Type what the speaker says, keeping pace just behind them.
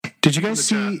Did you guys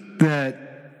see that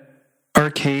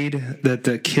arcade that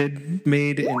the kid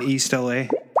made in East LA?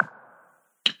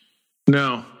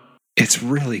 No. It's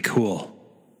really cool.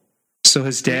 So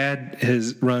his dad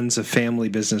runs a family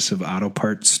business of auto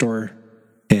parts store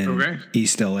in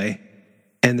East LA.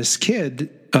 And this kid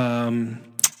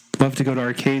loved to go to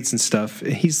arcades and stuff.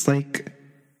 He's like,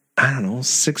 I don't know,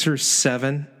 6 or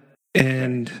 7.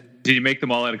 And did you make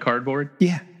them all out of cardboard?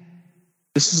 Yeah.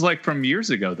 This is like from years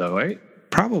ago, though, right?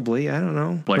 Probably. I don't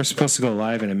know. We're supposed to go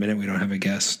live in a minute. We don't have a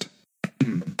guest.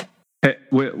 Hey,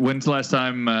 when's the last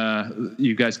time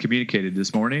you guys communicated?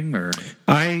 This morning, or?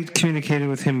 I communicated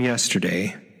with him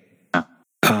yesterday.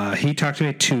 He talked to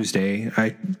me Tuesday. I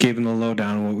gave him the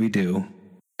lowdown on what we do.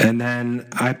 And then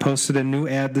I posted a new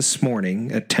ad this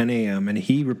morning at 10 a.m., and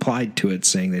he replied to it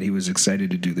saying that he was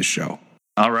excited to do the show.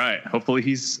 All right. Hopefully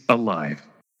he's alive.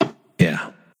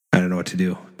 Yeah. I don't know what to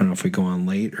do. I don't know if we go on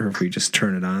late or if we just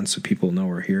turn it on so people know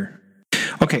we're here.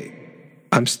 Okay.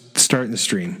 I'm starting the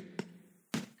stream.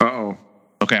 Uh-oh.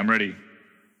 Okay, I'm ready.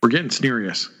 We're getting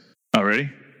serious. Oh, ready?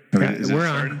 Yeah, we're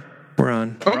on. We're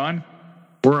on. We're on?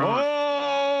 We're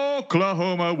on.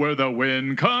 Oklahoma, where the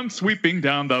wind comes sweeping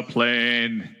down the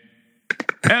plain.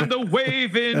 And the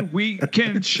waving wheat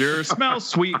can sure smell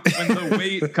sweet when the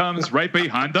weight comes right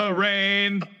behind the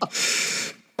rain.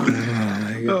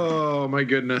 Oh, my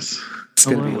goodness. It's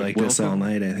going to be like this all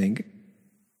night, I think.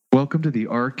 Welcome to the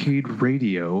Arcade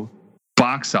Radio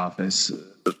box office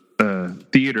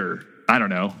theater. I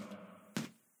don't know.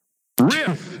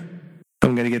 Riff!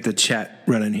 I'm going to get the chat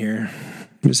running here.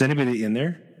 Is anybody in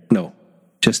there? No,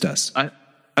 just us. I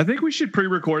think we should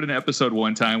pre-record an episode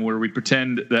one time where we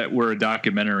pretend that we're a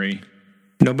documentary.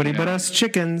 Nobody but us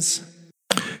chickens.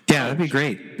 Yeah, that'd be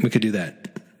great. We could do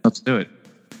that. Let's do it.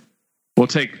 We'll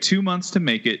take 2 months to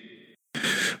make it.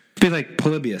 Be like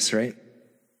Polybius, right?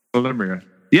 Polybius.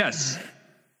 Yes.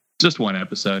 Just one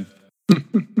episode.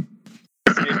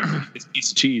 It's a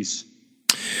piece of cheese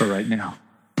for right now.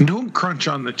 Don't crunch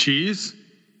on the cheese.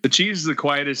 The cheese is the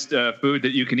quietest food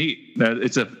that you can eat.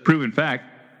 It's a proven fact.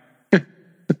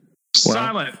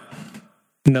 Silent.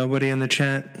 Nobody in the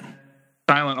chat?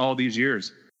 Silent all these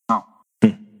years. Oh.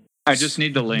 I just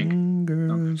need the link.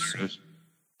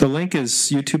 The link is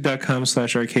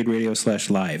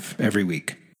youtube.com/arcaderadio/live every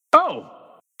week. Oh.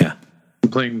 Yeah. I'm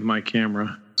playing with my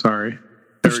camera. Sorry.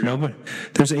 There's nobody.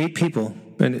 There's 8 people,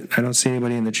 and I don't see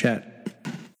anybody in the chat.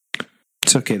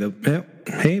 It's okay, though. Yep.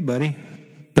 Hey, buddy.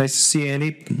 Nice to see you,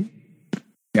 Andy.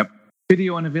 Yep.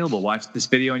 Video unavailable. Watch this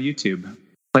video on YouTube.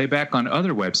 Playback on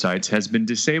other websites has been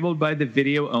disabled by the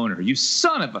video owner. You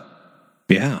son of a...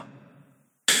 Yeah.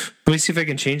 Let me see if I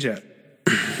can change that.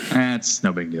 That's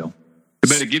no big deal.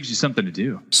 But it gives you something to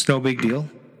do. It's no big deal.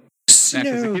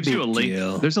 It gives you a link.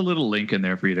 Deal. There's a little link in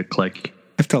there for you to click. I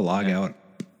have to log out.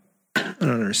 I don't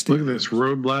understand. Look at this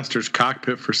Road Blaster's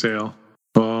cockpit for sale.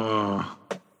 Oh.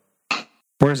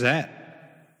 Where's that?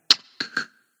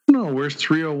 No, where's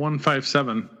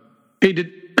 30157? Hey,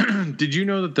 did you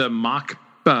know that the Mach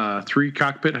 3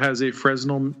 cockpit has a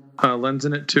Fresnel lens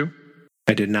in it too?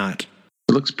 I did not.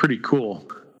 It looks pretty cool.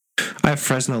 I have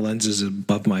Fresnel lenses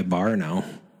above my bar now.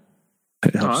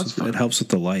 It helps. It helps with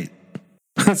the light.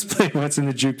 Let's play What's in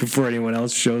the Juke before anyone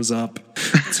else shows up.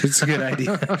 It's a good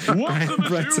idea. What's in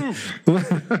the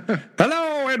Juke?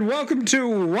 Hello and welcome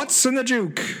to What's in the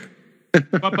Juke.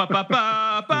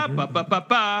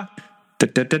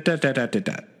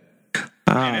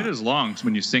 Man, it is long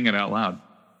when you sing it out loud.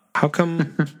 How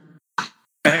come?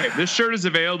 Hey, this shirt is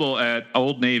available at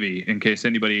Old Navy in case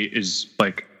anybody is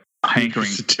like hankering.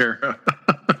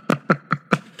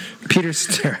 Peter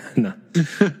Cetera. No.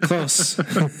 Close.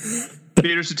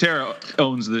 Peter Cetera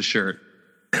owns this shirt.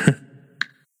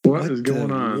 What is going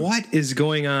on? What is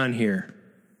going on here?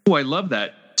 Oh, I love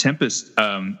that Tempest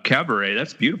Cabaret.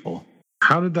 That's beautiful.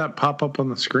 How did that pop up on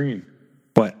the screen?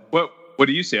 What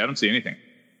do you see? I don't see anything.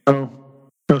 Oh,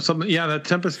 something. Yeah, that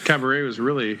Tempest Cabaret was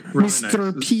really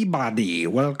Mr. nice. Peabody,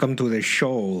 welcome to the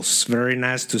show. It's very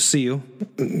nice to see you.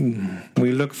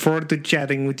 We look forward to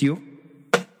chatting with you.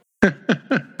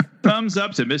 Thumbs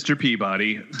up to Mr.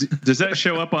 Peabody. Does that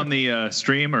show up on the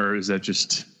stream, or is that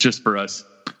just for us?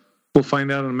 We'll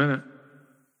find out in a minute.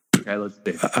 Okay, let's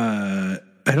see. I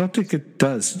don't think it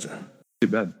does. Too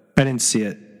bad. I didn't see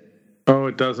it. Oh,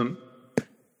 it doesn't.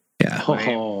 Yeah.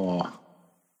 Oh.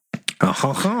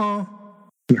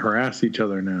 We harass each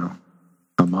other now.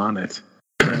 I'm on it.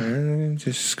 I'm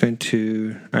just going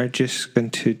to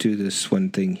do this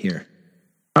one thing here.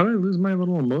 How did I lose my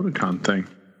little emoticon thing?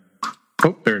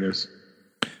 Oh, there it is.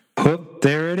 Whoop,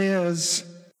 there it is.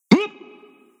 Whoop.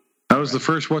 That was the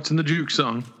first What's in the Juke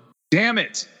song. Damn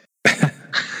it.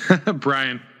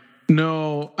 Brian.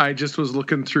 No, I just was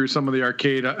looking through some of the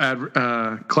arcade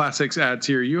classics ads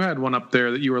here. You had one up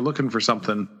there that you were looking for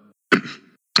something.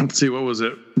 Let's see, what was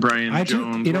it? Brian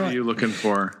Jones, what are you looking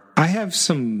for? I have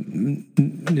some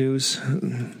news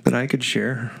that I could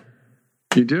share.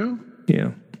 You do?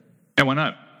 Yeah. And why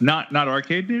not? Not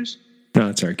arcade news? No,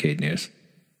 it's arcade news.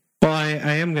 Well,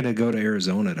 I am going to go to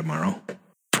Arizona tomorrow.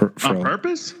 On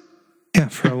purpose? Yeah,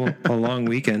 for a long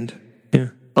weekend.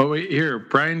 Yeah. Oh, wait, here.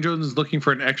 Brian Jones is looking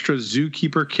for an extra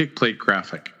Zookeeper kickplate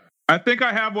graphic. I think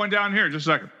I have one down here. Just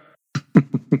a second.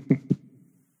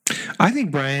 I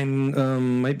think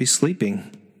Brian might be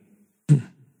sleeping.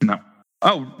 No.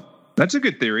 Oh, that's a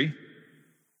good theory.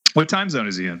 What time zone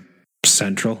is he in?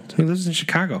 Central. He lives in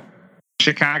Chicago.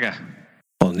 Chicago.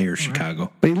 Well, near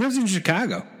Chicago. But he lives in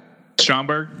Chicago.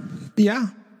 Schaumburg? Yeah.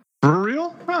 For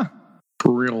real? Huh.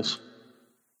 For reals.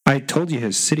 I told you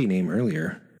his city name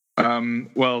earlier.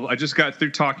 Well, I just got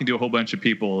through talking to a whole bunch of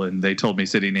people, and they told me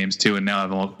city names too, and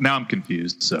now I'm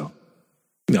confused. So,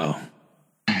 no,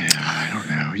 I don't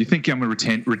know. You think I'm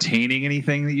retaining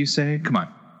anything that you say? Come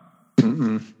on.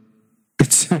 Mm-mm.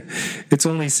 It's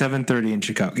only 7:30 in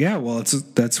Chicago. Yeah, well,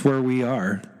 that's where we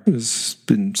are. It's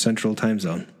in Central Time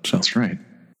Zone. So that's right.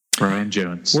 Brian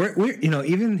Jones. We're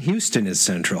even Houston is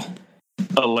Central.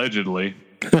 Allegedly.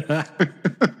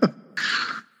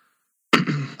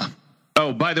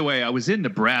 Oh, by the way, I was in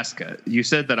Nebraska. You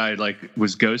said that I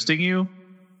was ghosting you.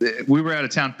 We were out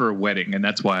of town for a wedding, and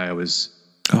that's why I was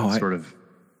sort of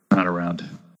not around.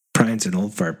 Brian's an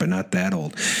old fart, but not that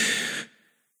old.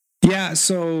 Yeah,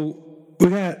 so we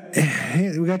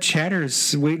got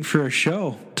chatters waiting for a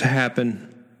show to happen.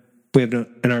 We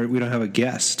don't have a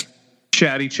guest.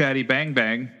 Chatty bang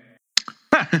bang.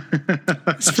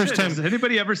 It's the first time. Has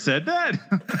anybody ever said that?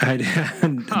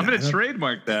 I'm going to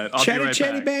trademark that.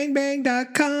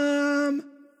 Chattybangbang.com.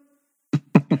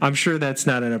 I'm sure that's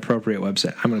not an appropriate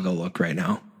website. I'm going to go look right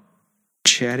now.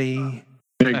 Chatty.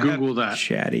 Google that.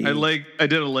 Chatty. I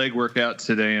did a leg workout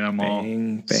today, and I'm all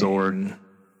sore.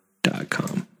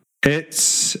 .com.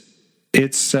 It's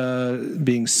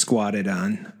being squatted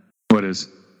on. What is?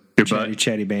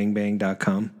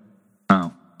 Chattybangbang.com.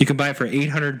 Oh. You can buy it for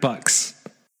 $800.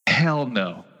 Hell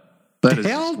no. That is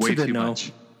Hell way to the too no.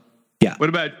 much. Yeah. What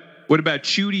about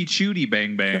Chooty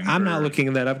Bang Bang? I'm not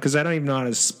looking that up because I don't even know how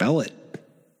to spell it.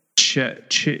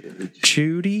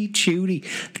 Judy.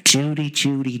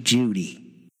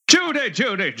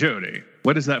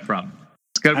 What is that from?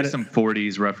 It's got to be some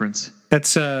 40s reference.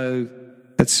 That's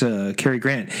Cary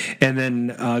Grant. And then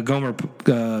Goober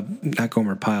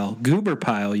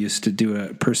Pyle used to do an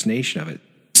impersonation of it.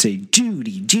 Say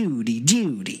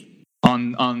Judy.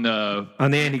 On the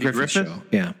Andy Griffith show.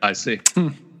 Yeah. I see.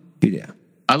 Yeah.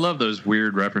 I love those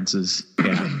weird references.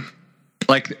 Yeah.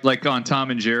 like on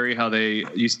Tom and Jerry, how they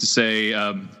used to say,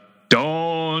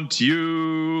 "Don't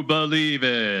you believe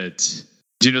it?"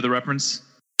 Do you know the reference?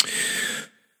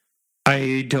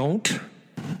 I don't.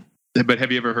 But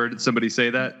have you ever heard somebody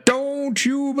say that? Don't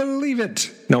you believe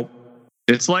it? Nope.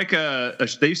 It's like they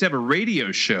used to have a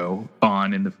radio show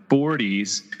on in the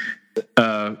 40s.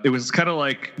 It was kind of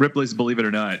like Ripley's Believe It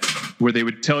or Not, where they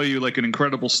would tell you an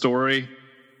incredible story,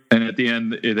 and at the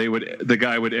end the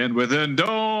guy would end with, "And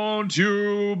don't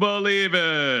you believe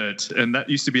it?" And that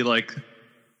used to be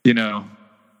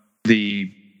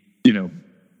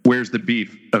Where's the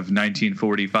Beef of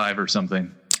 1945 or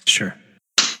something. Sure.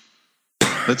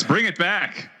 Let's bring it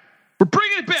back. We're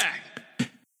bringing it back.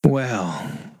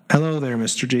 Well, hello there,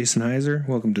 Mr. Jason Heiser.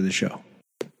 Welcome to the show.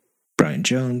 Brian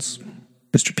Jones,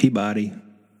 Mr. Peabody,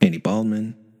 Andy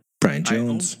Baldwin, Brian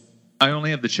Jones. I only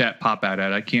have the chat pop out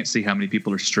at. I can't see how many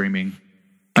people are streaming.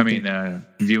 I mean,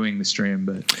 viewing the stream,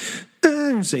 but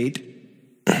there's 8.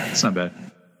 It's not bad.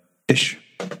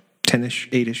 10-ish,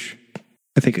 8-ish.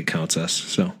 I think it counts us.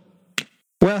 So,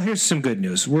 well, here's some good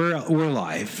news. We're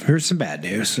live. Here's some bad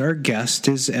news. Our guest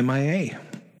is MIA.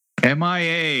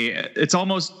 MIA.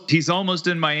 He's almost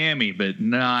in Miami, but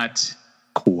not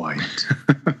quite.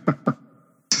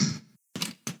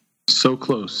 So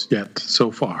close, yet so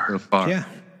far. So far. Yeah.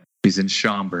 He's in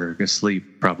Schaumburg,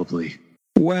 asleep, probably.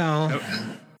 Well,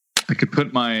 I could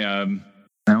put my.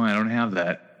 No, I don't have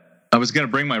that. I was going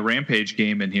to bring my Rampage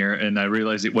game in here, and I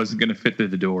realized it wasn't going to fit through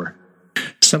the door.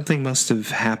 Something must have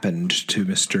happened to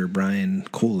Mr. Brian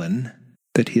Colin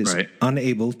that he is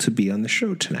unable to be on the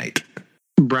show tonight.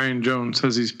 Brian Jones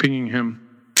says he's pinging him.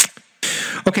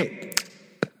 Okay.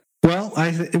 Well,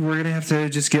 we're going to have to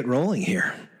just get rolling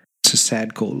here. It's a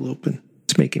sad cold open.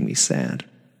 It's making me sad.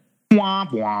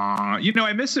 Womp womp.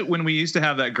 I miss it when we used to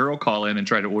have that girl call in and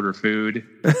try to order food.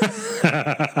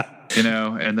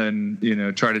 And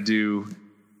then, try to do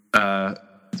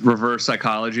reverse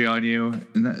psychology on you.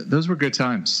 And those were good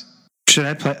times. Should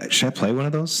I play one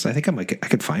of those? I think I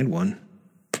could find one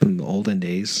from the olden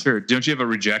days. Sure. Don't you have a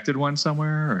rejected one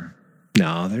somewhere? Or?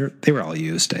 No, they were all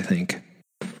used, I think.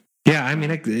 Yeah, I mean,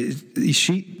 that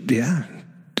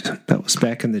was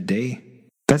back in the day.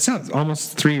 That's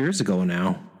almost 3 years ago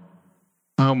now.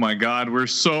 Oh my God, we're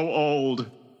so old.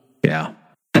 Yeah.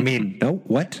 I mean, no,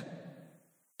 what?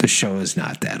 The show is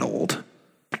not that old.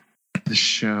 The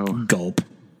show. Gulp.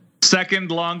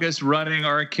 Second longest running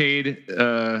arcade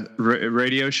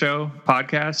radio show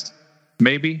podcast,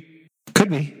 maybe. Could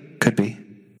be.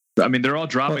 I mean, they're all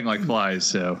dropping like flies.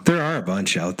 So there are a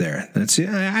bunch out there.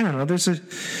 I don't know.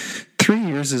 3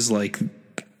 years is like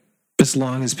as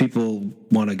long as people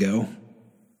want to go.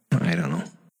 I don't know.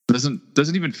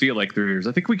 Doesn't even feel like 3 years.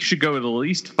 I think we should go with at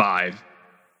least 5.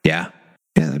 Yeah,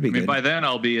 that'd be good. By then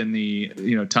I'll be in the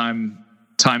time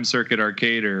circuit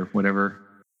arcade or whatever.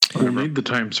 We'll need the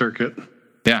time circuit.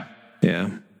 Yeah.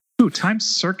 Yeah. Ooh, time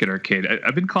circuit arcade.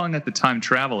 I've been calling it the time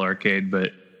travel arcade,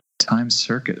 but time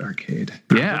circuit arcade.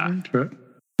 Yeah.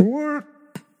 What?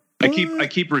 I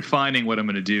keep refining what I'm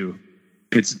going to do.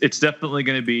 It's definitely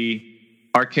going to be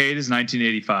arcade is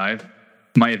 1985.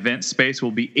 My event space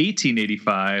will be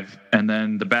 1885, and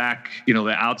then the back, the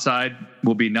outside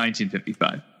will be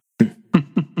 1955.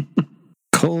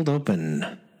 Cold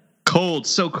open. Cold,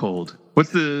 so cold.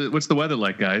 What's the weather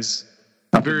like, guys?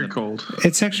 Very cold.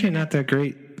 It's actually not that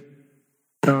great.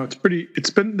 No,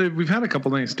 we've had a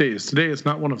couple nice days. Today is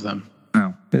not one of them.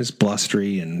 No. It's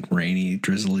blustery and rainy,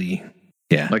 drizzly.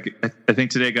 Yeah. Like I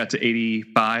think today got to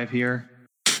 85 here.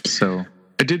 So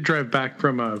I did drive back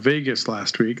from Vegas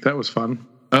last week. That was fun.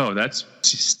 Oh, that's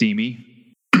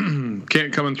steamy.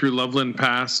 Coming through Loveland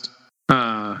Pass.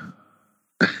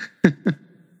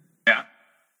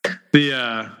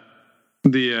 Yeah.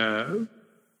 The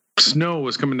snow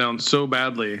was coming down so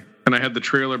badly, and I had the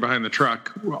trailer behind the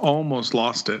truck. Almost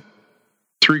lost it.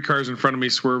 3 cars in front of me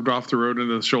swerved off the road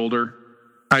into the shoulder.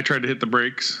 I tried to hit the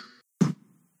brakes.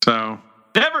 So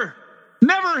never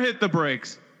hit the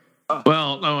brakes.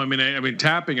 Well, no, I mean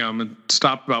tapping them and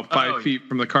stopped about 5 feet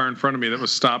from the car in front of me that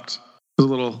was stopped. It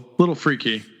was a little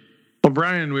freaky. Well,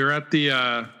 Brian, we were at the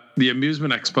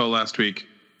Amusement Expo last week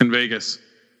in Vegas.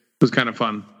 It was kind of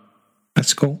fun.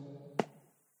 That's cool.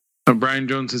 Brian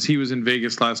Jones says he was in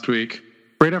Vegas last week.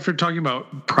 Right after talking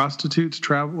about prostitutes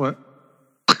travel, what?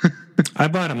 I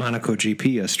bought a Monaco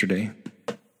GP yesterday.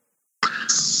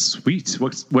 Sweet.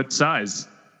 What size?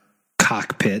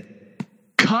 Cockpit.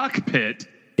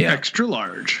 Yeah. Extra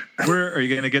large. Where are you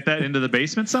going to get that into the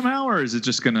basement somehow, or is it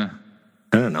just going to?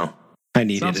 I don't know. I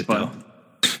needed it though.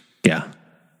 Yeah.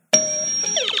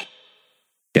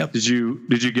 Yep. Did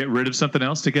you get rid of something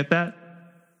else to get that?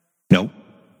 Nope.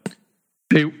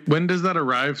 Hey, when does that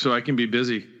arrive so I can be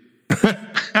busy? It's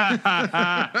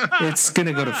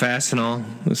gonna go to Fastenal.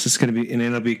 This is gonna be, and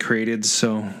it'll be created,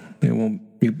 so it won't.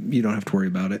 You don't have to worry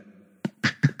about it.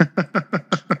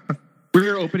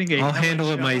 We're opening I'll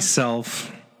handle it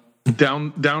myself.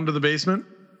 Down to the basement.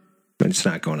 But it's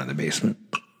not going in the basement.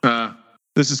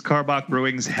 This is Karbach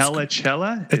Brewing's Hella.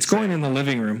 It's going in the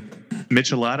living room.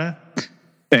 Michelada,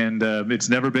 and it's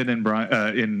never been in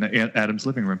Adam's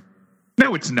living room.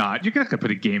 No, it's not. You're not going to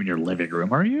put a game in your living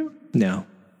room, are you? No.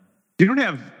 You don't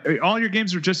have... all your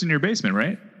games are just in your basement,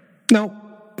 right? No.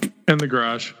 In the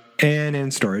garage. And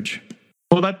in storage.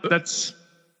 Well, that's...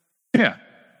 Yeah.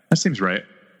 That seems right.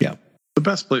 Yeah. The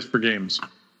best place for games.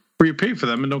 Where you pay for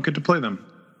them and don't get to play them.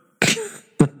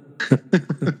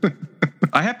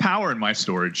 I have power in my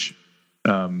storage.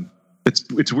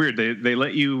 It's weird. They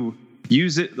let you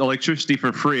use electricity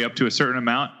for free up to a certain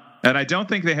amount, and I don't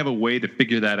think they have a way to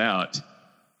figure that out.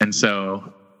 And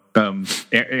so,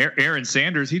 Aaron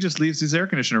Sanders, he just leaves his air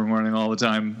conditioner running all the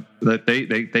time that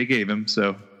they gave him.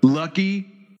 So lucky.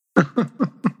 I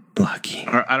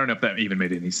don't know if that even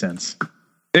made any sense.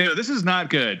 This is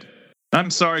not good. I'm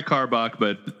sorry, Karbach,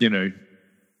 but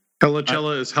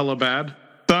Hella is hella bad.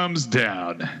 Thumbs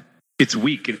down. It's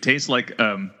weak. It tastes like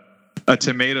a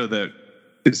tomato that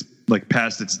is like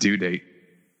past its due date.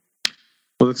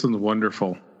 Well, that sounds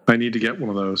wonderful. I need to get one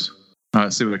of those.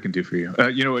 See what I can do for you.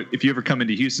 You know what? If you ever come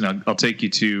into Houston, I'll take you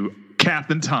to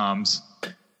Captain Tom's,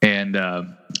 and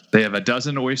they have a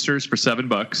dozen oysters for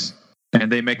 $7,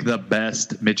 and they make the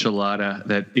best michelada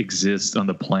that exists on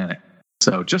the planet.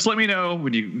 So just let me know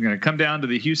when you're going to come down to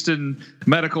the Houston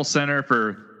Medical Center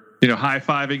for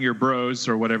high-fiving your bros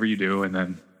or whatever you do, and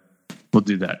then we'll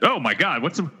do that. Oh my God,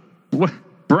 what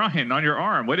Brian, on your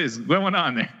arm? What is going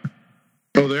on there?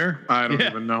 Oh, there? I don't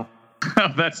even know. Oh,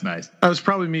 that's nice. That was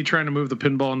probably me trying to move the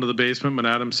pinball into the basement when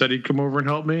Adam said he'd come over and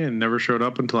help me and never showed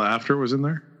up until after it was in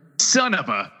there. son of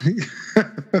a.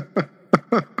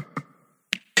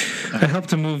 I helped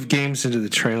to move games into the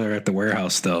trailer at the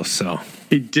warehouse, though, so.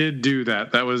 He did do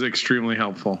that. That was extremely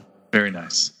helpful. Very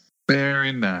nice.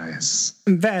 Very nice.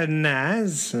 Very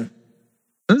nice.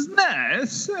 That's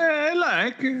nice. I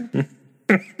like.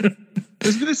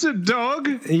 Is this a dog?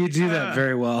 You do that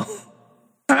very well.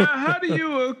 How do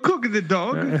you cook the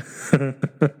dog?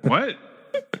 What?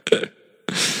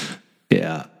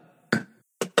 Yeah.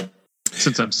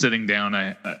 Since I'm sitting down,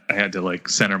 I had to like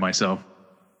center myself.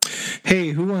 Hey,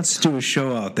 who wants to do a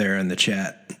show out there in the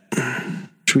chat?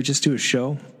 Should we just do a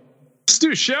show? Let's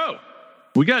do a show.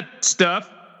 We got stuff.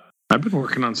 I've been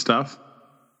working on stuff.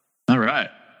 All right.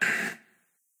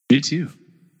 Me too.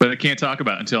 But I can't talk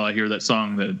about it until I hear that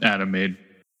song that Adam made.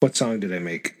 What song did I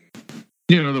make?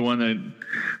 You know, the one that,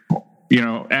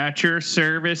 at your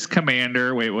service,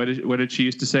 Commander. Wait, what did she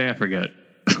used to say? I forget.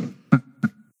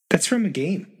 That's from a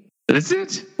game. Is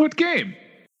it? What game?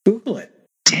 Google it.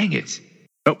 Dang it.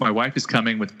 Oh, my wife is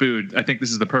coming with food. I think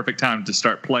this is the perfect time to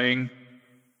start playing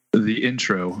the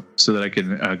intro so that I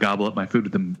can gobble up my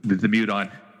food with the mute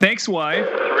on. Thanks, wife.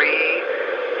 3, 2,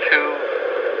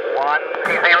 1,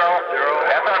 0, 0.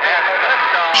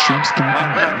 Shrimp's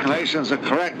My calculations are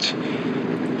correct.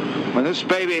 When this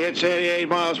baby hits 88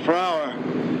 miles per hour,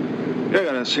 you're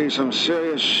going to see some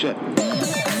serious shit.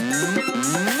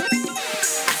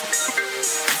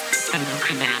 Hello,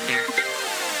 Commander.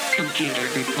 Computer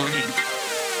reporting.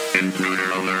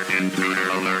 Intruder alert, intruder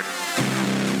alert.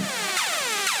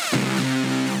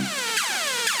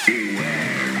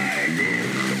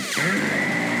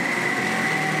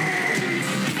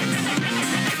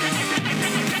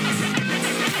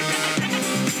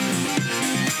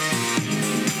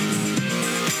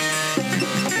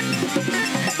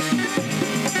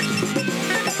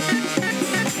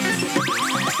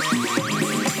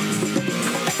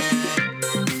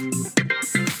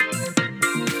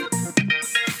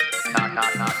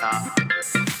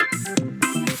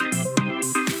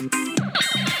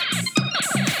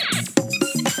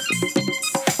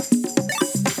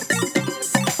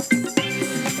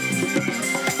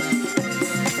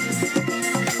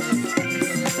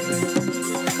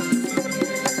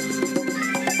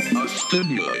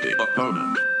 Stimulating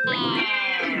opponent.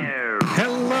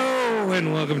 Hello,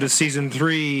 and welcome to Season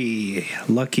 3,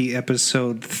 lucky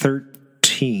episode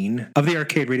 13 of the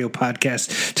Arcade Radio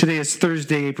Podcast. Today is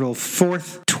Thursday, April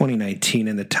 4th, 2019,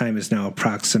 and the time is now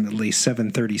approximately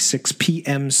 7:36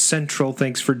 p.m. Central.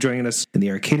 Thanks for joining us in the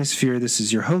Arcadosphere. This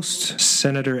is your host,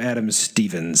 Senator Adam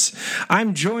Stevens.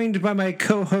 I'm joined by my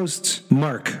co-hosts,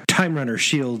 Mark, Time Runner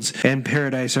Shields, and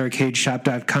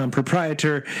ParadiseArcadeShop.com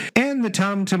proprietor, and the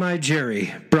Tom to my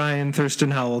Jerry, Brian Thurston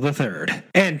Howell III.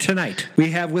 And tonight,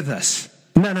 we have with us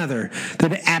none other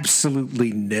than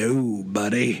absolutely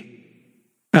nobody.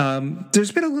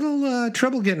 There's been a little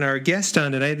trouble getting our guest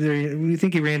on tonight. We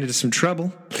think he ran into some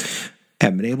trouble.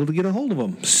 Haven't been able to get a hold of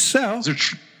him. So, Is there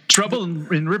trouble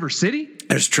in River City?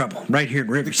 there's trouble right here in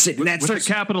River City. With a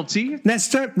capital T?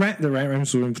 The right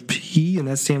rhymes with P, and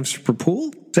that stands for pool.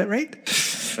 Is that right?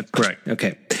 That's correct.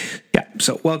 Okay. Yeah.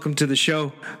 So, welcome to the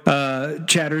show,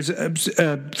 chatters.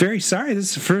 Very sorry. This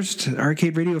is the first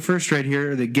Arcade Radio first right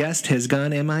here. The guest has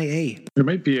gone MIA. There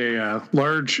might be a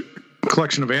large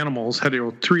collection of animals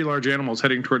three large animals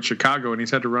heading towards Chicago, and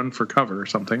he's had to run for cover or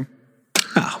something.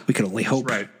 Oh, we can only hope.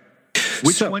 Right.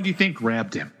 Which one do you think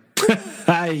grabbed him?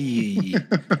 Hi.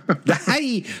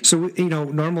 Hi. So,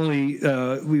 normally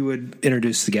we would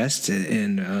introduce the guest,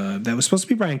 and that was supposed to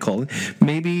be Brian Cullen.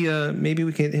 Maybe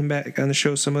we can get him back on the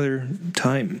show some other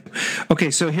time. Okay,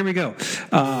 so here we go.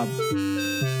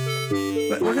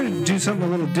 We're going to do something a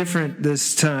little different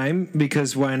this time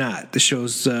because why not? The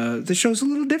show's a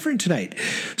little different tonight.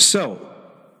 So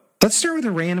let's start with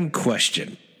a random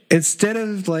question. Instead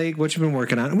of like what you've been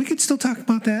working on, and we could still talk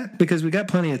about that because we got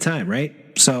plenty of time, right?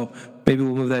 So maybe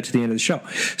we'll move that to the end of the show.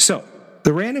 So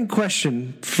the random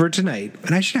question for tonight,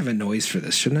 and I should have a noise for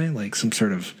this, shouldn't I? Like some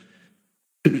sort of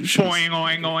Boing,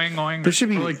 oing, oing, oing. There should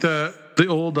be Like the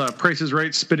old Price is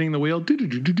Right spinning the wheel.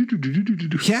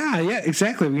 Yeah,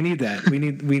 exactly. We need that. We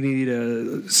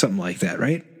need something like that,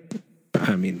 right?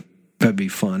 I mean, that'd be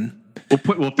fun.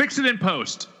 We'll fix it in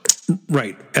post.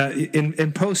 Right.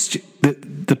 In post,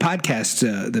 the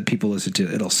podcast that people listen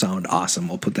to, it'll sound awesome.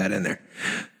 We'll put that in there.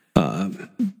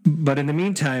 But in the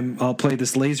meantime, I'll play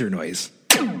this laser noise.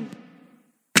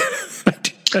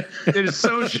 It is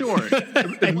so short.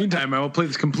 In the meantime, I will play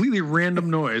this completely random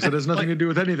noise that has nothing to do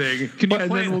with anything. And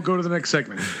then we'll go to the next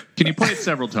segment. Can you play it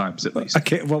several times at least?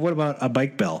 Okay. Well, what about a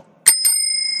bike bell?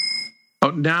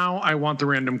 Oh, now I want the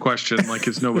random question like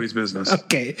it's nobody's business.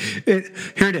 Okay.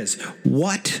 Here it is.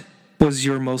 What was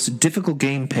your most difficult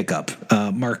game pickup?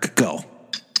 Mark, go.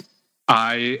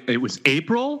 It was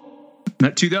April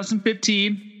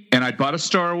 2015, and I bought a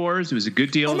Star Wars. It was a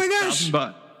good deal. Oh my gosh.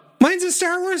 $1,000. Mine's a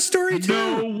Star Wars story too.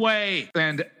 No way.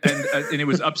 And it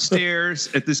was upstairs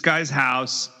at this guy's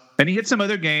house, and he had some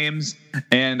other games,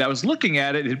 and I was looking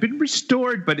at it. It had been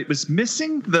restored, but it was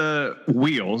missing the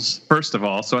wheels, first of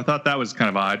all, so I thought that was kind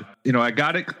of odd. You know, I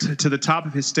got it to the top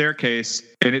of his staircase,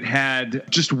 and it had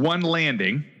just one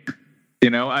landing.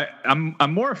 You know, I'm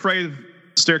more afraid of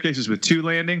staircases with two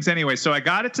landings anyway, so I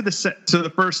got it to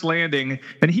the first landing,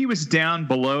 and he was down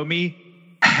below me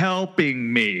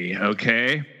helping me,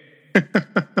 okay?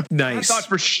 Nice. I thought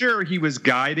for sure he was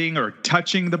guiding or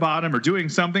touching the bottom or doing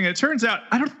something. It turns out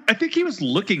I think he was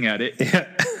looking at it. Yeah.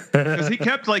 Because he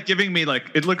kept like giving me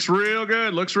like, it looks real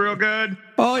good, looks real good.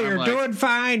 Oh, you're doing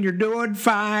fine. You're doing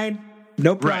fine.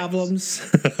 No problems.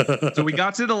 Right. So we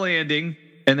got to the landing,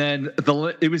 and then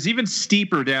it was even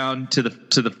steeper down to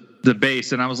the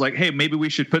base, and I was like, hey, maybe we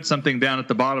should put something down at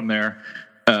the bottom there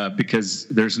because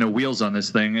there's no wheels on this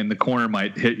thing, and the corner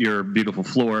might hit your beautiful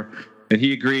floor. And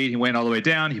he agreed. He went all the way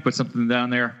down. He put something down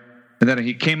there. And then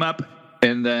he came up,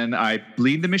 and then I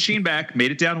leaned the machine back,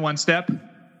 made it down one step,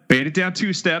 made it down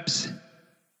two steps.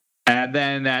 And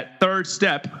then that third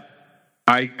step,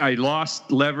 I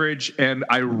lost leverage, and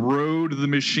I rode the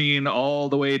machine all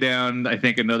the way down, I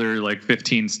think another like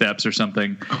 15 steps or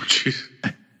something. Oh, jeez.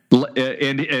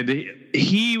 And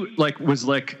he like was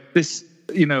like this,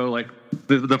 you know, like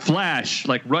the Flash,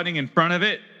 like running in front of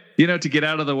it, you know, to get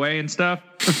out of the way and stuff.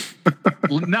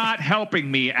 Not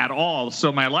helping me at all.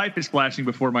 So my life is flashing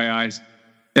before my eyes,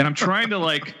 and I'm trying to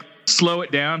like slow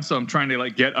it down. So I'm trying to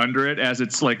like get under it as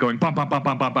it's like going bump, bump, bump,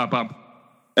 bump, bump, bump, bump.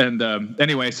 And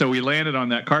anyway, so we landed on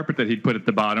that carpet that he'd put at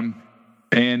the bottom,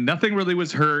 and nothing really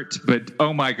was hurt. But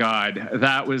oh my God,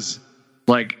 that was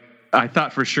like, I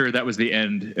thought for sure that was the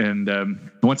end.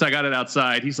 And once I got it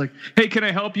outside, he's like, hey, can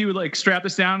I help you like strap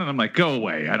this down? And I'm like, go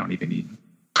away. I don't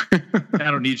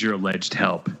need your alleged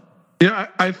help. Yeah,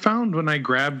 I found when I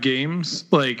grab games,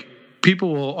 like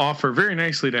people will offer very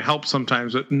nicely to help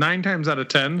sometimes, but 9 times out of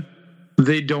 10,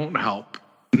 they don't help.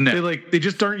 No. They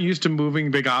just aren't used to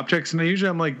moving big objects, and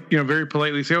I'm like, you know, very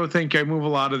politely say, oh, thank you, I move a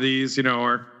lot of these, you know,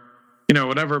 or you know,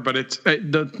 whatever. But it's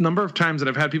the number of times that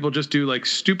I've had people just do like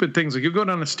stupid things, like you go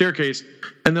down a staircase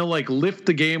and they'll like lift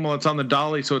the game while it's on the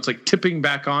dolly, so it's like tipping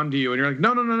back onto you, and you're like,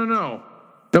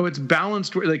 no, it's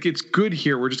balanced. Like, it's good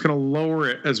here. We're just going to lower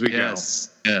it as we go.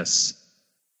 Yes.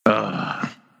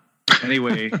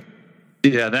 Anyway,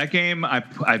 yeah, that game,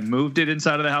 I moved it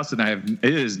inside of the house, and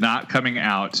it is not coming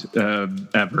out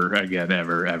ever again,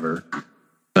 ever.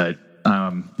 But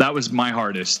that was my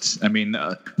hardest. I mean,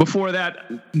 before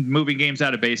that, moving games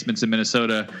out of basements in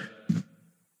Minnesota,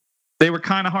 they were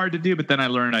kind of hard to do, but then I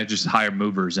learned I just hire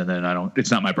movers, and then it's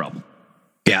not my problem.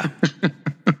 Yeah.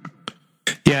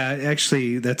 Yeah,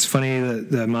 actually, that's funny.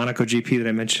 The Monaco GP that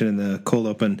I mentioned in the cold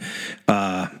open,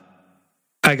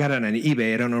 I got it on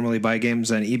eBay. I don't normally buy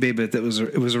games on eBay, but it was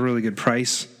a really good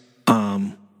price.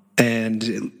 And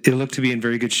it looked to be in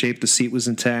very good shape. The seat was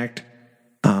intact.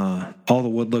 All the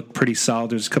wood looked pretty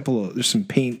solid. There's some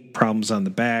paint problems on the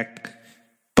back,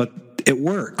 but it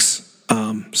works.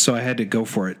 So I had to go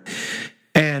for it.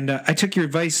 And I took your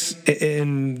advice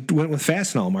and went with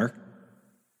Fastenal, Mark.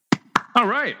 All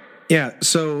right. Yeah,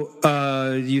 so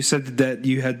you said that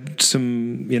you had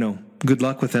some, good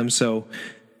luck with them. So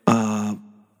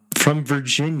from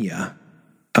Virginia,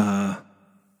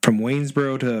 from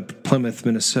Waynesboro to Plymouth,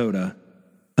 Minnesota,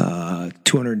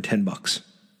 $210.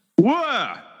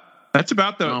 Whoa, that's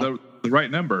about the right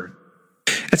number.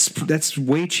 That's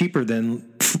way cheaper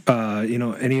than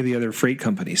any of the other freight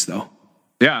companies, though.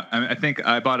 Yeah, I think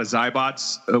I bought a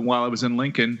Zybots while I was in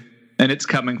Lincoln, and it's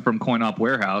coming from Coin-Op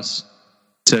Warehouse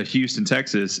to Houston,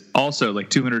 Texas, also like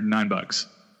 $209.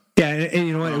 Yeah, and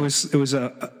you know what? It was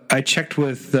I checked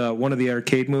with one of the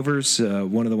arcade movers,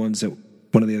 one of the ones that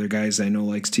one of the other guys I know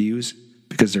likes to use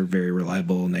because they're very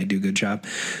reliable and they do a good job.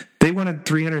 They wanted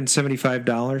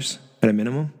 $375 at a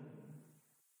minimum.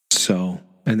 So,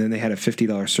 and then they had a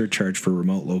 $50 surcharge for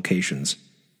remote locations.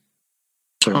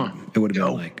 So it would have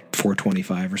been like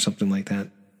 $425 or something like that.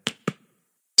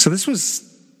 So this was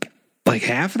like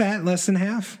half of that, less than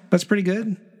half. That's pretty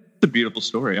good. It's a beautiful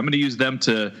story. I'm going to use them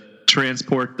to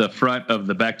transport the front of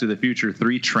the Back to the Future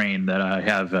 3 train that I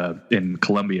have in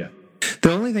Columbia.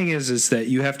 The only thing is that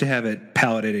you have to have it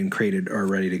palleted and crated or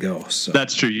ready to go. So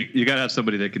that's true. You got to have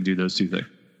somebody that can do those two things.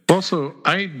 Also,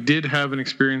 I did have an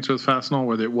experience with Fastenal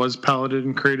where it was palleted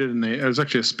and crated, and it was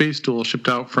actually a Space Tool shipped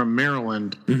out from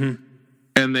Maryland,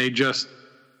 and they just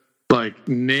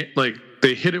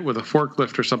they hit it with a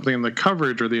forklift or something, and the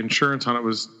coverage or the insurance on it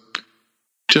was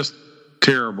just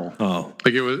terrible. Oh,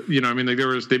 like it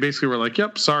was, they basically were like,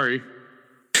 "Yep, sorry."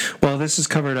 Well, this is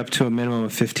covered up to a minimum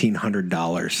of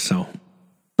 $1,500. So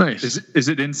nice. Is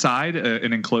it inside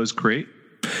an enclosed crate?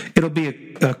 It'll be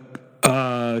a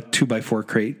 2x4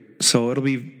 crate, so it'll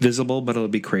be visible, but it'll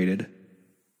be crated.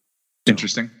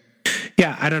 Interesting.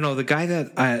 Yeah, I don't know. The guy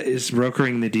that is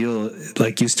brokering the deal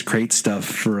used to crate stuff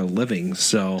for a living,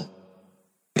 so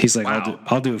he's like, Wow.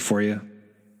 "I'll do it for you."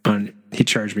 He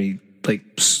charged me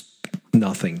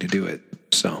nothing to do it,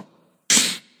 so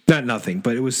not nothing,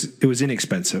 but it was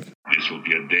inexpensive. This will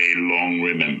be a day long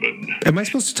remembered. Am I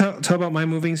supposed to tell about my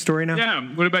moving story now? Yeah.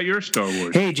 What about your Star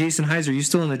Wars? Hey, Jason Heiser, are you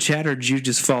still in the chat, or did you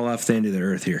just fall off the end of the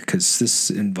earth here? Because this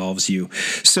involves you.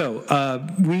 So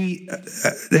we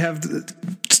have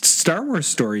Star Wars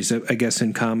stories, I guess,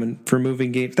 in common for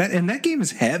moving games. That game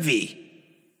is heavy.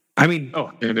 I mean,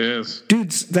 it is.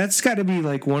 Dudes, that's got to be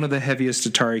one of the heaviest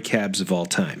Atari cabs of all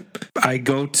time. I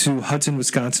go to Hudson,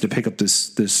 Wisconsin to pick up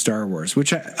this Star Wars,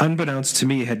 which, unbeknownst to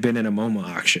me, had been in a MoMA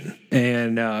auction.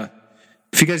 And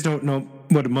if you guys don't know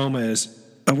what a MoMA is,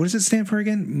 what does it stand for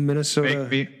again? Minnesota?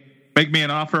 Make me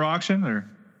an offer auction, or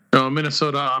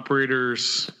Minnesota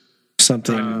Operators.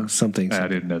 Something. I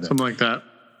didn't know that. Something like that.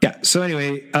 Yeah. So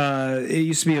anyway, it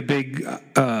used to be a big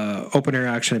open air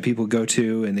auction that people go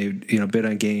to, and they bid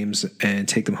on games and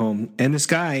take them home. And this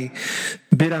guy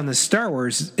bid on the Star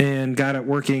Wars and got it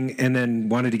working, and then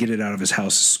wanted to get it out of his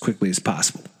house as quickly as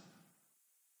possible.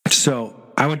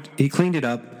 So he cleaned it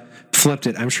up, flipped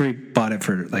it. I'm sure he bought it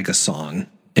for a song,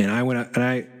 and I went out, and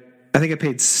I think I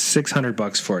paid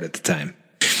 $600 for it at the time,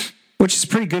 which is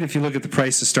pretty good if you look at the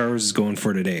price the Star Wars is going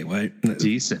for today. Right?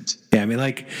 Decent. Yeah, I mean,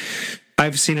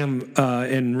 I've seen them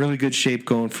in really good shape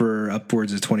going for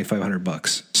upwards of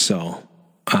 $2,500. So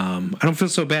I don't feel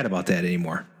so bad about that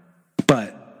anymore.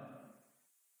 But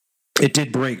it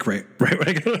did break right when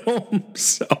I got home.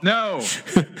 So No.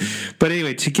 But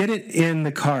anyway, to get it in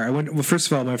the car,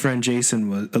 first of all, my friend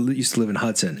Jason used to live in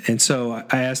Hudson, and so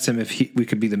I asked him if we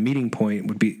could be the meeting point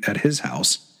would be at his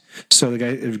house. So the guy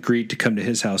agreed to come to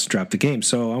his house, drop the game.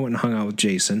 So I went and hung out with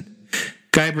Jason.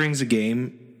 Guy brings a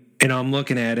game, and I'm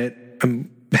looking at it.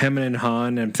 I'm hemming and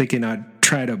hawing. I'm thinking I'd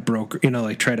try to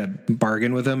try to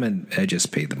bargain with him, and I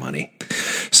just paid the money.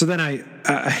 So then I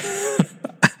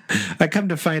come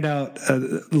to find out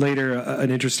later an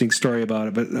interesting story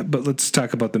about it, but let's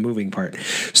talk about the moving part.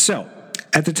 So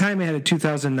at the time, I had a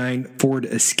 2009 Ford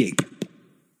Escape,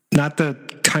 not the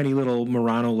tiny little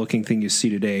Murano-looking thing you see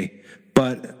today,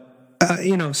 but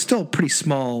still pretty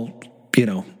small,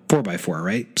 4x4,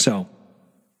 right? So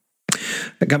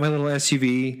I got my little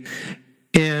SUV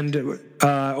and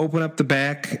open up the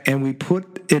back, and we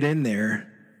put it in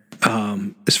there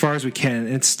as far as we can.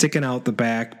 And it's sticking out the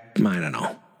back, I don't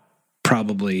know,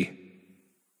 probably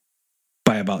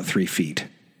by about 3 feet,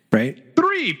 right?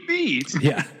 3 feet?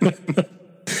 Yeah.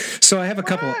 So I have a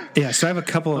couple. Yeah, so I have a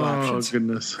couple of options. Oh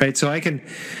goodness! Right, so I can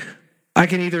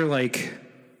either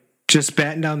just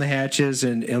batten down the hatches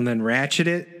and then ratchet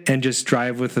it and just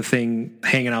drive with the thing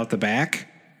hanging out the back,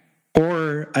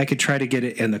 or I could try to get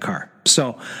it in the car.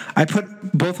 So I put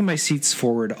both of my seats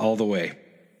forward all the way,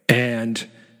 and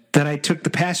then I took the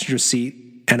passenger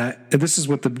seat, and this is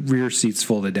with the rear seats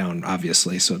folded down,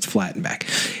 obviously, so it's flat and back.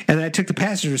 And then I took the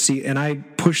passenger seat, and I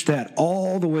pushed that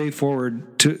all the way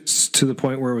forward to the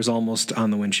point where it was almost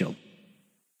on the windshield.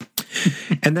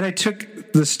 And then I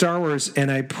took the Star Wars,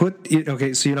 and I put it,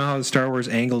 okay, so you know how the Star Wars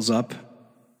angles up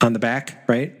on the back,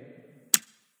 right?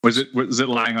 Was it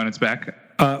lying on its back?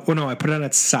 Well, no, I put it on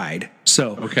its side.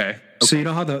 So Okay. So you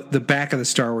know how the back of the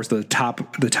Star Wars, the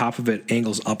top of it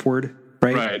angles upward,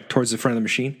 right? Towards the front of the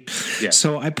machine. Yeah.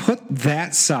 So I put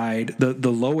that side,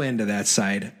 the low end of that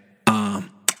side,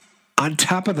 on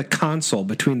top of the console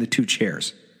between the two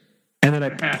chairs, and then I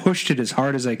pushed it as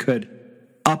hard as I could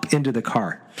up into the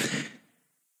car.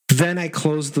 Then I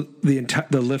closed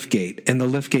the lift gate, and the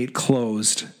lift gate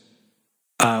closed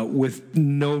with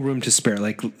no room to spare,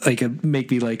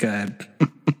 maybe like a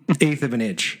eighth of an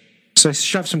inch. So I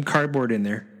shoved some cardboard in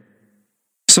there.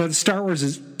 So the Star Wars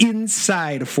is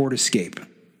inside a Ford Escape,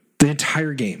 the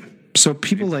entire game. So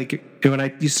people when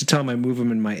I used to tell them I move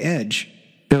them in my Edge,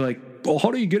 they're like, well, how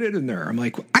do you get it in there? I'm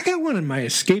like, well, I got one in my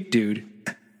Escape, dude.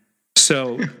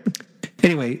 So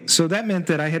anyway, so that meant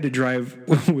that I had to drive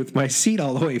with my seat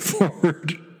all the way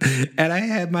forward. And I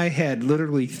had my head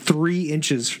literally 3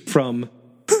 inches from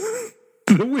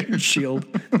the windshield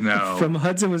from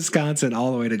Hudson, Wisconsin,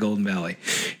 all the way to Golden Valley.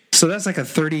 So that's like a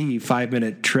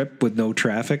 35-minute trip with no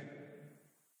traffic,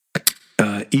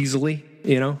 easily,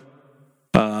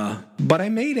 but I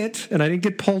made it, and I didn't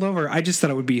get pulled over. I just thought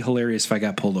it would be hilarious if I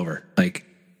got pulled over. Like,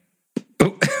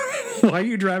 oh, why are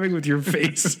you driving with your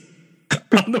face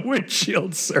on the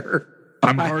windshield, sir?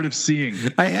 I'm hard of seeing.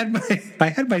 I had my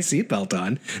seatbelt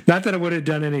on. Not that it would have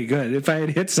done any good. If I had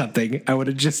hit something, I would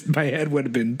have my head would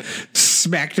have been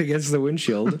smacked against the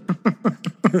windshield.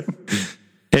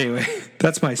 Anyway,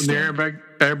 that's my story. The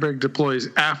airbag deploys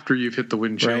after you've hit the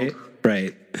windshield.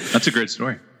 Right. That's a great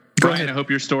story. Brian, I hope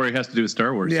your story has to do with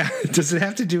Star Wars. Yeah. Does it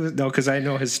have to do with because I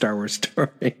know his Star Wars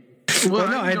story. Well,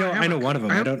 no, I know one of them.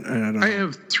 I don't know. I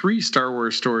have 3 Star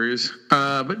Wars stories,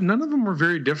 but none of them were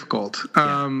very difficult.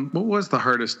 What was the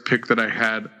hardest pick that I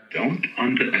had? Don't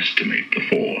underestimate the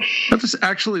Force. That was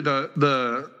actually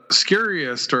the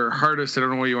scariest or hardest, I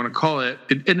don't know what you want to call it.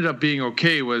 It ended up being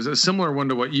okay, was a similar one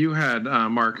to what you had,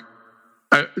 Mark.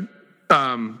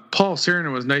 Paul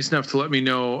Sarin was nice enough to let me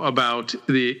know about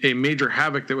a major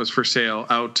Havoc that was for sale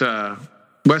out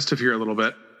west of here a little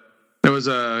bit. It was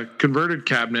a converted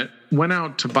cabinet. Went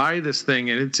out to buy this thing,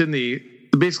 and it's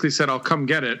basically said, I'll come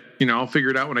get it. I'll figure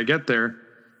it out when I get there.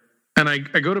 And I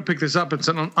go to pick this up. It's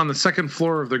on the second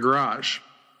floor of the garage.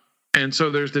 And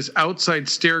so there's this outside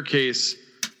staircase,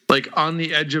 like on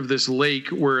the edge of this lake,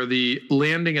 where the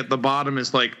landing at the bottom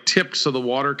is like tipped so the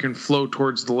water can flow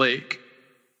towards the lake.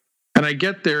 And I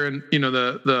get there, and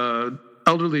the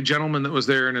elderly gentleman that was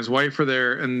there and his wife are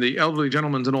there, and the elderly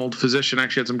gentleman's an old physician.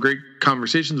 Actually had some great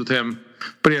conversations with him,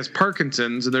 but he has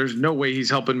Parkinson's, and there's no way he's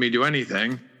helping me do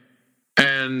anything.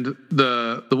 And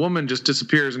the woman just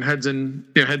disappears and heads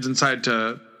inside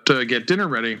to get dinner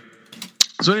ready.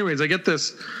 So anyways, I get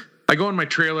this. I go in my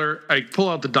trailer. I pull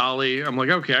out the dolly. I'm like,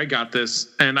 okay, I got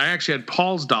this. And I actually had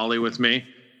Paul's dolly with me.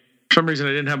 For some reason, I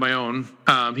didn't have my own.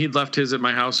 He'd left his at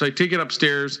my house. So I take it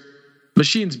upstairs.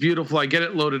 Machine's beautiful. I get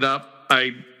it loaded up.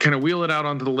 I kind of wheel it out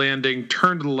onto the landing,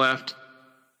 turn to the left,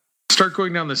 start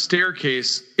going down the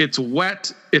staircase. It's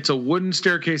wet. It's a wooden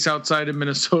staircase outside in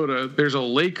Minnesota. There's a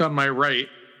lake on my right,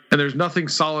 and there's nothing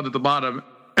solid at the bottom.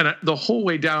 And the whole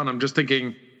way down, I'm just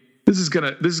thinking, this is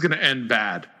gonna end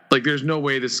bad. Like, there's no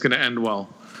way this is gonna end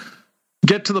well.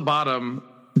 Get to the bottom,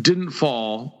 didn't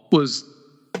fall, was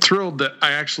thrilled that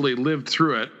I actually lived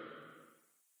through it.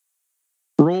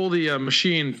 Roll the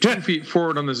machine 2 feet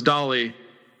forward on this dolly,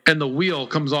 and the wheel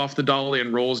comes off the dolly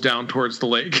and rolls down towards the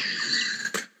lake.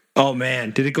 Oh,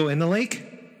 man. Did it go in the lake?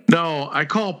 No. I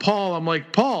call Paul. I'm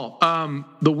like, Paul,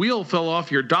 the wheel fell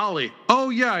off your dolly.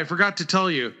 Oh, yeah, I forgot to tell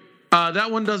you.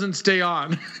 That one doesn't stay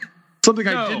on. Something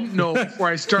I didn't know before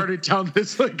I started down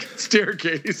this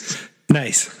staircase.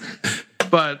 Nice.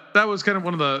 But that was kind of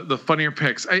one of the funnier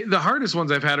picks. The hardest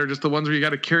ones I've had are just the ones where you got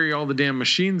to carry all the damn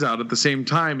machines out at the same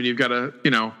time. And you've got to,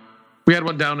 we had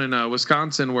one down in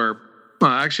Wisconsin where,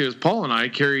 actually, it was Paul and I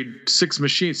carried 6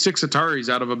 Ataris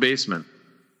out of a basement.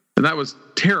 And that was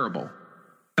terrible.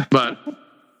 But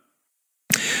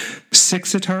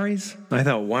 6 Ataris? I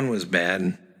thought one was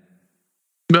bad.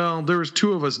 Well, there was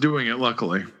 2 of us doing it,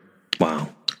 luckily. Wow.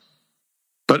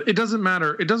 But it doesn't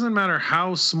matter. It doesn't matter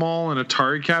how small an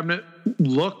Atari cabinet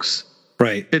looks.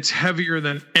 Right. It's heavier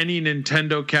than any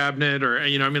Nintendo cabinet or,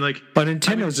 But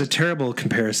Nintendo's a terrible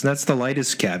comparison. That's the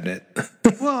lightest cabinet.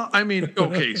 Well,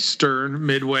 okay, Stern,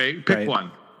 Midway, pick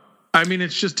one.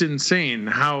 It's just insane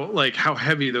how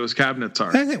heavy those cabinets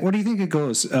are. What do you think it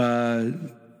goes?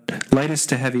 Lightest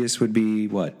to heaviest would be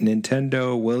what?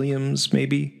 Nintendo, Williams,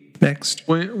 maybe next?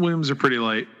 Williams are pretty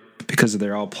light. Because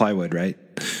they're all plywood, right?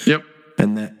 Yep.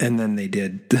 And then they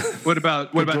did. What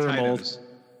about Taito's?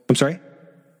 I'm sorry?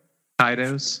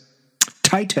 Taito's?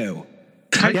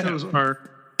 Taito's are...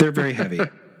 They're very heavy.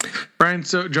 Brian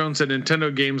Jones said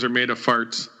Nintendo games are made of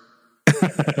farts.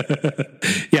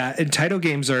 Yeah, and Taito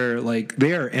games are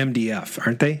they are MDF,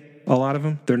 aren't they? A lot of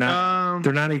them. They're not.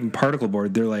 They're not even particle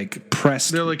board. They're like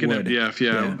pressed. They're like wood. an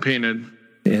MDF, painted.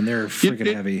 And they're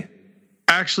freaking heavy.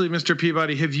 Actually, Mr.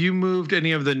 Peabody, have you moved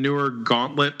any of the newer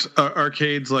Gauntlet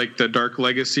arcades, like the Dark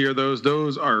Legacy or those?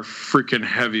 Those are freaking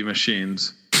heavy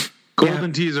machines.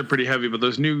 Golden Tees are pretty heavy, but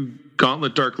those new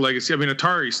Gauntlet Dark Legacy,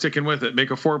 Atari sticking with it.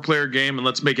 Make a 4-player game and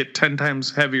let's make it 10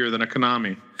 times heavier than a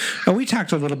Konami. And we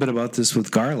talked a little bit about this with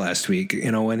Gar last week.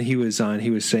 When he was on, he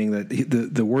was saying that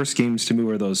the worst games to move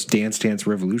are those Dance Dance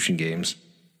Revolution games.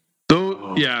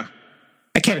 Yeah.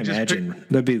 I can't imagine.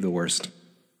 That'd be the worst.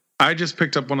 I just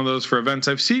picked up one of those for events.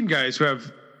 I've seen guys who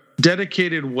have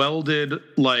dedicated welded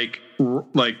like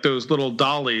those little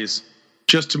dollies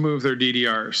just to move their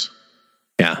DDRs.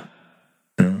 Yeah.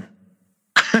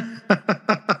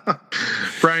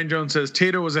 Brian Jones says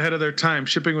Taito was ahead of their time.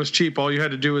 Shipping was cheap. All you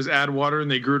had to do was add water and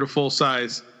they grew to full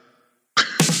size.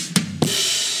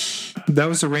 That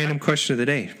was a random question of the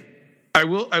day. I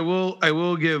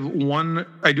will give one.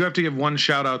 I do have to give one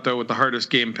shout out though with the hardest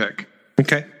game pick.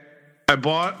 Okay. I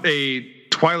bought a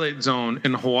Twilight Zone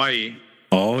in Hawaii.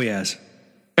 Oh yes.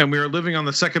 And we were living on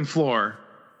the second floor,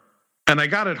 and I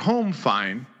got it home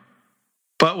fine.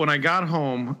 But when I got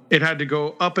home, it had to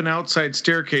go up an outside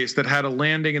staircase that had a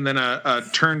landing and then a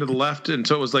turn to the left, and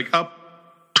so it was like up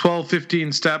 12,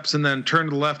 15 steps, and then turn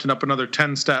to the left and up another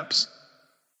 10 steps.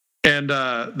 And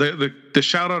the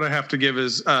shout out I have to give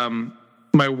is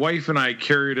my wife and I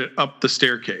carried it up the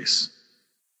staircase.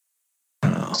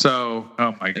 So,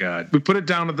 oh my God, we put it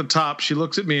down at the top. She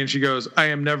looks at me and she goes, "I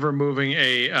am never moving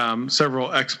a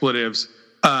several expletives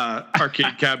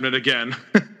arcade cabinet again."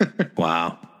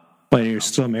 Wow. Well, you're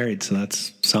still married, so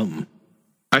that's something.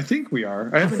 I think we are.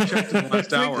 I haven't checked in the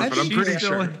last hour, but I'm pretty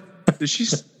sure. Does she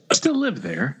still live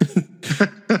there?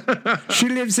 She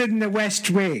lives in the West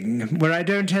Wing, where I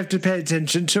don't have to pay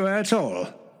attention to her at all.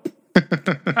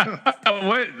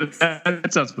 What? That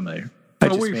sounds familiar. I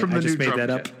just made that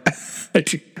up.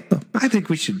 I think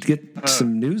we should get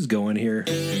some news going here.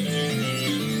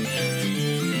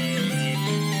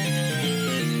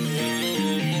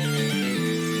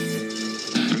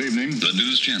 The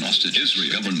news channel: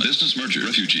 Israel, government, business merger,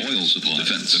 refugee, oil supply,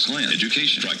 defense, the Klan,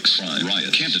 education, strikes, crime,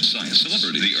 riot, campus, science,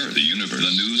 celebrity, the earth, the universe,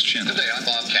 the news channel. Today I'm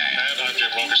Bob Cash. And I'm Jim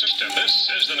Wilkerson. And this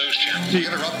is the news channel. He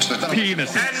interrupts the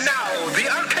penis. And now, the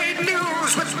Arcade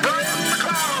News with Brian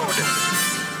McLeod.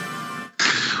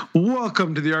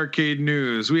 Welcome to the Arcade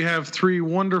News. We have 3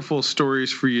 wonderful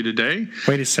stories for you today.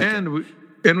 Wait a second.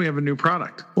 And we have a new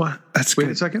product. What? Wait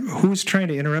a second. Who's trying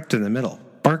to interrupt in the middle?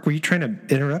 Mark, were you trying to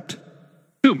interrupt?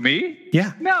 Who, me?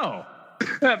 Yeah. No.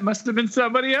 That must have been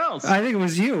somebody else. I think it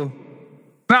was you.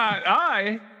 Not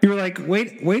I. You were like,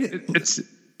 wait.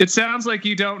 It sounds like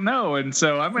you don't know, and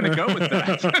so I'm going to go with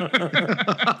that.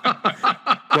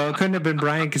 Well, it couldn't have been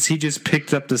Brian because he just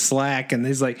picked up the slack, and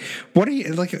he's like, "What are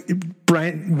you like?"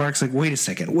 Mark's like, "Wait a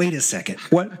second. What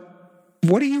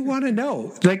do you want to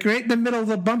know?" Like right in the middle of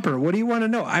the bumper. What do you want to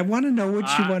know? I want to know what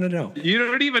you want to know. You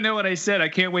don't even know what I said. I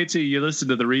can't wait till you listen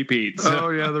to the repeats.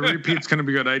 Oh yeah, the repeat's going to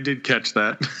be good. I did catch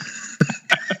that.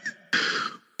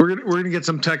 We're gonna get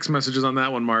some text messages on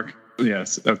that one, Mark.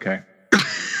 Yes. Okay.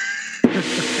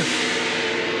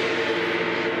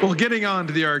 Well, getting on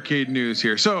to the arcade news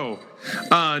here. So,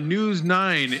 News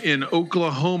 9 in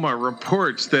Oklahoma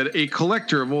reports that a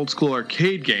collector of old school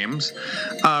arcade games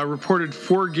reported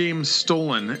 4 games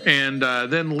stolen, and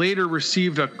then later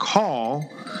received a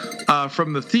call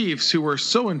from the thieves, who were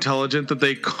so intelligent that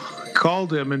they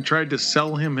called him and tried to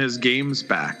sell him his games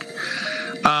back.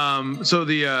 So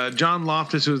the John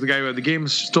Loftus, who was the guy who had the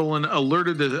games stolen,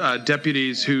 alerted the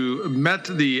deputies, who met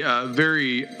the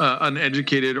very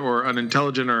uneducated or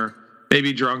unintelligent or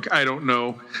maybe drunk, I don't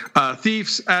know,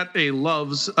 thieves at a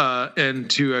Love's and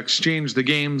to exchange the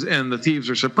games. And the thieves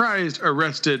are surprised,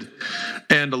 arrested,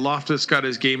 and Loftus got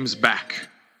his games back.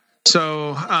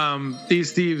 So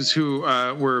these thieves, who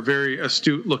were very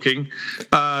astute looking,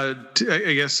 I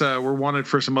guess were wanted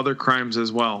for some other crimes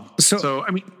as well. So I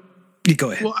mean, you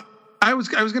go ahead. Well, I was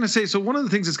going to say, so one of the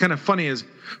things that's kind of funny is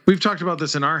we've talked about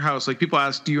this in our house. Like, people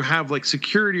ask, do you have like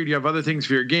security or do you have other things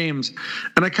for your games?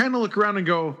 And I kind of look around and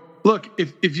go, look,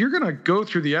 if you're going to go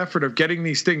through the effort of getting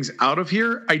these things out of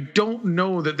here, I don't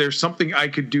know that there's something I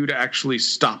could do to actually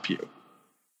stop you.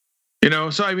 You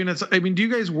know, so I mean, do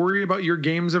you guys worry about your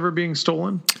games ever being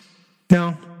stolen?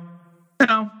 No.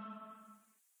 I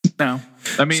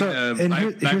mean, I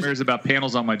have nightmares about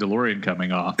panels on my DeLorean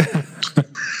coming off.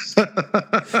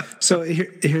 So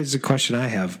here's the question I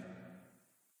have: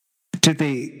 did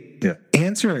they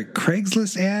answer a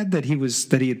Craigslist ad that he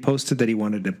had posted that he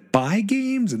wanted to buy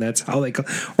games, and that's how they,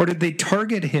 or did they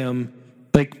target him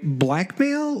like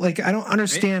blackmail? Like, I don't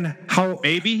understand how.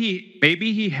 Maybe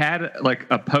he had like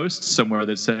a post somewhere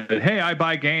that said, "Hey, I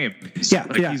buy games." Yeah,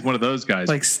 he's one of those guys,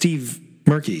 like Steve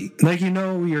Murky. Like,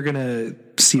 you're gonna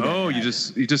see that. Oh, you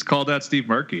just called out Steve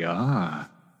Murky.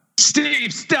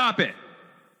 Steve, stop it.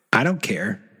 I don't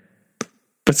care.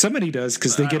 But somebody does,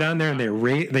 because they get on there and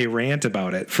they rant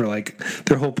about it for like,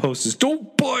 their whole post is, don't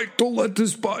let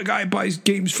this guy buy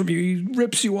games from you. He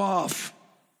rips you off.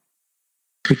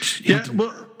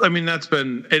 Well, I mean,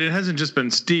 it hasn't just been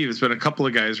Steve. It's been a couple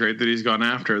of guys, right, that he's gone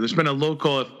after. There's been a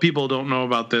local, if people don't know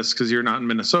about this because you're not in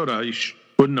Minnesota, you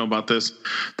wouldn't know about this.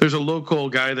 There's a local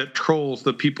guy that trolls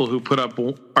the people who put up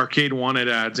Arcade Wanted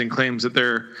ads and claims that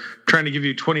they're trying to give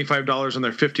you $25 on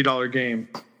their $50 game.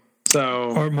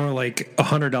 So, or more like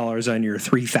 $100 on your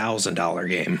 $3,000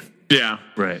 game. Yeah,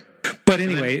 right. But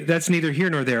anyway, that's neither here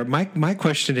nor there. My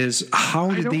question is,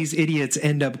 how did these idiots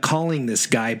end up calling this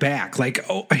guy back? Like,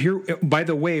 oh, here, by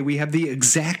the way, we have the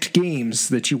exact games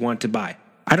that you want to buy.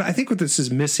 I think this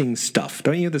is missing stuff.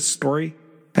 Don't you, this story?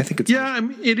 I think it's... Yeah, I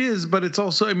mean, it is, but it's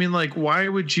also, I mean, like, why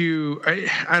would you...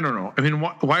 I don't know. I mean,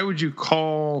 why would you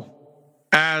call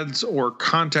ads or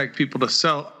contact people to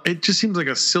sell? It just seems like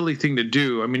a silly thing to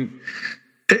do. I mean...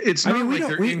 It's not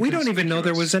we don't even know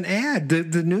there was an ad.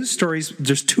 The news stories,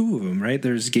 there's two of them, right?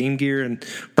 There's Game Gear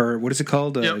or what is it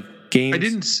called?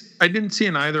 Games. I didn't see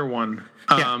in either one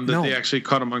they actually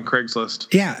caught him on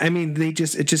Craigslist. Yeah, I mean, it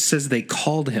just says they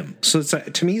called him. So it's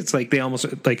to me, it's like they almost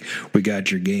like, we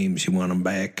got your games, you want them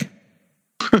back?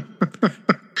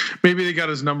 Maybe they got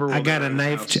his number. I got a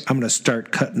knife. I'm going to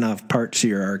start cutting off parts of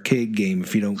your arcade game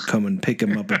if you don't come and pick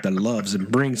them up at the Loves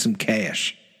and bring some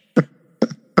cash.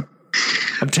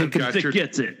 I've got your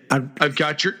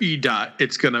EDOT.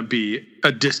 It's going to be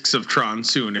a Discs of Tron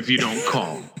soon if you don't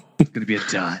call. It's going to be a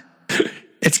dot.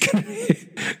 It's going to be...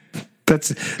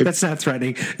 That's not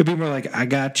threatening. It'd be more like, I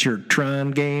got your Tron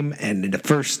game, and the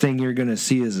first thing you're going to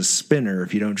see is a spinner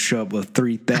if you don't show up with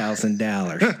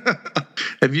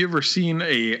 $3,000. Have you ever seen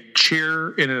a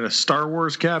chair in a Star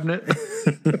Wars cabinet?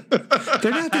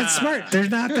 They're not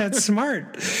that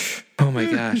smart. Oh my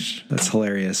gosh. That's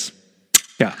hilarious.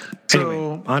 Yeah. Anyway,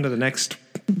 so, on to the next.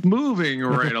 Moving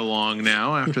right along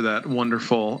now after that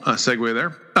wonderful segue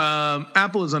there.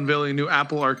 Apple is unveiling a new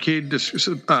Apple Arcade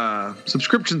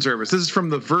subscription service. This is from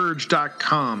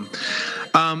TheVerge.com.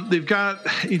 They've got,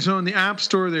 in the App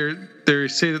Store, they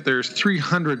say that there's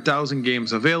 300,000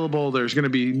 games available. There's going to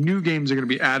be new games. They're going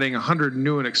to be adding 100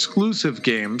 new and exclusive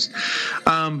games.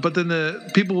 But then the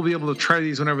people will be able to try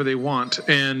these whenever they want.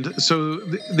 And so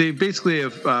they basically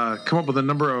have come up with a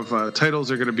number of titles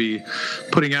they're going to be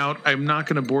putting out. I'm not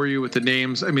going to bore you with the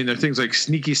names. I mean, there are things like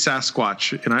Sneaky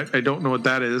Sasquatch, and I don't know what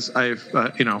that is. I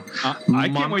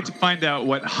can't wait to find out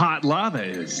what Hot Lava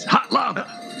is. Hot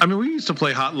Lava. I mean, we used to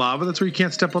play Hot Lava. That's where you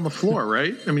can't step on the floor,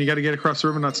 right? I mean, you got to get across the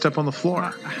room and not step on the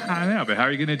floor. I know, but how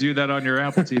are you going to do that on your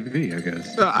Apple TV, I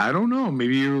guess? I don't know.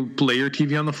 Maybe you lay your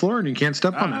TV on the floor and you can't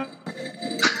step on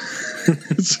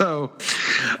it. So,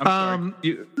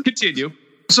 continue.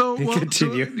 So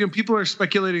people are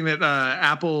speculating that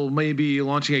Apple may be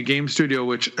launching a game studio,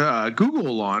 which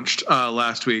Google launched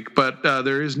last week, but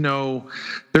there is no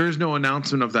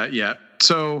announcement of that yet.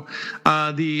 So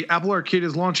the Apple Arcade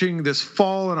is launching this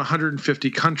fall in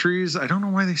 150 countries. I don't know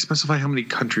why they specify how many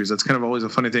countries. That's kind of always a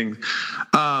funny thing.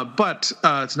 But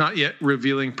it's not yet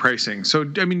revealing pricing. So,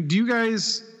 I mean, do you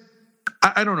guys...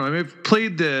 I don't know. I mean, I've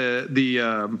played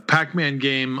the Pac-Man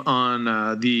game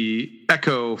on the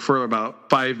Echo for about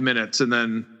 5 minutes and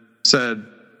then said,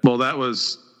 well, that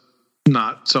was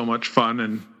not so much fun,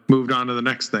 and moved on to the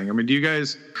next thing. I mean, what do you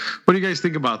guys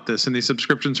think about this and these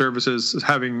subscription services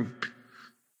having,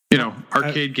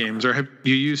 arcade games? Or have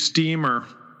you used Steam, or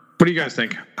what do you guys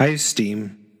think? I use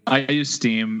Steam.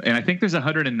 And I think there's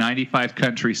 195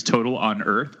 countries total on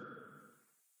Earth,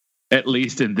 at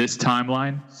least in this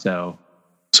timeline.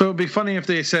 So it'd be funny if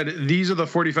they said, these are the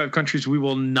 45 countries we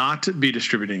will not be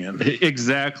distributing in.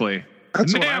 Exactly.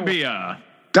 That's Nambia.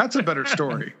 That's a better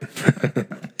story.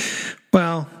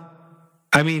 Well,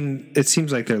 I mean, it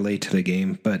seems like they're late to the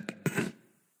game, but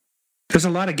there's a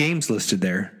lot of games listed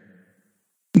there.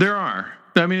 There are.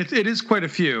 I mean, it is quite a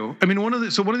few. I mean, one of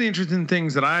the interesting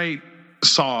things that I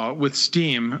saw with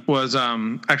Steam was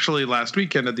actually last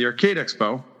weekend at the Arcade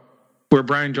Expo, where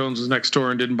Brian Jones was next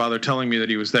door and didn't bother telling me that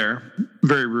he was there.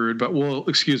 Very rude, but we'll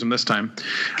excuse him this time.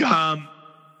 So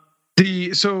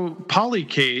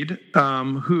Polycade,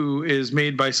 who is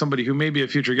made by somebody who may be a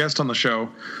future guest on the show,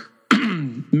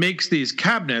 makes these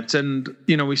cabinets, and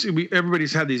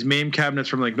everybody's had these MAME cabinets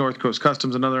from like North Coast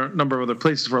Customs and another number of other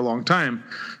places for a long time.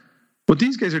 What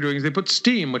these guys are doing is they put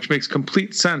Steam, which makes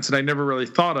complete sense, and I never really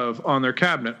thought of, on their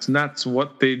cabinets, and that's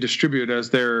what they distribute as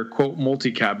their, quote,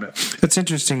 multi-cabinet. That's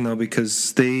interesting, though,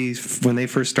 because when they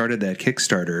first started that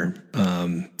Kickstarter,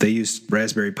 they used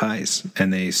Raspberry Pis,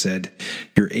 and they said,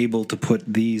 you're able to put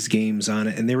these games on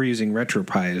it, and they were using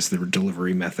RetroPie as their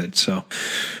delivery method, so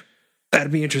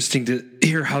that'd be interesting to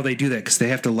hear how they do that, because they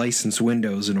have to license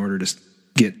Windows in order to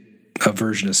get a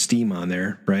version of Steam on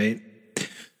there, right?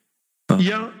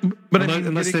 Yeah, but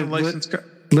unless they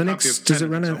Linux, does it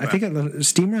run on? I think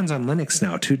Steam runs on Linux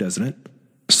now too, doesn't it?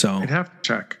 So I'd have to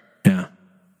check. Yeah.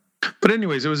 But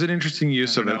anyways, it was an interesting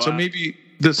use of it. So maybe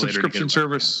the subscription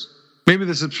service,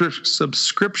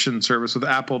 subscription service with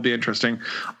Apple will be interesting.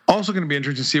 Also going to be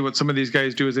interesting to see what some of these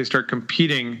guys do as they start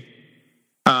competing.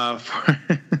 If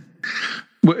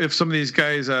some of these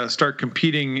guys start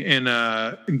competing in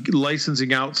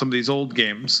licensing out some of these old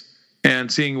games.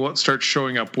 and seeing what starts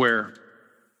showing up where.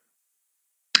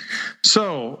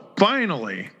 So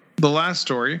finally, the last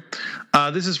story.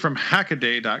 This is from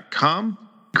Hackaday.com.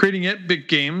 Creating It Big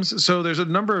Games. So there's a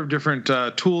number of different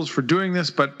tools for doing this,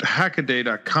 but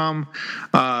Hackaday.com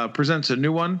presents a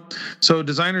new one. So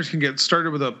designers can get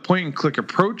started with a point-and-click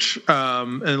approach,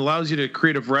 and allows you to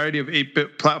create a variety of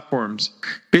 8-bit platforms.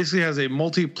 Basically has a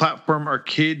multi-platform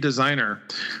arcade designer,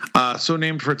 so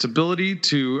named for its ability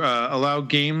to allow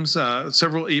games,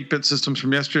 several 8-bit systems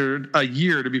from a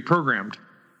year to be programmed.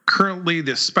 Currently,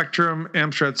 the Spectrum,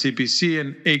 Amstrad CPC,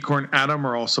 and Acorn Atom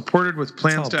are all supported, with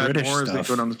plans to add more as they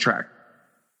go down the track.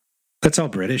 That's all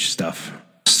British stuff.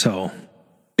 So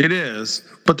it is,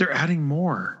 but they're adding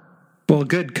more. Well,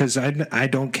 good, because I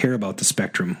don't care about the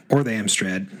Spectrum or the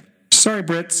Amstrad. Sorry,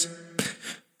 Brits.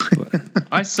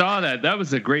 I saw that. That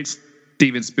was a great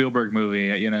Steven Spielberg movie.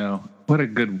 You know, what a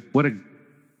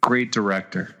great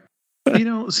director. You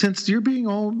know, since you're being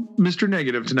all Mr.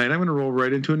 Negative tonight, I'm going to roll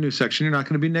right into a new section you're not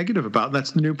going to be negative about. That's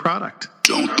the new product.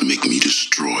 Don't make me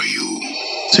destroy you.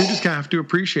 So you just have to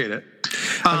appreciate it.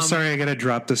 I'm sorry, I got to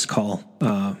drop this call.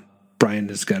 Brian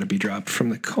has got to be dropped from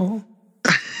the call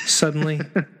suddenly.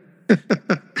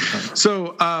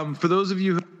 So for those of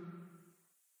you who...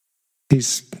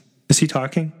 Is he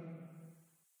talking?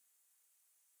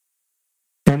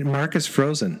 And Mark is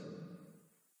frozen.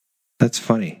 That's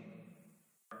funny.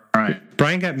 All right.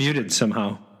 Brian got muted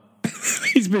somehow.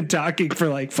 He's been talking for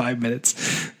like 5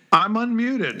 minutes. I'm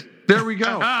unmuted. There we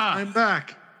go. I'm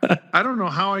back. I don't know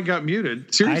how I got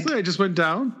muted. Seriously, I just went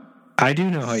down? I do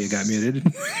know how you got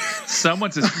muted.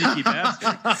 Someone's a sneaky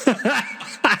bastard.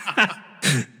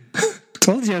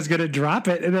 Told you I was going to drop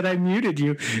it, and then I muted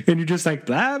you, and you're just like,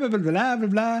 blah, blah, blah, blah, blah,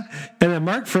 blah. And then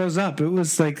Mark froze up. It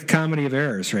was like a comedy of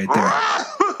errors right there.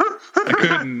 I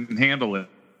couldn't handle it.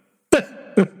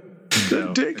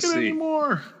 Don't take it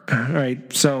anymore. All right,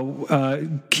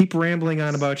 so keep rambling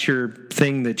on about your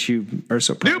thing that you are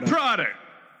so proud of. New product.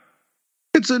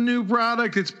 It's a new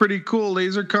product. It's pretty cool.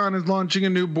 LaserCon is launching a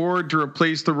new board to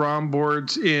replace the ROM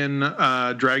boards in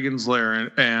Dragon's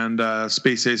Lair and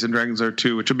Space Ace and Dragon's Lair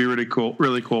 2, which will be really cool.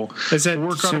 Really cool. Is that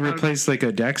to replace like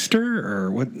a Dexter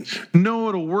or what? No,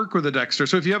 it'll work with a Dexter.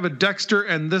 So if you have a Dexter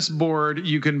and this board,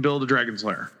 you can build a Dragon's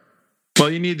Lair. Well,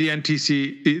 you need the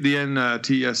NTSC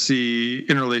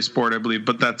interlace board, I believe,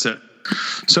 but that's it.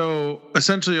 So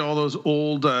essentially, all those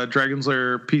old Dragon's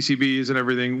Lair PCBs and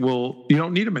everything you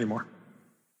don't need them anymore.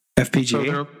 FPGA?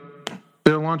 So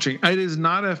they're launching. It is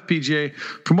not FPGA.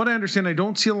 From what I understand, I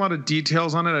don't see a lot of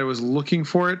details on it. I was looking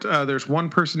for it. There's one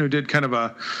person who did kind of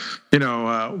a,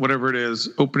 whatever it is,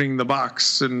 opening the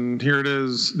box, and here it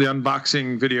is, the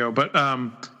unboxing video. But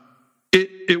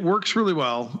it works really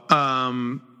well.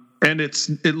 And it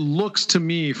looks to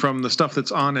me from the stuff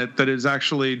that's on it that is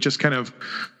actually just kind of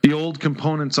the old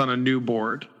components on a new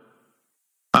board.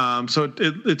 So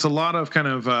it's a lot of kind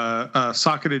of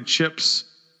socketed chips.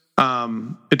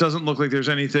 It doesn't look like there's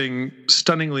anything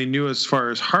stunningly new as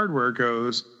far as hardware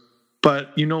goes,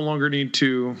 but you no longer need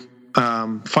to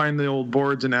find the old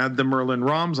boards and add the Merlin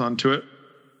ROMs onto it.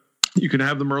 You can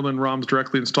have the Merlin ROMs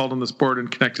directly installed on this board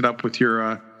and connect it up with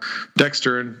your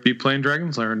Dexter and be playing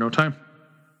Dragon's Lair in no time.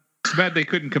 It's bad they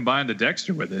couldn't combine the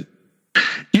Dexter with it.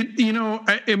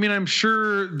 I mean, I'm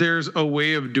sure there's a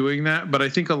way of doing that, but I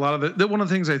think a lot of one of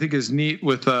the things I think is neat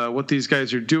with what these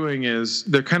guys are doing is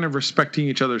they're kind of respecting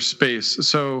each other's space.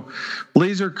 So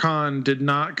LaserCon did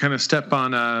not kind of step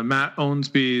on Matt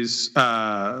Owensby's,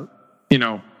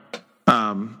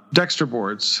 Dexter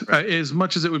boards. As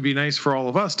much as it would be nice for all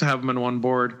of us to have them in one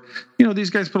board, these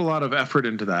guys put a lot of effort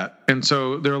into that. And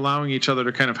so they're allowing each other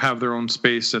to kind of have their own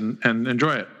space and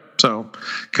enjoy it. So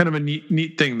kind of a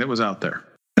neat thing that was out there.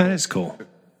 That is cool.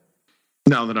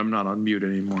 Now that I'm not on mute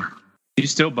anymore. You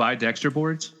still buy Dexter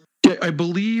boards? Yeah, I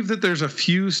believe that there's a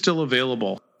few still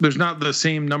available. There's not the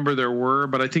same number there were,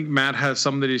 but I think Matt has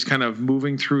some that he's kind of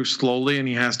moving through slowly, and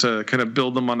he has to kind of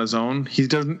build them on his own.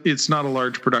 It's not a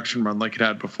large production run like it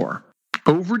had before.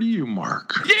 Over to you,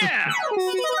 Mark. Yeah!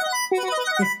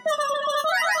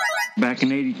 Back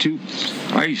in '82,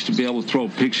 I used to be able to throw a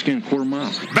pigskin a quarter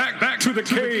mile. Back to the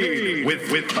cave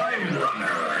with Time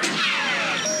Runner.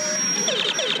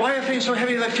 Why are things so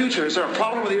heavy in the future? Is there a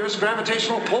problem with the Earth's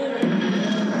gravitational pull?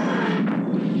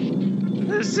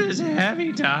 This is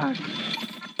heavy, Doc.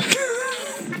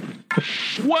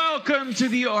 Welcome to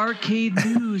the Arcade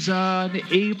News on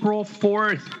April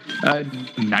 4th,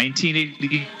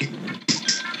 1980.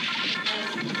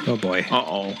 Oh, boy.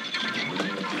 Uh-oh.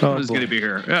 Who's going to be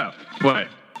here? Yeah. What?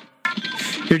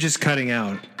 You're just cutting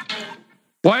out.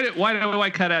 Why do I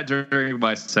cut out during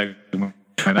my segment?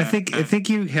 I think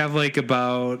you have like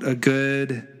about a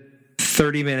good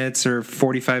 30 minutes or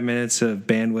 45 minutes of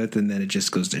bandwidth, and then it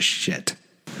just goes to shit.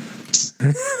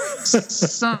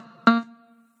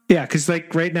 Yeah, because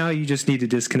like right now you just need to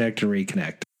disconnect and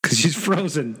reconnect because she's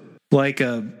frozen like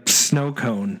a snow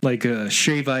cone, like a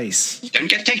shave ice. Don't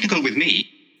get technical with me.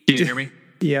 Can you hear me?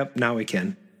 Yep, now we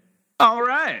can. All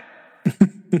right.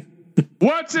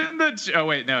 What's in the... Oh,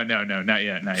 wait, no, not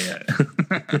yet.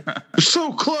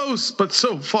 So close, but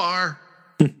so far.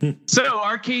 So,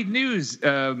 arcade news.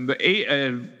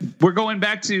 We're going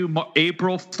back to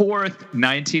April 4th,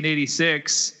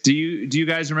 1986. Do you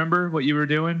guys remember what you were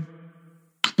doing?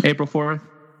 April 4th?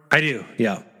 I do,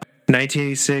 yeah.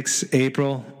 1986,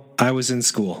 April, I was in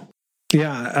school.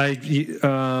 Yeah,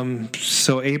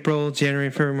 so April, January,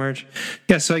 February, March.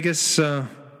 Yeah, so I guess that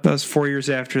was 4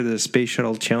 years after the Space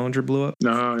Shuttle Challenger blew up.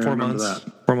 No, yeah, 4 months.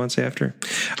 That. 4 months after.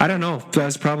 I don't know. I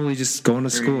was probably just going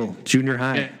to school, junior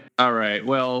high. Yeah. All right.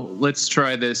 Well, let's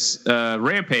try this.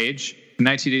 Rampage,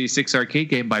 1986 arcade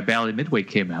game by Bally Midway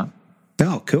came out.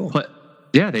 Oh, cool. But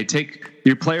yeah,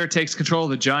 your player takes control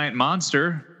of the giant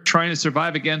monster, trying to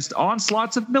survive against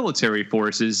onslaughts of military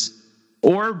forces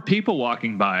or people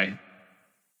walking by.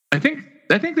 I think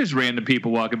there's random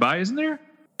people walking by, isn't there?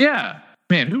 Yeah.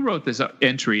 Man, who wrote this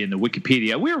entry in the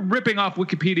Wikipedia? We're ripping off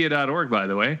Wikipedia.org, by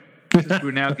the way.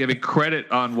 We're now giving credit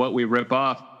on what we rip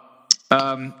off.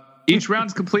 Each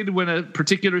round's completed when a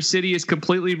particular city is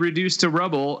completely reduced to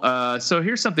rubble. So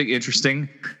here's something interesting.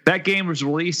 That game was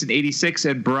released in 86,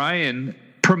 and Brian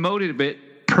promoted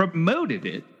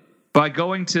it by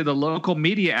going to the local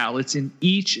media outlets in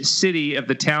each city of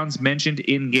the towns mentioned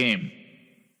in-game.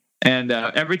 And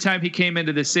every time he came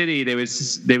into the city, they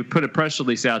would put a press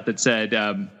release out that said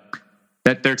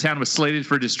that their town was slated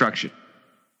for destruction.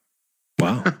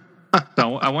 Wow.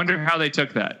 So I wonder how they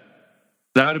took that.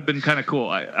 That would have been kind of cool.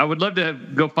 I would love to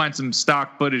go find some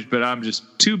stock footage, but I'm just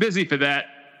too busy for that.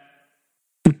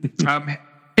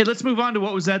 Hey, let's move on to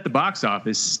what was at the box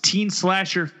office. Teen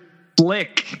slasher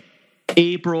flick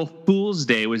April Fool's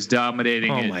Day was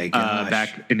dominating it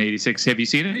back in 86. Have you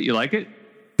seen it? You like it?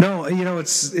 No,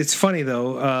 it's funny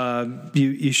though.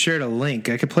 You shared a link.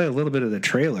 I could play a little bit of the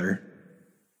trailer,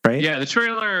 right? Yeah, the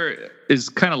trailer is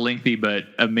kind of lengthy, but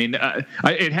I mean,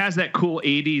 it has that cool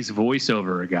 80s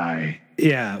voiceover guy.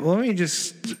 Yeah, well, let me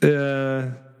just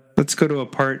let's go to a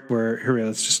part where here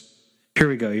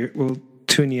we go. We'll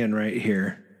tune you in right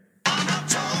here.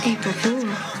 April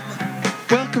Fool.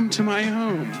 Welcome to my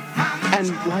home and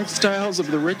lifestyles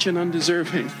of the rich and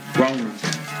undeserving. Wrong.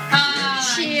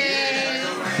 Cheers.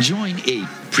 Join 8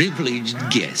 privileged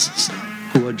guests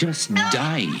who are just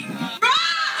dying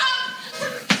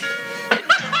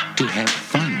to have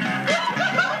fun.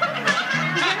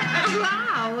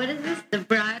 Wow, what is this? The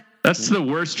bride? That's the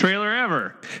worst trailer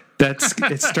ever.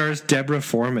 It stars Deborah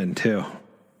Foreman too.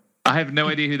 I have no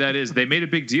idea who that is. They made a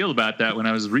big deal about that when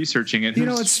I was researching it.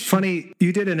 It's funny.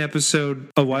 You did an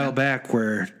episode a while back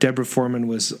where Deborah Foreman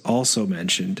was also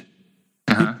mentioned.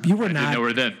 Uh-huh. You were I not. didn't know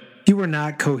her then. You were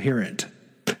not coherent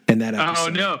in that episode. Oh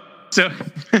no! So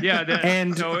yeah,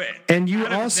 and you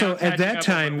also at that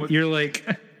time you're like,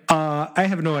 I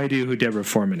have no idea who Deborah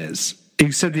Foreman is.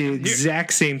 You said the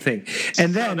exact same thing,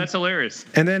 and then that's hilarious.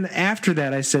 And then after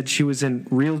that, I said she was in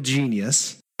Real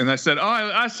Genius, and I said,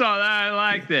 I saw that. I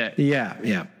liked it.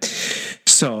 Yeah.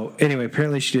 So anyway,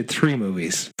 apparently she did 3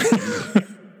 movies.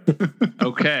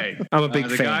 Okay, I'm a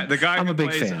big fan. The guy who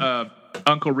plays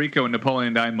Uncle Rico in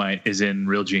Napoleon Dynamite is in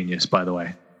Real Genius, by the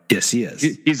way. Yes, he is.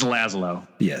 He's Laszlo.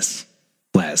 Yes,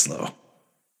 Laszlo.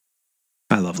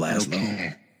 I love Laszlo.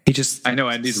 Okay. I know.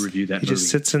 I need to review that. He just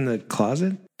sits in the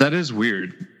closet. That is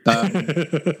weird.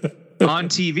 On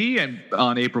TV and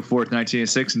on April 4th,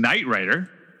 1986, Knight Rider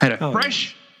had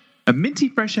a minty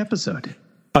fresh episode.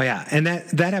 Oh yeah, and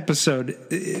that episode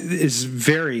is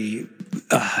very.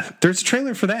 There's a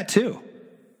trailer for that too.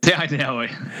 Yeah, I know.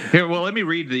 Here, well, let me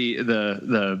read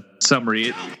the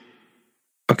summary.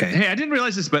 Okay. Hey, I didn't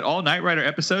realize this, but all Knight Rider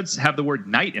episodes have the word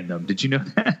 "night" in them. Did you know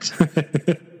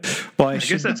that? Well, I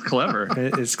guess that's clever.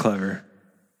 It's clever.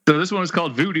 So this one was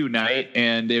called Voodoo Night,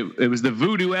 and it was the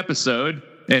Voodoo episode.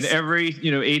 And every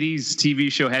 80s TV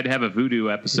show had to have a Voodoo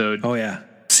episode. Oh yeah,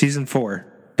 season 4.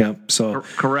 Yep. So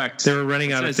correct. They were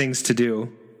running out of things to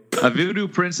do. A voodoo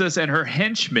princess and her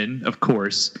henchmen, of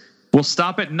course, will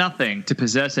stop at nothing to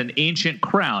possess an ancient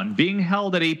crown being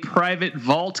held at a private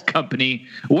vault company.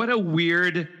 What a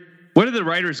weird... Where did the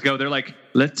writers go? They're like,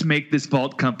 let's make this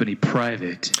vault company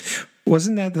private.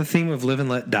 Wasn't that the theme of Live and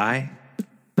Let Die?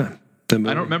 The movie?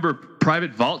 I don't remember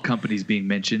private vault companies being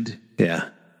mentioned. Yeah.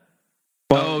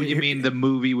 Well, you mean the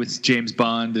movie with James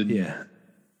Bond? And yeah.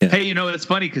 Yeah. Hey, it's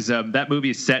funny because that movie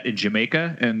is set in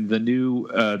Jamaica, and the new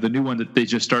one that they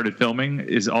just started filming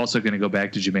is also going to go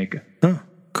back to Jamaica. Oh,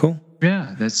 cool.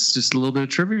 Yeah, that's just a little bit of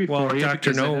trivia for you.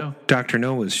 Dr.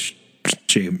 No was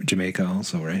Jamaica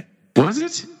also, right? Was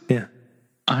it? Yeah.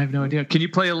 I have no idea. Can you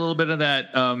play a little bit of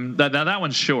that? That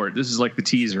one's short. This is like the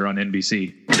teaser on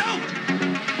NBC.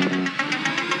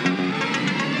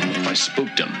 I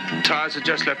spooked him. Tars had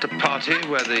just left a party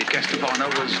where the guest of honor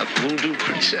was a voodoo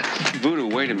princess. Voodoo,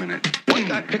 wait a minute. One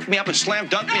guy picked me up and slam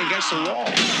dunked me against the wall.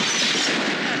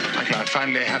 I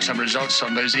finally have some results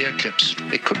on those ear clips.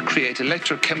 They could create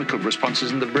electrochemical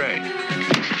responses in the brain.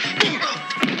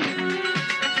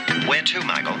 Where to,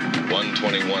 Michael?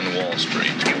 121 Wall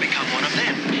Street. You become one of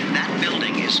them. That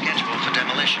building is scheduled for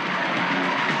demolition.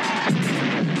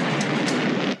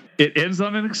 It ends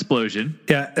on an explosion.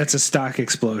 Yeah, that's a stock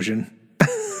explosion.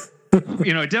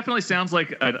 It definitely sounds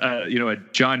like a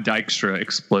John Dykstra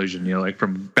explosion. Like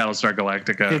from Battlestar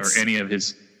Galactica or any of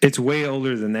his. It's way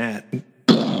older than that.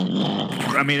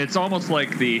 I mean, it's almost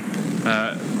like the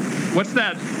what's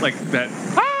that? Like that.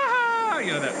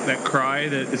 That cry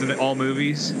that is in all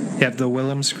movies. Yeah, the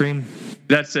Willem scream.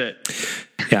 That's it.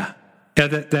 Yeah.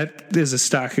 That is a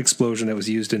stock explosion that was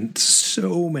used in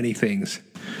so many things.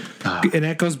 And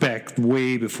that goes back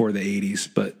way before the 80s,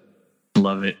 but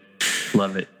love it.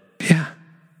 Yeah.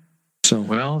 So,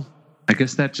 well, I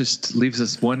guess that just leaves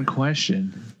us one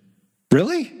question.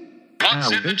 Really?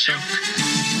 What's in the joke?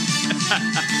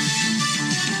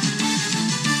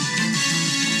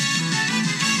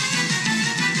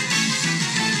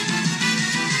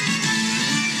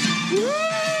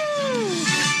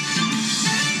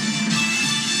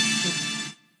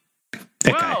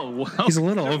 Well, he's a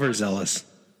little overzealous.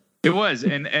 It was,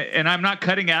 and I'm not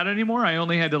cutting out anymore. I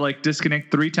only had to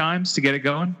disconnect 3 times to get it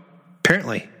going.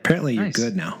 Apparently you're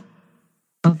good now.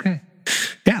 Okay.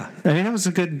 Yeah, I mean that was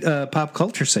a good pop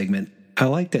culture segment. I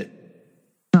liked it,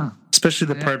 especially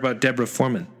the part about Deborah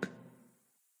Foreman.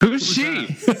 Who's she?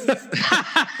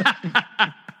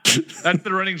 That's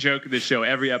the running joke of this show.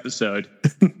 Every episode,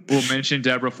 we'll mention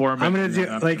Deborah Foreman. I'm gonna do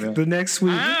the next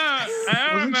week.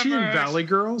 Wasn't she in Valley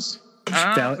Girls?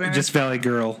 Just Valley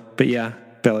Girl, but yeah,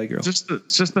 Valley Girl. Just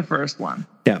the first one.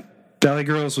 Yeah, Valley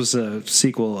Girls was a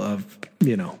sequel of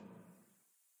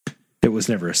it was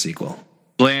never a sequel.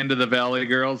 Land of the Valley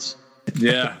Girls.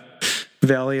 Yeah.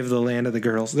 Valley of the Land of the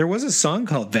Girls. There was a song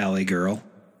called Valley Girl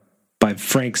by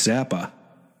Frank Zappa.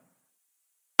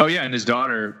 Oh yeah, and his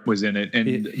daughter was in it,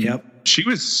 and yep, she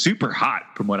was super hot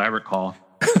from what I recall.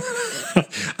 I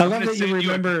love that you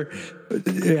remember.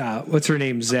 Yeah, what's her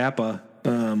name? Zappa.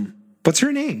 What's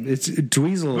her name? It's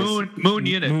Dweezil. Moon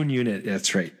Unit. Moon Unit.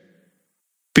 That's right.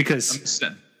 Because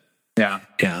yeah.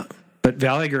 But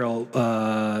Valley Girl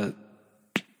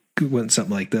went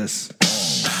something like this.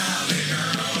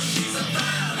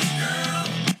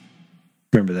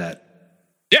 Remember that?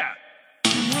 Yeah.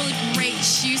 Really great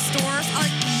shoe stores. I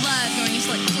love going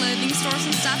into clothing stores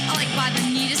and stuff. I buy the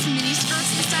neatest mini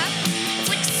skirts and stuff.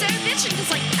 It's so bitchin'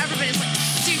 because everybody's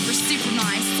super, super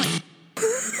nice.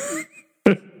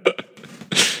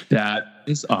 That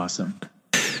is awesome.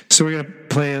 So we're gonna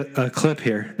play a clip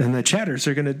here, and the chatters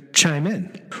are gonna chime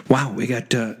in. Wow, we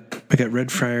got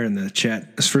Red Friar in the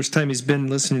chat. It's the first time he's been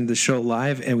listening to the show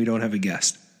live, and we don't have a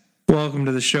guest. Welcome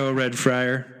to the show, Red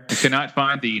Friar. I cannot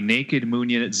find the naked Moon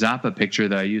Unit Zappa picture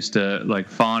that I used to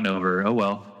fawn over. Oh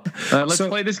well. Let's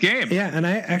play this game. Yeah, and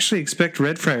I actually expect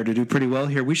Red Friar to do pretty well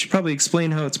here. We should probably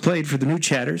explain how it's played for the new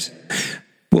chatters.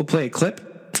 We'll play a clip,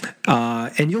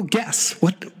 and you'll guess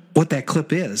what that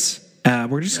clip is.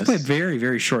 We're just going to play a very,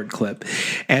 very short clip.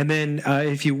 And then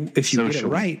if you get it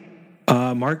right,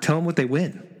 Mark, tell them what they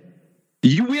win.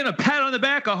 You win a pat on the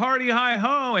back, a hearty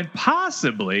hi-ho, and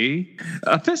possibly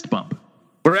a fist bump.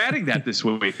 We're adding that this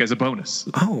week as a bonus.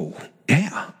 Oh,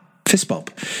 yeah. Fist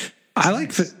bump. I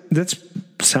like that.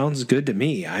 Sounds good to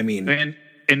me. I mean... And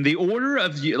in the order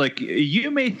of,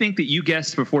 you may think that you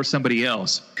guessed before somebody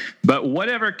else, but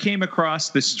whatever came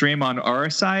across the stream on our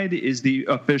side is the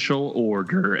official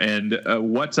order. And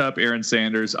what's up, Aaron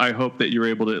Sanders? I hope that you're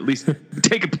able to at least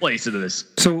take a place into this.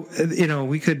 So,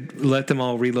 we could let them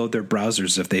all reload their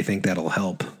browsers if they think that'll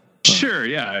help. Sure,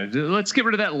 yeah. Let's get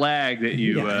rid of that lag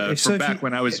that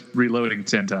when I was reloading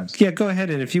 10 times. Yeah, go ahead,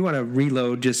 and if you want to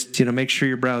reload, just make sure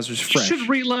your browser's fresh. You should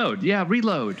reload. Yeah,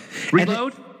 reload.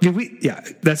 Reload.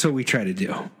 That's what we try to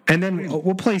do, and then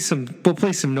we'll play some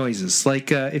noises.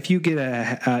 Like if you get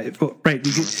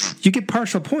you get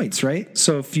partial points, right?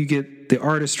 So if you get the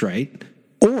artist right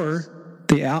or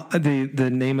the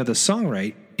name of the song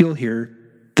right, you'll hear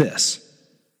this.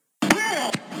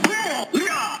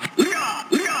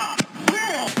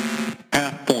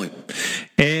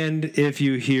 if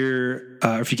you hear,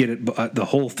 if you get it the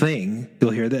whole thing,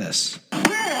 you'll hear this.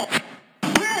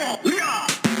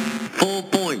 Full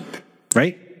point.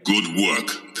 Right? Good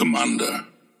work, Commander.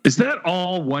 Is that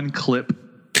all one clip?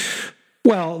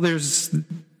 Well, there's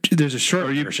a short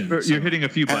version. You're hitting a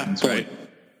few buttons, right?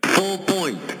 Full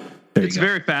point. It's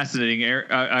very fascinating.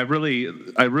 I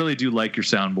really do like your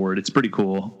soundboard. It's pretty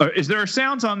cool. Is there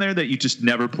sounds on there that you just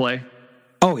never play?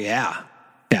 Oh yeah.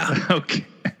 Okay.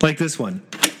 Like this one.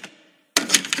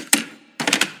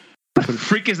 What the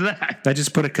freak is that? I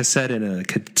just put a cassette in a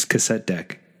cassette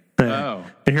deck. Oh.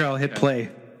 And here I'll hit play.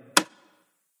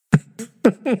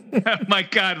 Oh my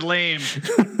God, lame.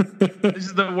 This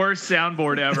is the worst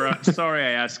soundboard ever. I'm sorry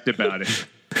I asked about it.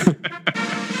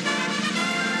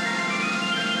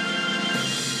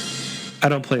 I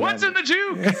don't play What's that. in the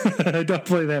juke? I don't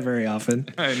play that very often.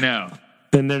 I know.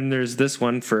 And then there's this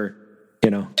one for,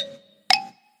 when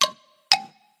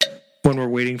we're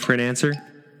waiting for an answer.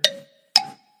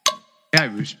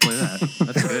 Yeah, we should play that.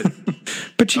 That's good.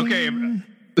 But okay.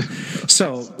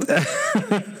 So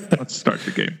let's start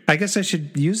the game. I guess I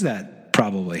should use that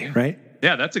probably, right?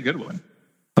 Yeah, that's a good one.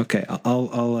 Okay,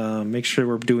 I'll make sure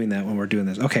we're doing that when we're doing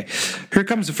this. Okay, here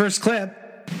comes the first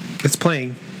clip. It's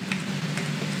playing.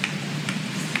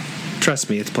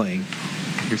 Trust me, it's playing.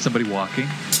 Here's somebody walking.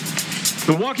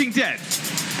 The Walking Dead.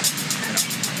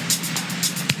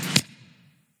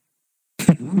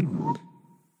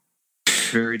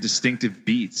 Very distinctive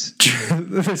beats.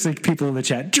 There's like people in the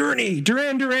chat. Journey,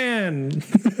 Duran.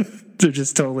 They're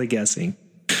just totally guessing.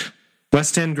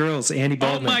 West End Girls, Andy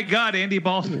Baldwin. Oh my God, Andy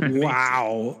Baldwin.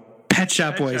 Wow. Pet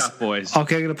Shop Boys. Okay, I'm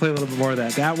going to play a little bit more of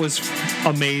that. That was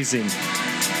amazing.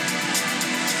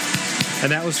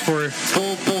 And that was for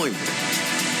Full Point.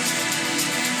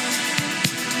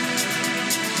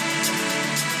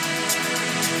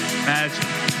 Magic.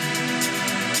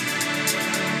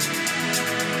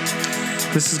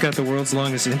 This has got the world's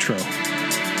longest intro.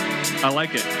 I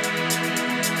like it.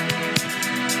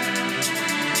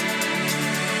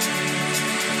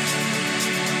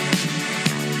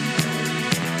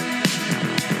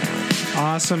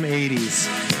 Awesome 80s.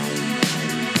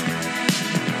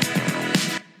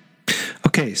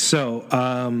 Okay, so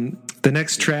the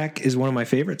next track is one of my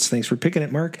favorites. Thanks for picking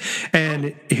it, Mark.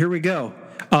 And here we go.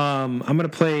 I'm going to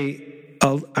play.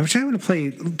 I'm trying to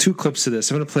play two clips of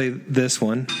this. I'm going to play this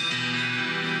one,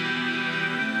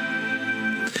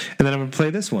 and then I'm going to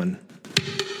play this one.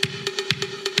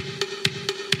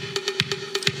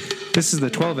 This is the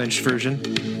 12-inch version.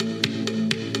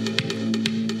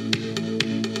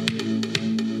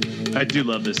 I do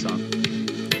love this song.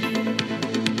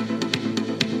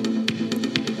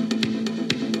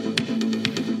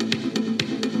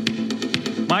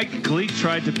 Mike Gleek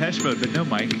tried Depeche Mode, but no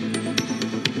Mike.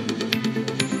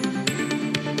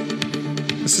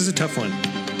 This is a tough one.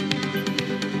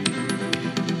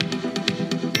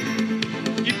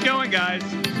 Keep going, guys.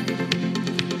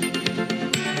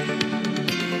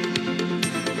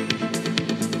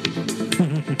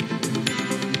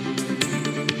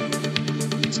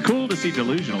 It's cool to see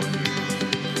Delusional in this.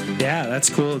 Yeah, that's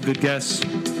cool. Good guess.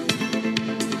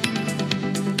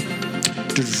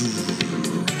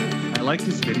 I like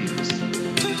his videos.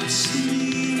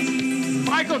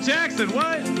 Michael Jackson,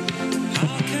 what?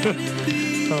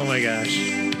 Oh my gosh.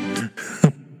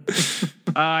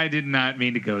 I did not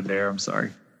mean to go there. I'm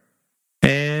sorry.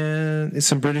 And it's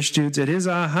some British dudes. It is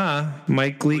Aha.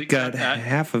 Mike Gleek got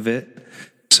half of it.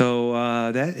 So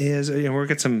that is, we've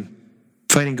got some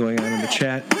fighting going on in the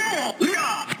chat.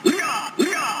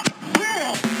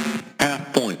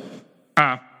 Half point.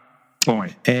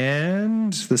 Point.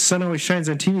 And the sun always shines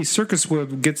on TV. Circus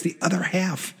World gets the other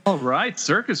half. All right,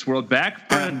 Circus World back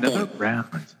for another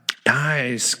round.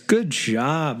 Nice. Good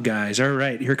job, guys. All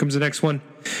right, here comes the next one.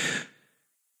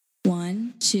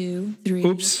 1, 2, 3,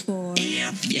 Oops. 4.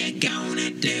 If you're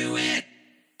gonna do it.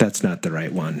 That's not the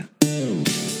right one.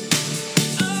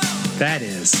 That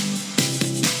is.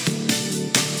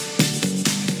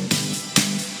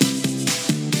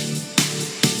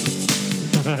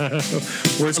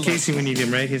 Where's Casey when you need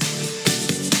him, right? He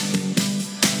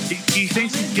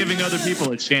thinks he's giving other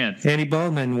people a chance. Andy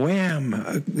Baldwin,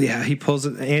 wham. Yeah, he pulls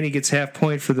it. Andy gets half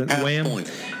point for the Half wham.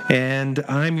 point. And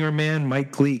I'm your man,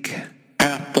 Mike Gleek.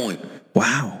 Half point.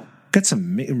 Wow. Got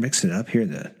some mixing it up here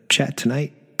in the chat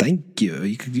tonight. Thank you.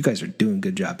 You guys are doing a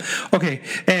good job. Okay,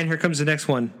 and here comes the next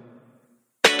one.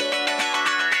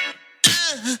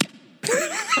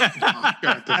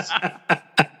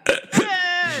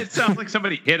 It sounds like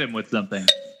somebody hit him with something.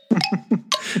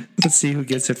 Let's see who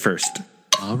gets it first.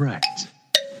 All right.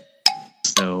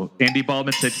 So Andy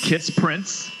Baldwin said Kiss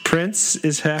Prince. Prince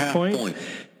is half point.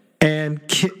 And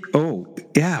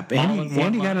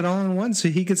Andy got it all in one, so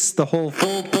he gets the whole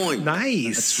full point.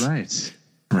 Nice. That's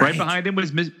right. Behind him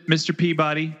was Mr.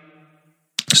 Peabody.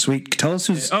 Sweet. Tell us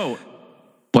who's.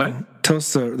 What? Tell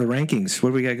us the rankings. What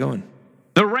do we got going?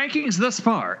 The rankings thus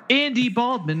far: Andy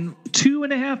Baldwin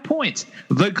 2.5 points,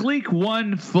 The Gleek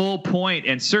 1 full point,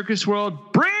 and Circus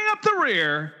World bringing up the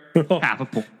rear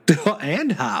 0.5 point.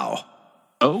 And how?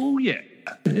 Oh yeah.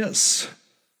 Yes.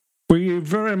 We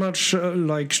very much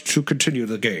like to continue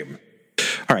the game.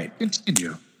 All right.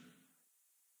 Continue.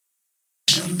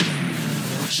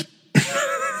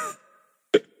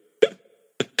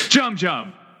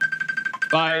 Jump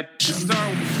by Star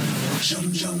Wars.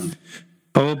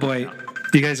 Oh boy,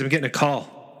 you guys have been getting a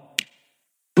call.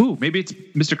 Ooh, maybe it's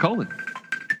Mr. Cullen.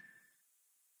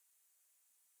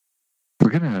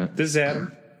 We're gonna. This is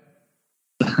Adam.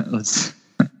 Let's.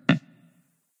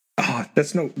 Oh,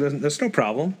 that's no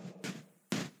problem.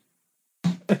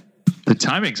 The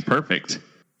timing's perfect.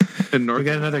 We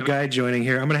got another guy joining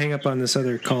here. I'm gonna hang up on this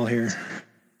other call here.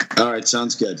 All right,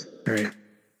 sounds good. All right.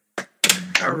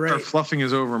 Our fluffing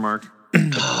is over, Mark.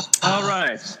 All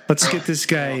right. Let's get this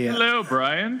guy. Hello,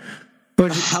 Brian.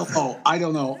 Hello. I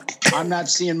don't know. I'm not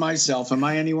seeing myself. Am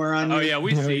I anywhere on? Oh yeah,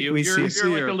 we see you. You're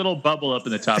like a little bubble up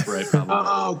in the top right.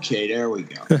 Probably. Okay, there we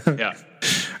go. Yeah.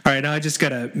 All right, now I just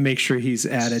gotta make sure he's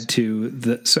added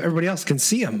to so everybody else can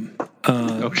see him.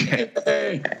 Okay.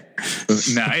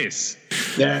 Nice.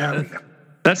 Yeah.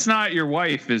 That's not your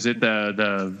wife, is it?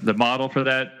 The model for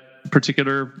that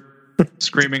particular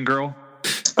screaming girl.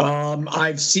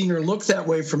 I've seen her look that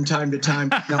way from time to time.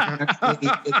 No, actually,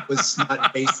 it was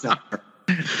not based on her.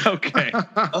 Okay.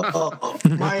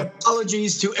 My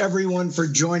apologies to everyone for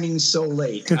joining so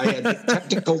late. I had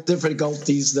technical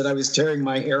difficulties that I was tearing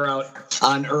my hair out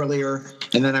on earlier,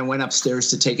 and then I went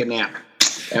upstairs to take a nap.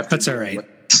 That's all right.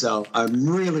 So I'm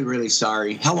really, really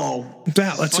sorry. Hello. Well,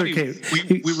 that's okay.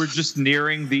 We were just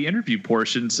nearing the interview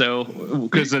portion, so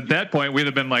because at that point we'd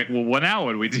have been like, well, what now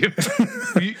would we do?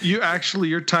 you actually,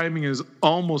 your timing is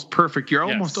almost perfect. You're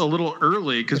almost a little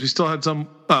early because we still had some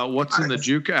what's in the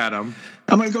juke, Adam.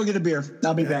 I'm going to go get a beer.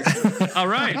 I'll be back. All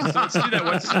right. So let's do that.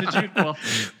 What's in the juke? Well,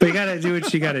 but you got to do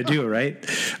what you got to do, right?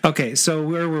 Okay, so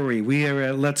where were we? We are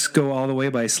at Let's Go All the Way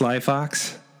by Sly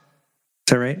Fox. Is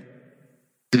that right?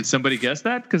 Did somebody guess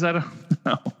that? Because I don't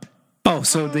know. Oh,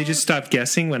 so they just stopped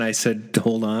guessing when I said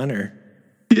hold on, or?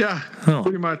 Yeah,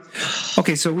 pretty much.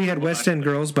 Okay, so we had West End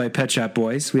Girls by Pet Shop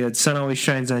Boys. We had Sun Always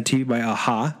Shines on TV by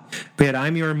Aha. We had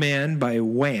I'm Your Man by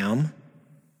Wham.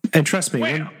 And trust me,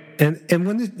 Wham. and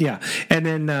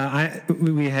then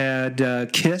we had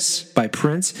Kiss by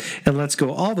Prince, and Let's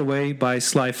Go All the Way by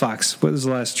Sly Fox. What was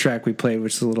the last track we played?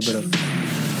 Which is a little bit of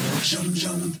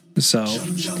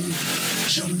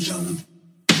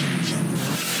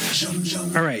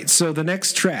All right, so the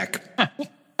next track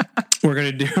we're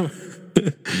gonna do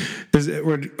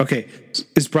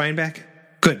is Brian back?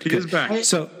 Good. He is back.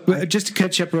 So just to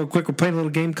catch up real quick, we're playing a little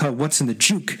game called What's in the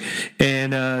Juke.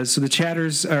 And so the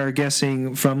chatters are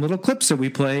guessing from little clips that we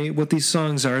play what these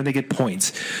songs are, and they get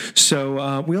points.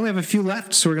 So we only have a few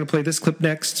left, so we're going to play this clip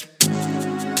next.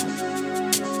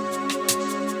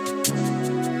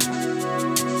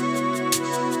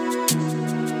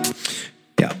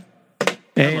 Yeah.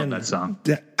 I love that song.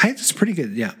 It's pretty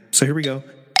good, yeah. So here we go.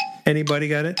 Anybody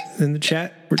got it in the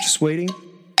chat? We're just waiting.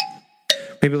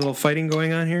 Maybe a little fighting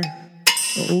going on here.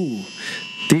 Oh,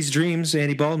 These Dreams,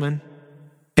 Andy Baldwin.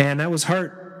 And that was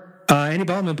Heart. Andy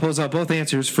Baldwin pulls out both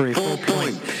answers for a full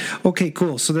point. Okay,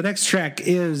 cool. So the next track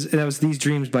that was These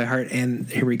Dreams by Heart. And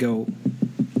here we go.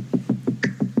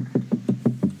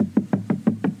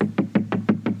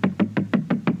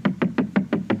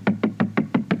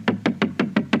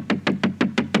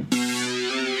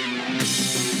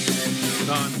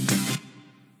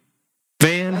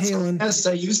 Van Halen. Yes,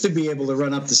 I used to be able to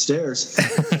run up the stairs.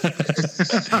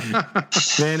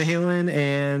 Van Halen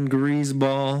and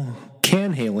Greaseball.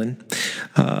 Can Halen.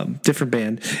 Different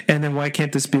band. And then Why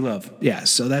Can't This Be Love? Yeah,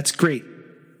 so that's great.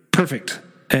 Perfect.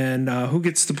 And who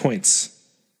gets the points?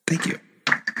 Thank you.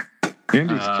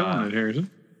 Andy's killing it here, isn't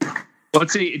he?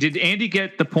 Let's see. Did Andy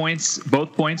get the points,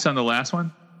 both points on the last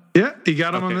one? Yeah, he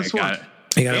got him on this one.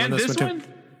 He got him on this one, too.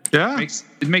 Yeah.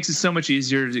 It makes it so much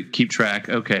easier to keep track.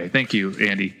 Okay, thank you,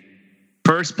 Andy.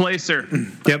 First placer.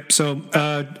 Yep, so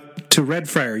to Red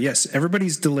Friar, yes,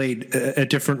 everybody's delayed at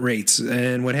different rates.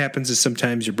 And what happens is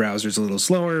sometimes your browser's a little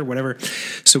slower, whatever.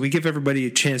 So we give everybody a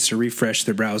chance to refresh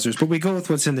their browsers. But we go with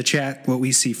what's in the chat, what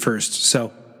we see first.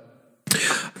 So,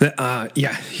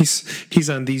 he's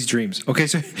on These Dreams. Okay,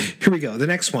 so here we go. The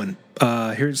next one.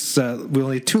 Here's we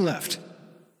only have two left.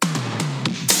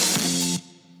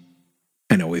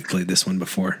 I know we've played this one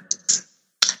before.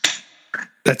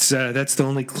 That's the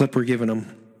only clip we're giving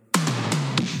them.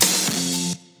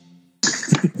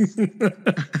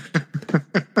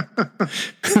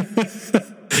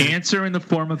 Answer in the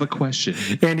form of a question.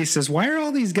 Andy says, "Why are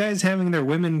all these guys having their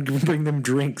women bring them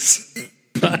drinks?"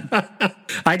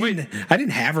 I didn't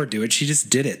have her do it. She just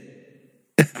did it.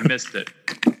 I missed it.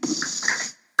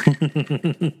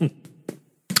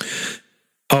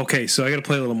 Okay, so I got to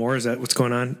play a little more. Is that what's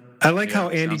going on? I like how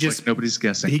Andy just like nobody's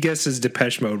guessing. He guesses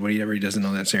Depeche Mode whenever he doesn't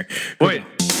know that song. Wait,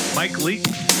 Mike Leake.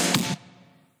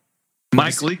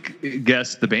 Mike Leake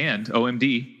guessed the band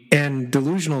OMD. And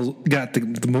Delusional got the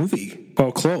movie.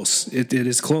 Oh, close. It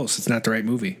is close. It's not the right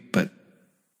movie, but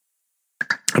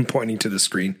I'm pointing to the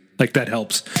screen. Like, that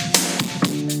helps.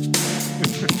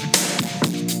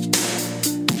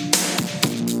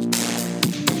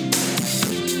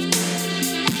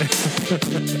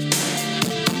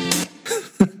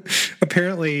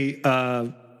 Apparently,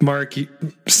 Mark,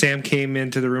 Sam came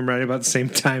into the room right about the same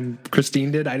time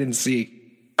Christine did. I didn't see.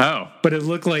 Oh. But it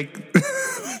looked like...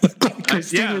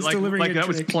 Yeah, like that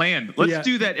was planned. Let's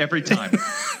do that every time.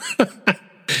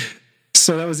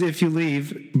 So that was If You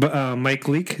Leave. Mike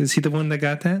Leake, is he the one that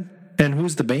got that? And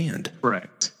who's the band?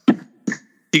 Correct.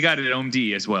 He got it at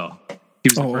OMD as well. He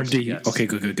was the first OMD. guess. Okay,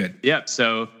 good. Yep.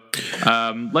 So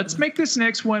let's make this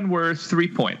next one worth 3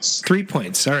 points. 3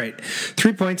 points. All right.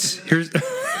 3 points. Here's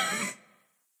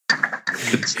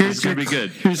gonna be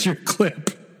good. Here's your clip.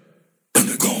 When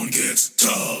the going gets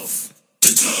tough, the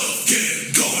tough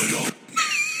get going on.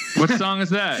 What song is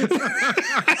that?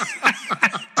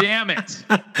 Damn it.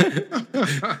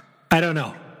 I don't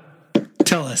know.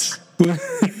 Tell us.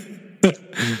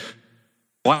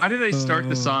 Why did I start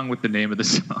the song with the name of the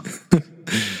song?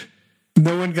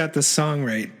 No one got the song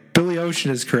right. Billy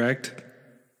Ocean is correct.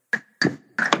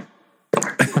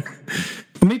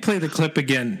 Let me play the clip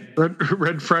again.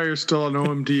 Red Friar's still on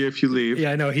OMD If You Leave.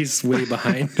 Yeah, I know. He's way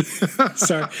behind.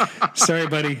 Sorry,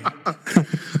 buddy.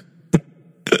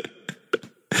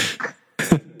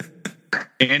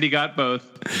 Andy got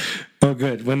both. Oh,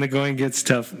 good. When the going gets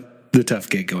tough, the tough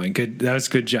get going. Good. That was a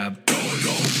good job.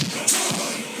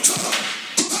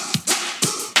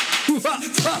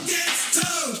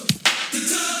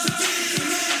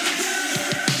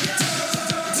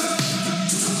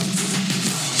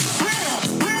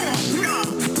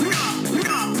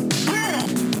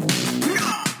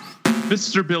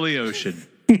 Mr. Billy Ocean.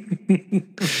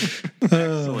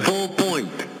 Full point.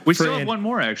 We still have one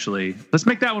more, actually. Let's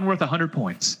make that one worth 100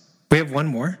 points. We have one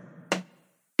more?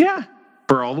 Yeah.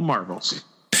 For all the marbles.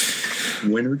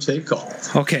 Winner take all.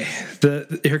 Okay.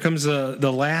 Here comes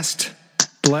the last.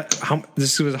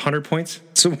 This was 100 points?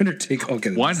 So winner take all.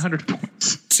 Okay, 100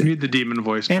 points. You need the demon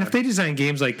voice. And if they design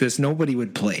games like this, nobody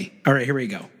would play. All right, here we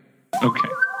go. Okay.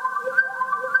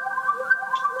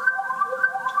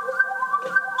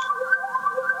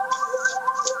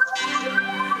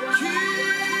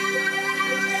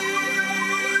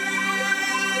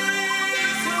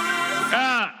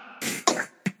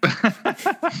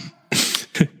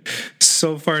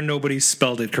 So far, nobody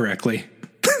spelled it correctly.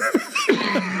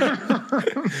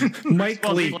 Mike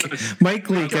Leake. Give Mike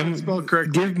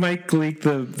Leake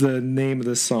the name of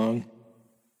the song.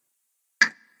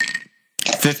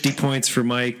 50 points for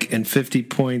Mike and 50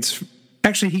 points.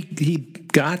 Actually, he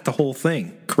got the whole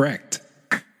thing correct.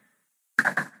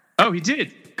 Oh, he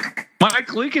did.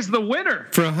 Mike Leake is the winner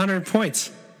for 100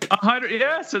 points. 100.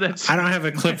 Yeah, so that's. I don't have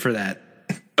a clip for that.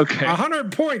 Okay.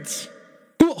 100 points.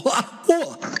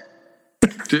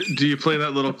 Do you play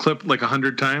that little clip like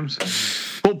 100 times?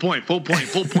 Full point.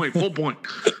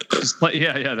 Just play,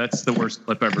 yeah, that's the worst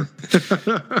clip ever.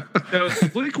 So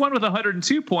Luke won with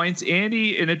 102 points.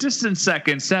 Andy, in a distant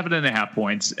second, 7.5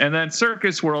 points, and then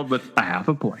Circus World with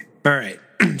 0.5 point. All right.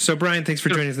 So Brian, thanks for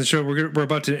joining us on the show. We're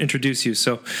about to introduce you.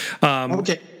 So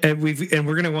okay, and we're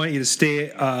going to want you to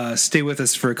stay with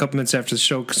us for a couple minutes after the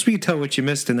show because we can tell what you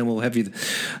missed, and then we'll have you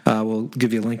we'll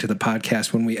give you a link to the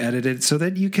podcast when we edit it so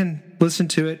that you can listen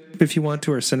to it if you want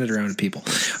to or send it around to people.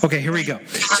 Okay, here we go.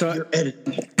 So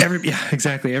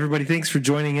exactly. Everybody, thanks for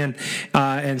joining in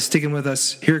and sticking with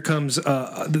us. Here comes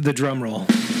the drum roll.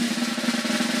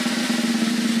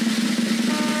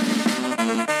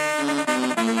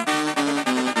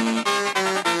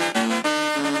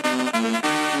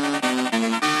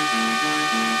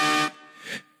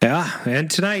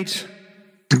 And tonight,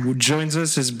 who joins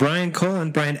us is Brian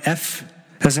Cullen. Brian F.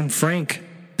 as in Frank.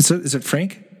 Is it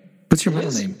Frank? What's your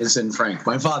middle name? It's in Frank,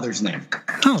 my father's name.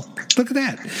 Oh, look at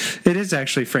that. It is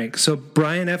actually Frank. So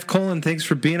Brian F. Cullen, thanks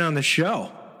for being on the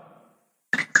show.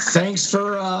 Thanks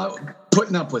for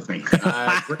putting up with me.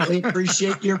 I really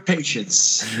appreciate your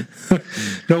patience.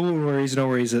 No worries.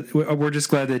 We're just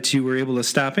glad that you were able to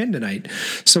stop in tonight.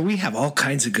 So we have all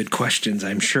kinds of good questions,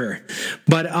 I'm sure.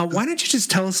 But why don't you just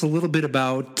tell us a little bit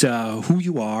about who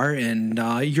you are and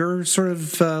your sort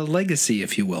of legacy,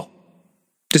 if you will,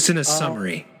 just in a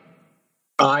summary.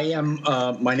 I am.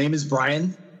 My name is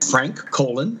Brian Frank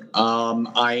Colin.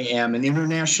 I am an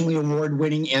internationally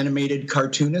award-winning animated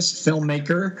cartoonist,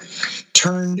 filmmaker,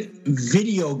 turned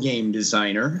video game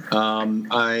designer.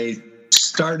 I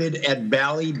started at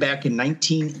Bally back in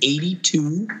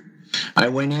 1982. I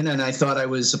went in and I thought I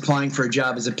was applying for a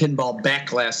job as a pinball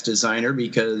backglass designer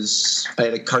because I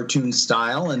had a cartoon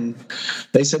style, and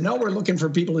they said, no, we're looking for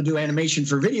people to do animation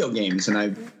for video games. And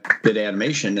I did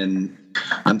animation, and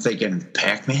I'm thinking,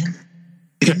 Pac-Man?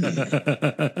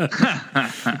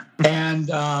 And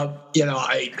I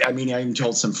mean, I even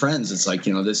told some friends, it's like,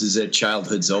 this is it,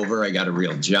 childhood's over, I got a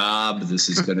real job, this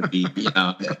is going to be,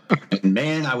 and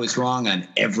man, I was wrong on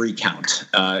every count.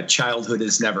 Childhood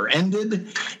has never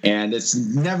ended, and it's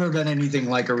never been anything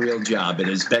like a real job. It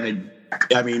has been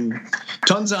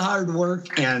tons of hard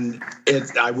work, and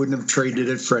I wouldn't have traded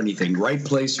it for anything. Right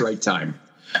place, right time.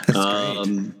 That's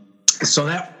great. So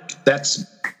that's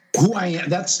who I am.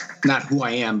 That's not who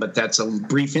I am, but that's a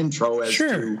brief intro as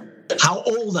to how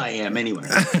old I am anyway.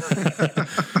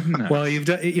 Well, you've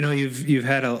done, you've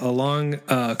had a long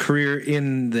career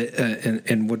in the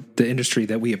in what the industry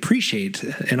that we appreciate,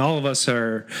 and all of us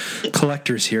are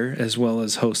collectors here as well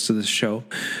as hosts of this show.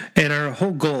 And our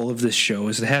whole goal of this show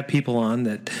is to have people on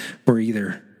that were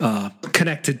either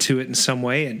connected to it in some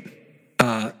way, and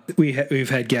we've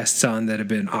had guests on that have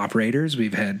been operators.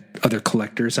 We've had other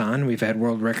collectors on. We've had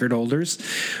world record holders.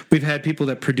 We've had people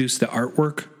that produce the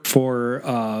artwork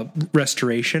for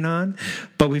restoration on.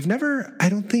 But I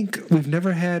don't think we've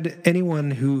never had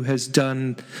anyone who has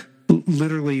done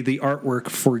literally the artwork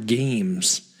for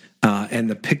games and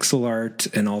the pixel art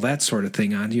and all that sort of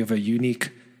thing on. You have a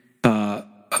unique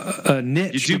a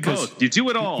niche. You do both. You do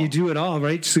it all. You do it all,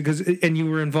 right? And you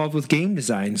were involved with game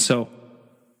design, so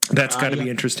that's got to be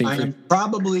interesting.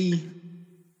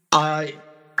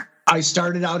 I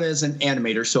started out as an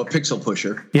animator, so a pixel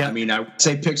pusher. Yeah. I would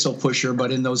say pixel pusher,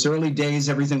 but in those early days,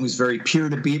 everything was very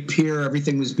peer-to-peer.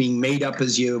 Everything was being made up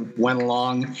as you went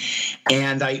along.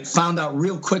 And I found out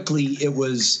real quickly it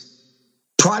was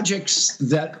projects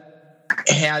that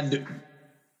had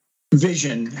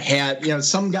vision, had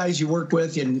some guys you work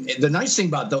with, and the nice thing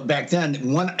about back then,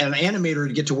 an animator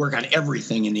would get to work on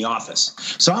everything in the office.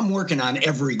 So I'm working on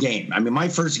every game. My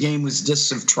first game was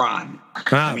Discs of Tron.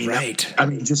 Right.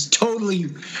 Just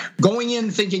totally going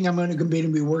in thinking I'm going to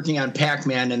be working on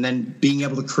Pac-Man, and then being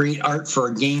able to create art for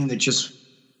a game that just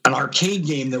an arcade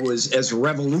game that was as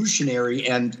revolutionary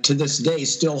and to this day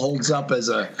still holds up as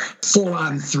a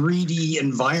full-on 3D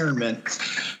environment.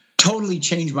 Totally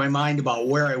changed my mind about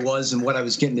where I was and what I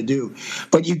was getting to do.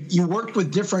 But you worked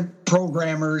with different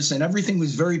programmers, and everything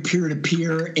was very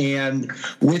peer-to-peer, and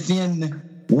within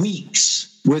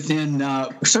weeks,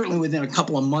 certainly within a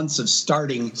couple of months of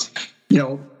starting,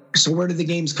 so where did the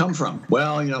games come from?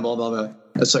 Well, blah, blah, blah.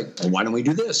 It's like, well, why don't we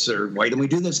do this? Or why don't we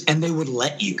do this? And they would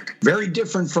let you. Very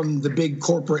different from the big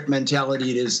corporate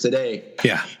mentality it is today.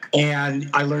 Yeah.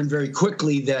 And I learned very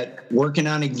quickly that working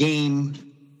on a game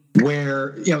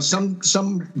where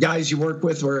some guys you work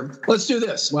with were, let's do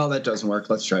this. Well, that doesn't work.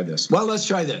 Let's try this. Well, let's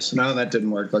try this. No, that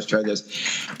didn't work. Let's try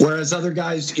this. Whereas other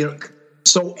guys,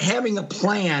 so having a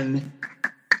plan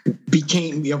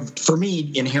became, for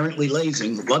me, inherently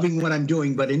lazy. Loving what I'm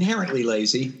doing, but inherently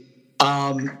lazy.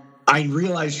 I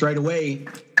realized right away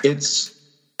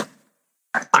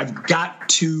I've got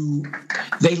to.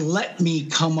 They let me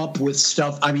come up with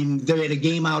stuff. They had a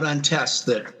game out on test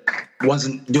that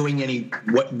wasn't doing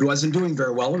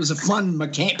very well. It was a fun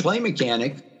play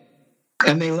mechanic,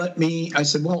 and they let me. I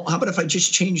said, well, how about if I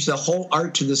just change the whole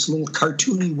art to this little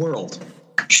cartoony world?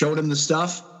 Showed them the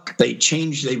stuff. They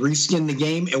reskinned the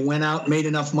game. It went out, made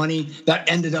enough money. That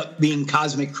ended up being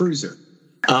Cosmic Cruiser.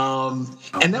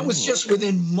 And that was just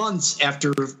within months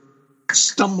after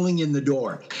stumbling in the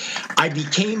door. I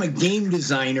became a game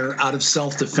designer out of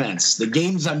self-defense. The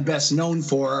games I'm best known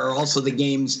for are also the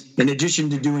games, in addition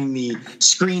to doing the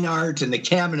screen art and the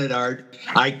cabinet art,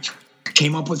 I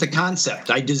came up with the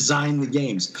concept. I designed the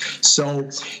games. So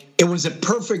it was a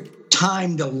perfect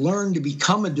time to learn to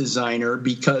become a designer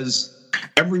because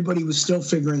everybody was still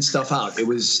figuring stuff out. It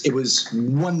was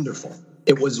wonderful.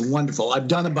 It was wonderful. I've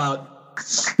done about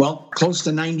close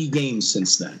to 90 games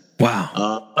since then.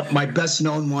 Wow. My best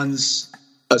known ones,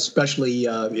 especially,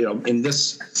 in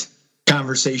this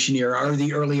conversation here, are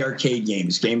the early arcade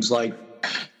games. Games like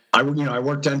I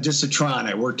worked on Discitron.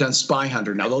 I worked on Spy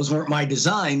Hunter. Now, those weren't my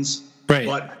designs, right?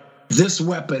 But this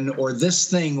weapon or this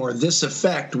thing or this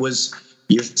effect was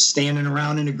you're standing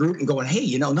around in a group and going,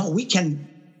 hey, no, we can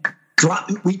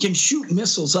shoot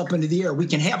missiles up into the air. We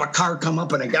can have a car come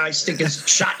up and a guy stick his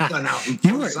shotgun out. And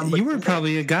you were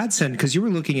probably a godsend because you were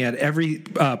looking at every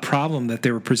problem that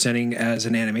they were presenting as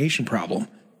an animation problem.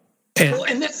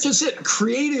 And that's just it.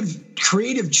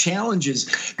 Creative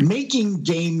challenges. Making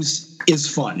games is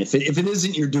fun. If it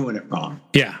isn't, you're doing it wrong.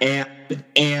 Yeah.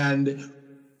 And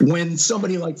when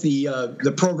somebody like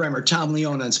the programmer Tom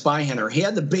Leone on Spy Hunter, he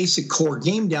had the basic core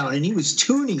game down, and he was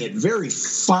tuning it very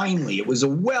finely. It was a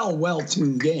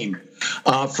well-tuned game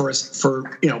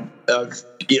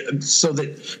so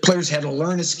that players had to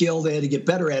learn a skill, they had to get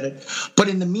better at it. But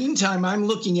in the meantime, I'm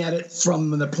looking at it from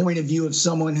the point of view of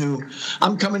someone who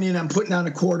I'm coming in, I'm putting on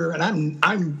a quarter, and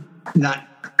I'm not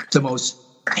the most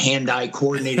hand-eye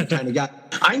coordinated kind of guy.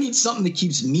 I need something that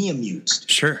keeps me amused.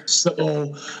 Sure.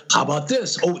 So how about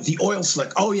this? Oh, the oil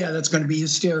slick. Oh yeah, that's going to be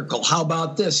hysterical. How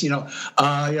about this? And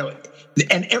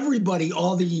everybody,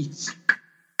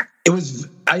 it was,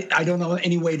 I don't know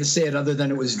any way to say it other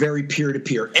than it was very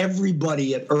peer-to-peer.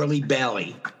 Everybody at early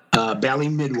Bally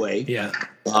Midway,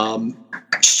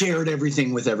 shared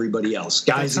everything with everybody else.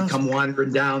 Guys that come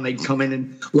wandering down, they'd come in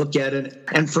and look at it.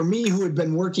 And for me, who had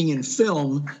been working in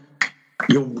film,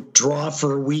 you draw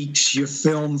for weeks, you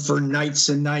film for nights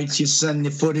and nights, you send the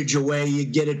footage away, you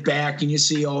get it back, and you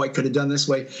see, I could have done this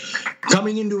way.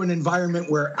 Coming into an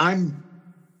environment where I'm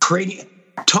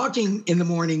talking in the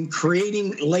morning,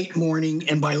 creating late morning,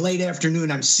 and by late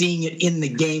afternoon, I'm seeing it in the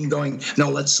game going, no,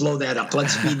 let's slow that up.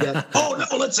 Let's speed that. Oh,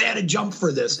 no, let's add a jump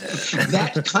for this.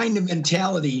 That kind of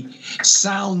mentality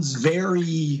sounds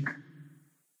very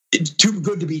too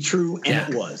good to be true, and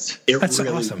it was. That's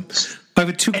really awesome. I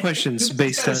have two questions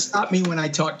based on. Stop me when I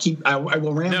talk. I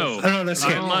will ramble. No, that's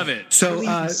good. I love it. So,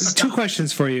 two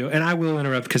questions for you, and I will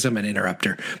interrupt because I'm an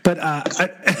interrupter. But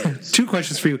two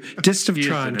questions for you. Discs of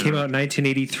Tron came out in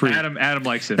 1983. Adam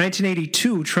likes it.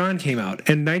 1982, Tron came out.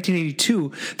 In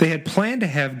 1982, they had planned to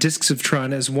have Discs of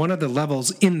Tron as one of the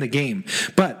levels in the game,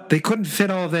 but they couldn't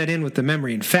fit all of that in with the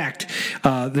memory. In fact,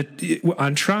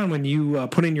 on Tron, when you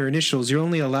put in your initials, you're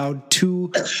only allowed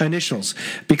 2 initials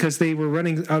because they were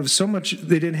running out of so much.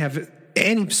 They didn't have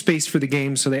any space for the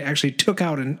game, so they actually took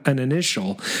out an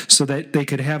initial so that they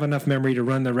could have enough memory to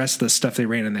run the rest of the stuff they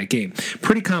ran in that game.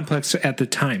 Pretty complex at the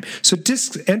time. So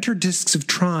enter Discs of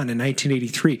Tron in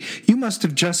 1983. You must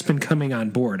have just been coming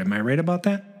on board. Am I right about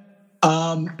that?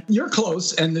 You're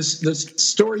close, and this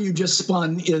story you just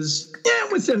spun is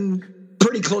within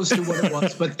pretty close to what it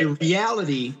was, but the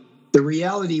reality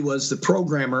was the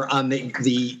programmer on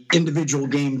the individual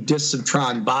game Discs of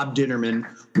Tron, Bob Dinnerman,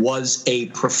 was a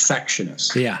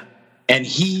perfectionist. Yeah. And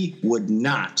he would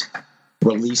not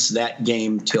release that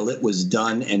game till it was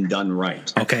done and done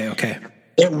right. Okay.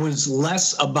 It was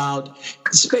less about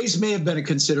space may have been a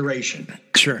consideration.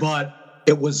 Sure. But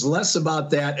it was less about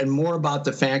that and more about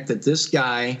the fact that this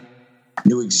guy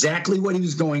knew exactly what he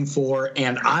was going for,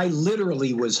 and I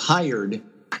literally was hired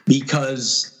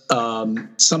because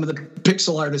some of the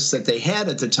pixel artists that they had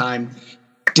at the time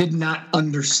did not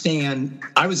understand.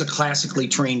 I was a classically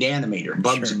trained animator,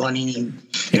 Bugs Bunny,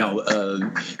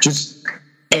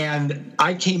 and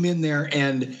I came in there,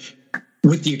 and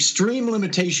with the extreme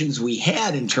limitations we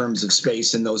had in terms of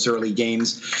space in those early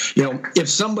games, if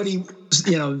somebody,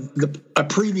 a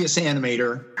previous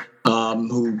animator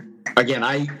who, again,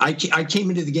 I came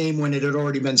into the game when it had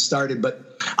already been started, but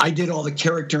I did all the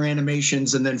character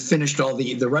animations and then finished all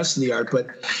the rest of the art. But,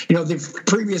 the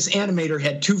previous animator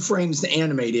had 2 frames to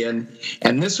animate in,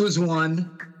 and this was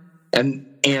one, and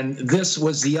this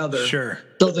was the other. Sure.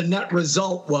 So the net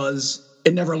result was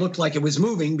it never looked like it was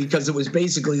moving because it was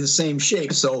basically the same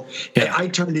shape. So I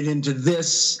turned it into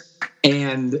this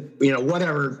and,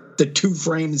 whatever the 2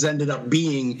 frames ended up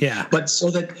being. Yeah. But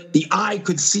so that the eye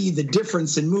could see the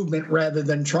difference in movement rather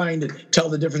than trying to tell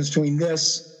the difference between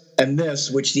this and this,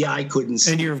 which the eye couldn't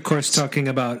see. And you're, of course, talking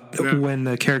about when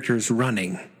the character is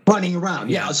running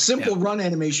around. A simple run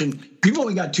animation. If you've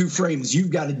only got 2 frames, you've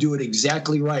got to do it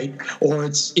exactly right, or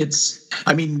it's.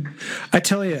 I mean, I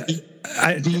tell you,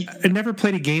 I never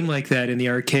played a game like that in the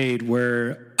arcade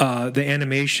where the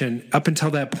animation up until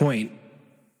that point,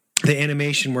 the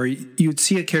animation where you'd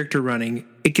see a character running,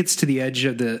 it gets to the edge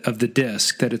of the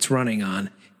disc that it's running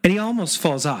on, and he almost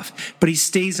falls off, but he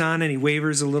stays on and he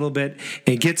wavers a little bit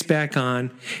and gets back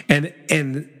on, and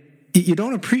you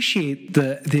don't appreciate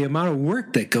the amount of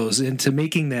work that goes into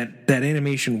making that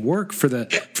animation work for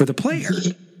the player.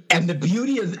 And the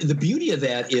beauty of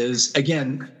that is,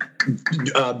 again,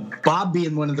 Bob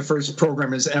being one of the first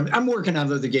programmers, and I'm working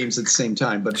on other games at the same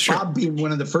time, but sure. Bob being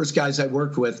one of the first guys I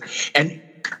worked with, and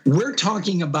we're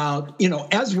talking about,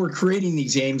 as we're creating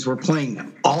these games, we're playing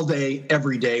them all day,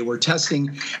 every day, we're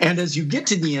testing, and as you get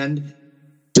to the end,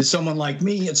 to someone like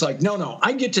me, it's like, no,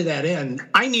 I get to that end,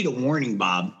 I need a warning,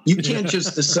 Bob. You can't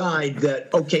just decide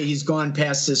that, okay, he's gone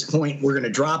past this point, we're going to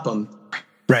drop him.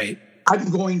 Right. I'm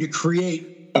going to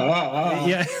create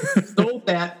so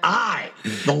that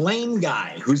the lame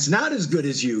guy, who's not as good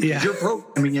as you, because you're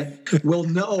programming it, will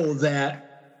know that,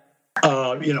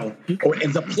 and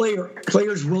the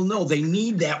players will know they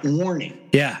need that warning.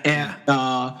 Yeah.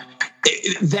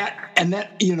 And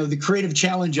that the creative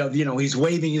challenge of he's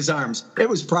waving his arms, it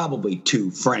was probably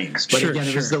 2 frames, but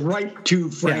it was the right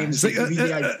 2 frames to give you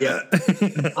the idea.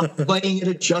 I'm playing it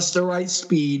at just the right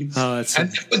speed. And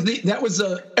that was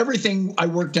everything I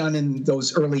worked on in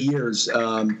those early years.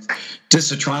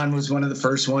 Discitron was one of the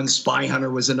first ones. Spy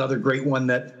Hunter was another great one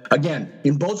that, again,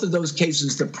 in both of those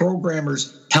cases, the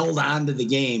programmers held on to the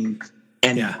game,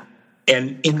 and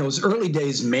in those early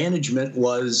days, management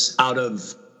was out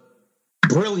of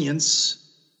brilliance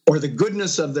or the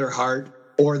goodness of their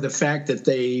heart or the fact that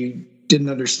they didn't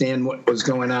understand what was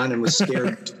going on and was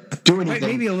scared to do anything.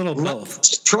 Maybe a little both.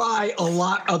 Let's try a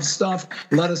lot of stuff.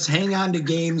 Let us hang on to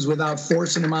games without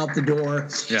forcing them out the door.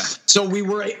 Yeah. So we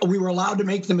were allowed to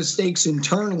make the mistakes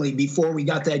internally before we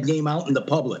got that game out in the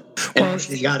public and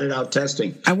actually got it out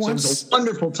testing. So it was a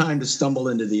wonderful time to stumble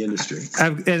into the industry.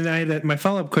 My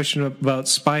follow-up question about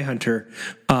Spy Hunter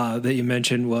that you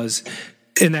mentioned was,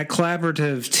 in that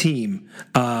collaborative team,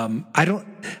 I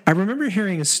remember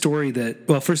hearing a story that,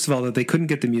 well, first of all, that they couldn't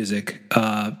get the music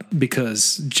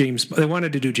because they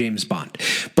wanted to do James Bond,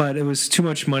 but it was too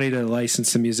much money to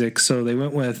license the music, so they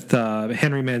went with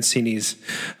Henry Mancini's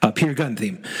Peter Gunn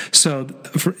theme. So,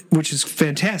 which is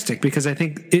fantastic because I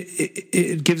think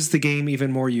it gives the game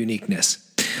even more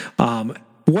uniqueness. I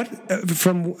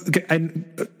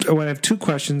have 2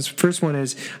 questions. First one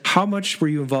is, how much were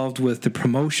you involved with the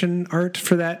promotion art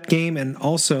for that game? And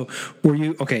also,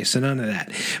 so none of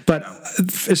that. But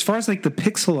as far as like the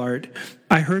pixel art,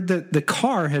 I heard that the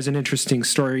car has an interesting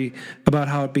story about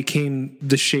how it became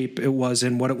the shape it was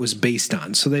and what it was based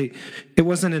on. So it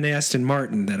wasn't an Aston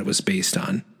Martin that it was based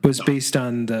on. It was based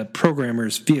on the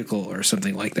programmer's vehicle or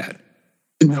something like that.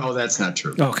 No, that's not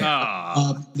true. Okay.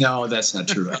 No, that's not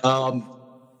true.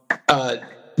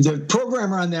 The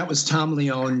programmer on that was Tom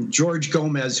Leone. George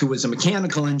Gomez, who was a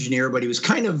mechanical engineer, but he was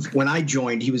kind of, when I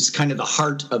joined, he was kind of the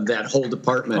heart of that whole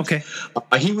department. Okay.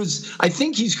 I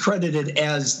think he's credited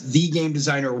as the game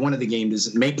designer, one of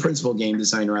the principal game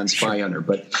designer on Spy Hunter,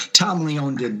 but Tom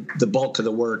Leone did the bulk of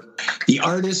the work. The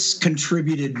artists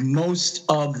contributed most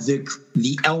of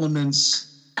the elements,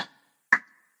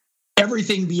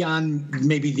 everything beyond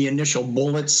maybe the initial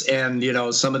bullets and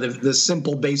some of the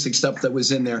simple basic stuff that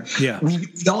was in there. Yeah, we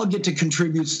all get to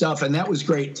contribute stuff, and that was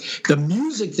great. The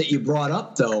music that you brought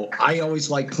up, though, I always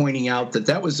like pointing out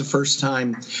that was the first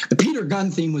time. The Peter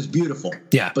Gunn theme was beautiful.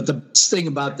 Yeah, but the best thing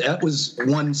about that was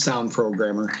one sound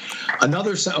programmer.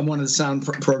 Another one of the sound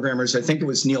programmers, I think it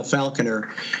was Neil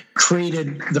Falconer,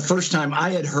 created the first time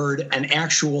I had heard an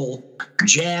actual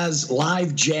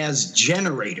live jazz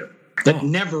generator that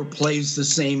never plays the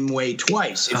same way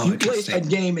twice. If you play that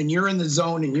game and you're in the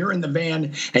zone and you're in the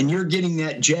van and you're getting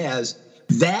that jazz,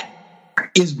 that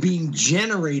is being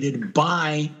generated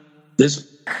by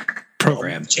this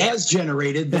program, jazz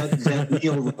generated that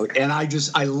Neil wrote. And I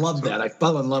love that. I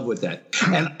fell in love with that.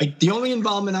 And the only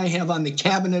involvement I have on the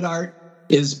cabinet art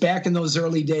is back in those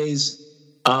early days,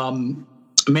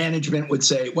 management would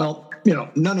say, well,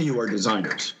 none of you are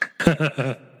designers.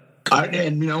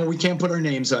 We can't put our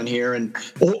names on here,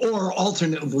 or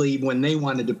alternatively, when they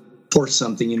wanted to force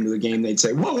something into a game, they'd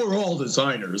say, "Well, we're all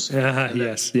designers."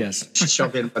 Yes.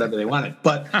 Shove in whatever they wanted.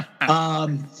 But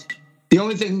the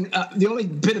only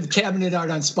bit of cabinet art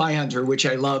on Spy Hunter, which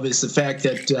I love, is the fact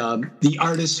that the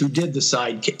artist who did the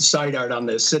side art on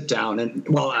the sit down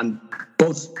on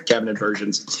both cabinet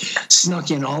versions snuck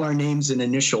in all our names and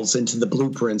initials into the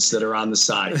blueprints that are on the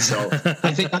side. So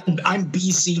I think I'm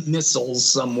BC Missiles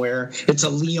somewhere. It's a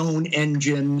Leone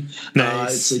engine.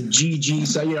 Nice. It's a GG.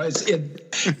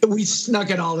 So we snuck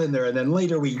it all in there, and then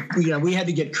later we had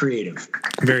to get creative.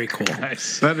 Very cool.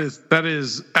 Nice. That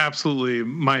is absolutely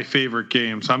my favorite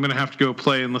game. So I'm going to have to go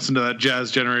play and listen to that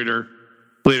jazz generator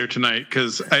later tonight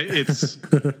because it's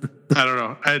I don't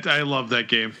know. I love that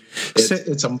game.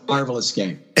 It's a marvelous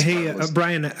game. Hey,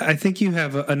 Brian, I think you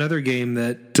have another game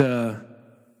that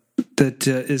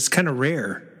is kind of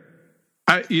rare.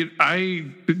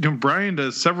 Brian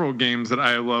does several games that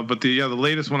I love, but the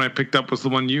latest one I picked up was the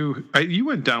one you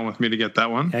went down with me to get that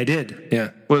one. I did,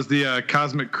 yeah. Was the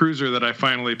Cosmic Cruiser that I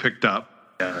finally picked up.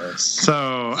 Yes.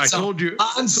 So I told you,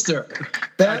 monster.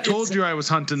 I told you I was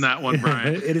hunting that one,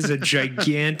 Brian. It is a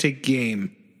gigantic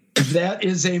game. That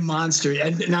is a monster.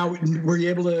 And now, were you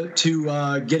able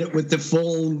to get it with the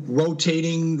full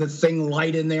rotating the thing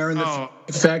light in there and the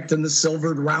effect and the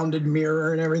silvered rounded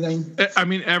mirror and everything? I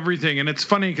mean, everything. And it's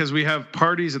funny because we have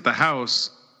parties at the house,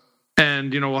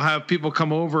 and we'll have people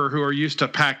come over who are used to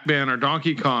Pac-Man or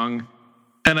Donkey Kong,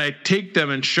 and I take them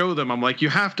and show them. I'm like, you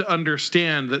have to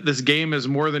understand that this game is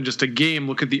more than just a game.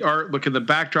 Look at the art, look at the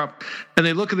backdrop. And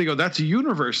they look and they go, that's a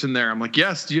universe in there. I'm like,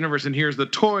 yes, the universe, and here's the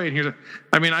toy, and here's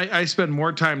I spend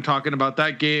more time talking about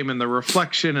that game and the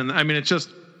reflection, and I mean, it's just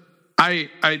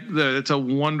it's a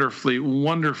wonderfully,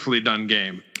 wonderfully done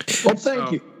game. Well,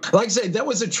 thank you. Like I said, that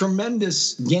was a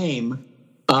tremendous game.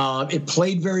 It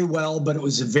played very well, but it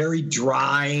was a very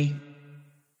dry,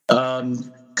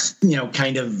 kind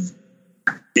of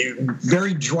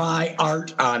very dry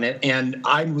art on it. And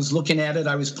I was looking at it,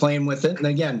 I was playing with it. And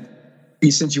again,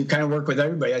 since you kind of work with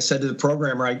everybody, I said to the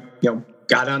programmer, I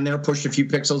got on there, pushed a few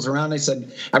pixels around. I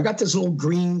said, I've got this little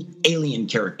green alien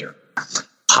character.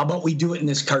 How about we do it in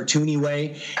this cartoony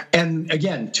way? And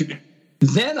again,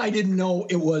 then I didn't know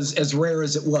it was as rare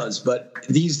as it was, but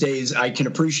these days I can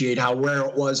appreciate how rare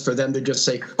it was for them to just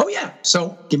say, oh yeah,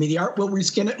 so give me the art, we'll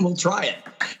reskin it and we'll try it.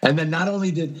 And then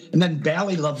then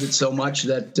Bally loved it so much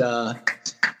that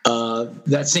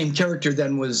that same character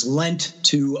then was lent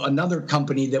to another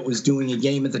company that was doing a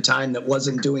game at the time that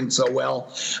wasn't doing so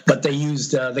well, but they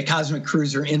used the Cosmic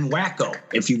Cruiser in Wacko,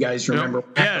 if you guys remember.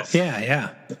 Yes.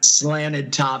 Yeah.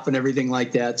 Slanted top and everything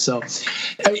like that. So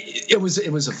it was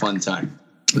a fun time.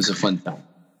 It was a fun time.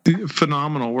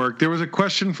 Phenomenal work. There was a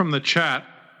question from the chat.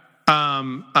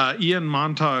 Ian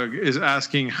Montag is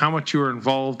asking how much you were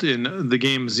involved in the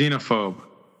game Xenophobe.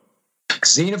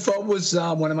 Xenophobe was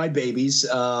one of my babies.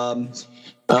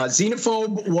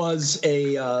 Xenophobe was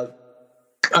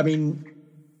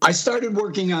I started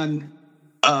working on,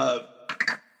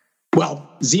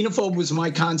 Xenophobe was my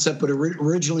concept, but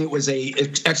originally it was a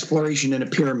exploration in a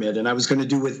pyramid, and I was going to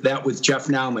do that with Jeff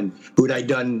Nauman, who I'd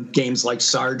done games like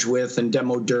Sarge with and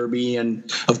Demo Derby,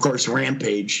 and of course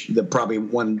Rampage, the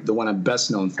one I'm best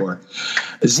known for.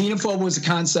 Xenophobe was a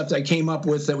concept I came up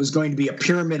with that was going to be a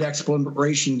pyramid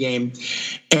exploration game,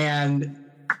 and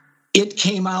it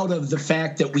came out of the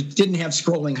fact that we didn't have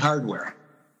scrolling hardware.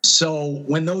 So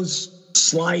when those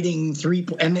sliding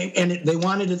they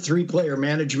wanted it 3-player.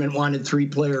 Management wanted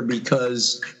 3-player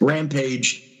because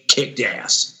Rampage kicked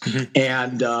ass,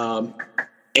 and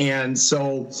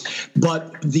so,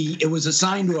 but it was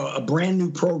assigned to a brand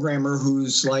new programmer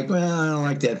who's like, well, I don't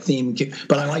like that theme,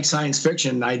 but I like science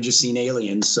fiction. I had just seen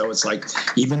Aliens, so it's like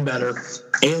even better,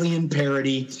 Alien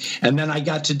parody. And then I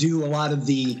got to do a lot of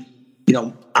the.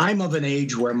 I'm of an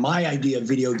age where my idea of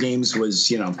video games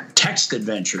was, text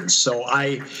adventures. So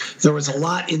there was a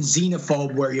lot in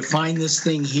Xenophobe where you find this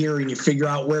thing here and you figure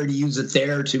out where to use it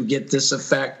there to get this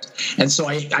effect. And so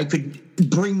I could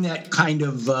bring that kind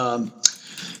of,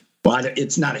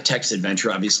 it's not a text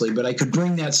adventure, obviously, but I could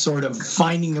bring that sort of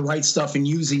finding the right stuff and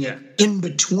using it in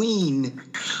between,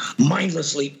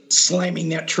 mindlessly slamming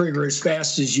that trigger as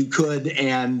fast as you could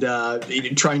and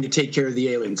trying to take care of the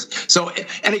aliens. So,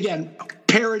 and again,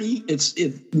 parody,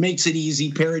 it makes it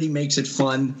easy. Parody makes it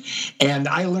fun. And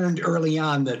I learned early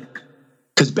on that,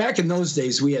 because back in those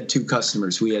days, we had two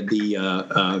customers. We had the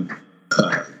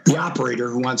operator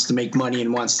who wants to make money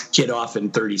and wants the kid off in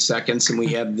 30 seconds, and we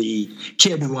have the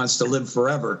kid who wants to live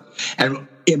forever. And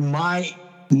in my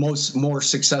more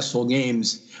successful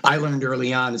games, I learned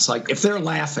early on, it's like if they're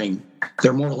laughing,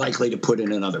 they're more likely to put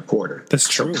in another quarter. That's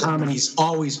true. So comedy's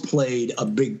always played a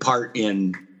big part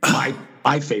in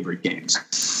my favorite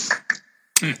games.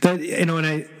 Brian,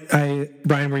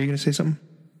 were you going to say something?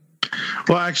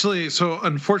 Well, actually, so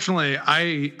unfortunately,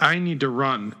 I need to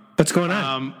run. What's going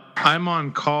on? I'm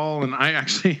on call, and I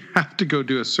actually have to go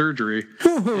do a surgery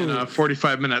in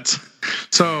 45 minutes.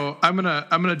 So I'm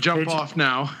gonna jump off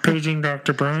now. Paging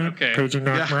Dr. Brian. Okay. Paging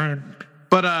Dr. Brian.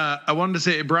 But I wanted to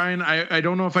say, Brian, I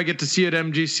don't know if I get to see you at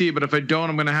MGC, but if I don't,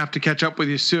 I'm going to have to catch up with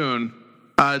you soon.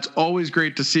 It's always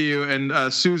great to see you.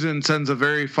 And Susan sends a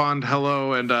very fond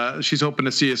hello, and she's hoping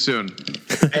to see you soon.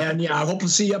 And yeah, I hope to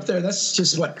see you up there. That's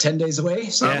just 10 days away.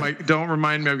 So. Don't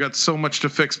remind me. I've got so much to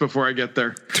fix before I get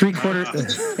there.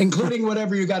 3/4, including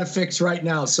whatever you got to fix right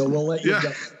now. So we'll let you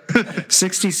go.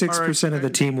 66% of the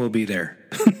team will be there.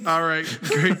 All right,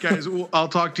 great guys. I'll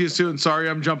talk to you soon. Sorry,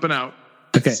 I'm jumping out.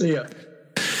 Okay. See ya.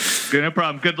 No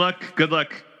problem. Good luck.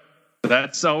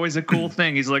 That's always a cool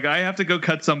thing. He's like, I have to go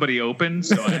cut somebody open,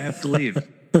 so I have to leave.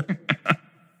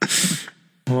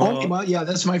 Well, yeah,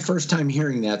 that's my first time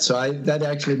hearing that. So that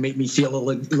actually made me feel a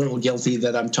little guilty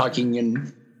that I'm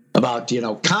talking about,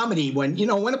 comedy. When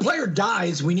a player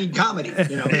dies, we need comedy.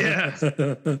 Yeah.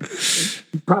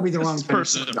 Probably the wrong kind of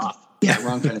send off. Yeah,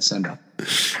 wrong kind of send off.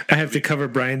 I have to cover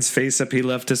Brian's face up. He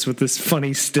left us with this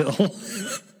funny still.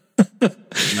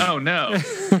 Oh no.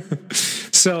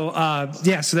 So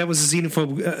so that was a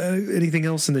xenophobe. Anything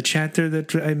else in the chat there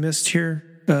that I missed here?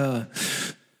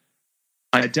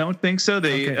 I don't think so.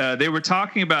 They were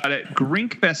talking about it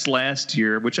Grinkfest last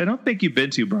year, which I don't think you've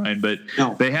been to, Brian, but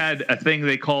they had a thing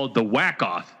they called the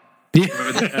Whack-Off. Yeah.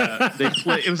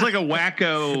 It was like a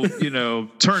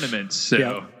wacko, tournament.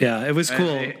 So yeah, it was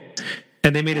cool.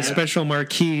 And they made a special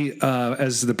marquee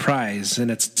as the prize,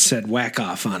 and it said "Whack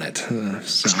Off" on it.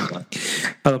 So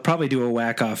I'll probably do a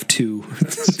Whack Off too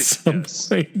at some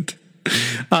point.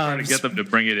 Trying to get them to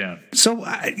bring it down. So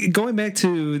going back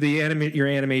to your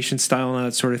animation style and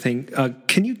that sort of thing,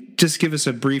 can you just give us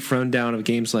a brief rundown of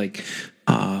games like,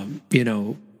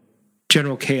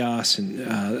 General Chaos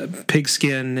and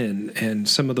Pigskin and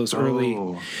some of those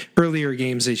earlier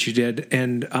games that you did?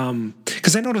 And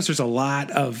because I noticed there's a lot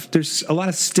of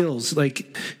stills.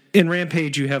 Like in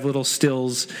Rampage, you have little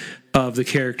stills of the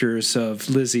characters of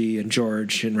Lizzie and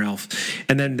George and Ralph,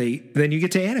 and then you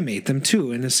get to animate them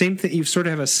too. And the same thing, you sort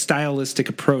of have a stylistic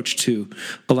approach to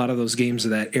a lot of those games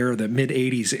of that era, the mid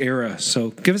 '80s era.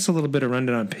 So give us a little bit of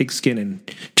rundown on Pigskin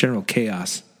and General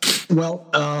Chaos. Well,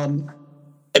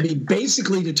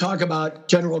 basically, to talk about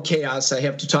General Chaos, I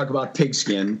have to talk about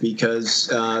Pigskin because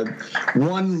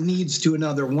one leads to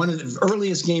another. One of the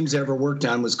earliest games I ever worked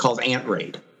on was called Ant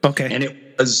Raid. Okay, and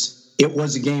it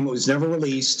was a game. It was never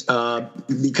released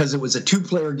because it was a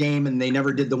 2-player game, and they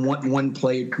never did the one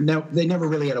player. No, they never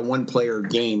really had a 1-player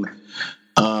game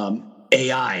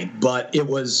AI, but it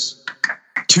was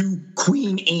 2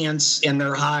 queen ants and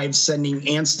their hives sending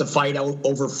ants to fight out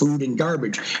over food and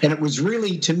garbage. And it was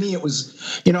really, to me, it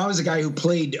was, I was a guy who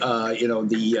played,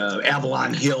 the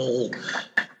Avalon Hill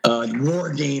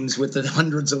war games with the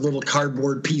hundreds of little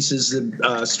cardboard pieces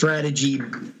of strategy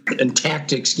and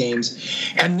tactics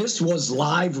games. And this was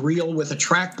live, real with a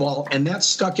trackball, and that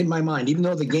stuck in my mind. Even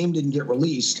though the game didn't get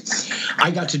released,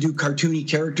 I got to do cartoony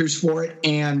characters for it.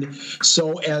 And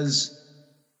so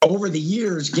over the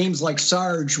years, games like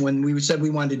Sarge, when we said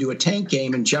we wanted to do a tank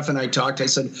game, and Jeff and I talked, I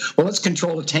said, well, let's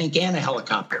control a tank and a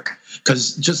helicopter,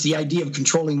 because just the idea of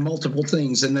controlling multiple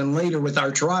things. And then later with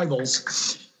Arch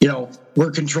Rivals,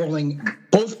 we're controlling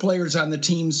both players on the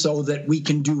team so that we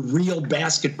can do real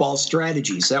basketball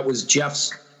strategies. That was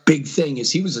Jeff's big thing,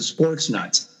 is he was a sports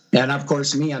nut. And, of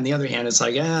course, me, on the other hand, it's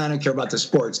like, I don't care about the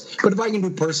sports. But if I can do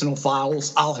personal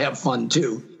fouls, I'll have fun,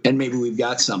 too. And maybe we've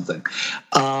got something.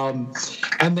 And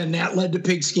then that led to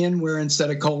Pigskin, where instead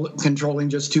of controlling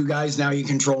just 2 guys, now you're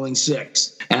controlling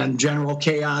 6. And General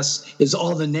Chaos is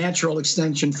all the natural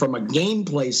extension from a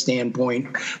gameplay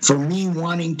standpoint for me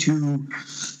wanting to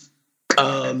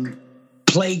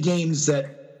play games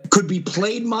that could be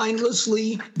played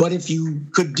mindlessly, but if you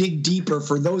could dig deeper,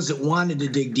 for those that wanted to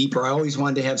dig deeper, I always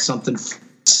wanted to have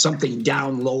something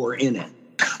down lower in it.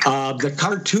 The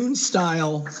cartoon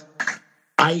style,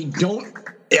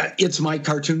 it's my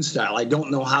cartoon style. I don't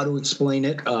know how to explain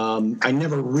it. I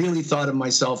never really thought of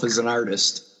myself as an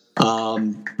artist,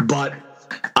 but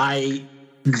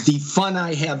the fun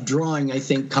I have drawing, I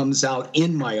think, comes out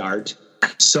in my art.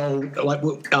 So,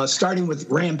 starting with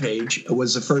Rampage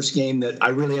was the first game that I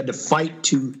really had to fight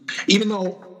to, even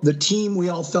though the team, we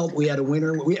all felt we had a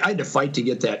winner, I had to fight to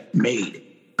get that made.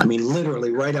 I mean,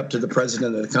 literally right up to the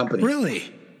president of the company.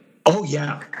 Really? Oh,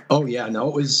 yeah.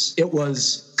 No, it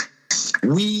was,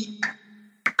 we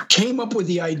came up with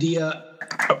the idea.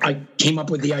 I came up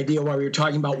with the idea while we were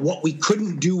talking about what we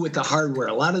couldn't do with the hardware.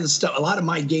 A lot of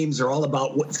my games are all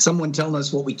about someone telling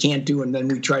us what we can't do, and then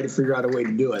we try to figure out a way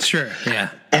to do it. Sure, yeah.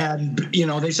 And,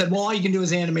 they said, well, all you can do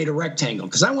is animate a rectangle,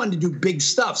 because I wanted to do big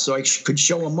stuff so I could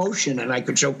show emotion and I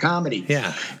could show comedy.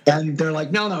 Yeah. And they're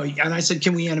like, no. And I said,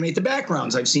 can we animate the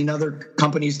backgrounds? I've seen other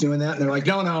companies doing that. And they're like,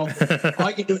 no. All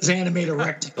I can do is animate a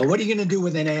rectangle. What are you going to do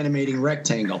with an animating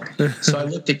rectangle? So I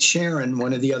looked at Sharon,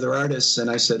 one of the other artists, and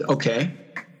I said, okay,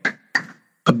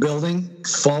 a building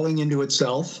falling into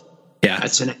itself. Yeah.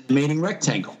 That's an animating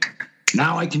rectangle.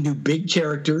 Now I can do big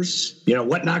characters.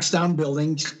 What knocks down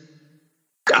buildings?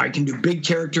 I can do big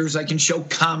characters. I can show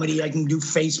comedy. I can do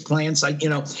face plants.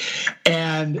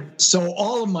 And so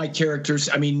all of my characters.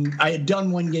 I mean, I had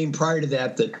done one game prior to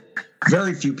that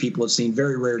very few people have seen.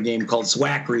 Very rare game called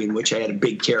Zwackery, in which I had a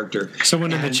big character.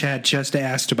 Someone in the chat just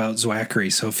asked about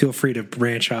Zwackery, so feel free to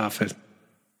branch off it.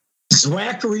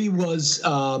 Zwackery was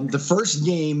the first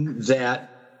game that,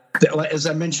 as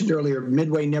I mentioned earlier,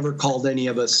 Midway never called any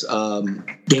of us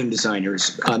game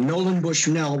designers. Nolan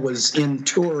Bushnell was in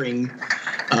touring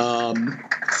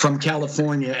from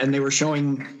California, and they were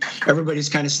showing, everybody's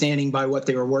kind of standing by what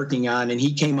they were working on, and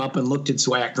he came up and looked at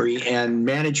Zwackery and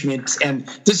management, and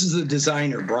this is the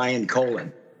designer, Brian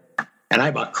Colin. And I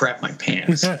about crapped my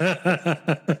pants.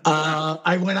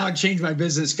 I went out and changed my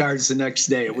business cards the next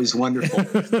day. It was wonderful.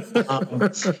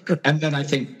 And then I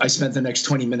think I spent the next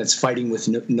 20 minutes fighting with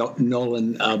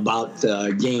Nolan about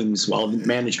games while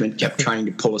management kept trying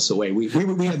to pull us away. We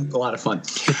had a lot of fun.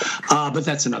 But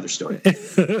that's another story.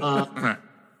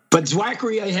 But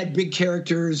Zwackery, I had big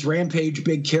characters. Rampage,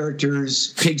 big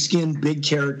characters. Pigskin, big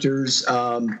characters.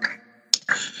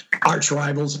 Arch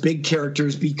Rivals, big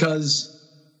characters, because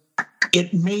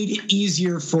it made it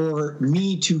easier for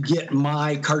me to get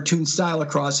my cartoon style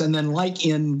across. And then, like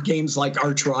in games like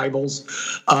Arch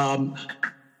Rivals,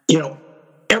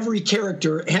 every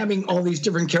character, having all these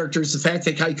different characters, the fact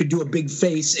that I could do a big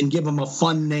face and give them a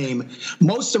fun name.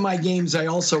 Most of my games, I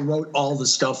also wrote all the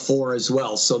stuff for as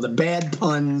well. So the bad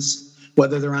puns,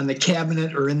 whether they're on the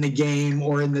cabinet or in the game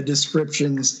or in the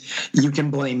descriptions, you can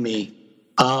blame me.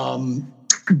 And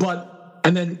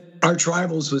then Arch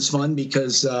Rivals was fun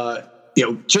because,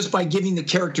 just by giving the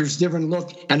characters different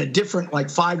look and a different,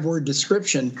 5-word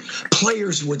description,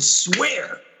 players would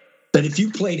swear that if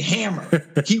you played Hammer,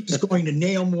 he was going to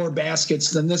nail more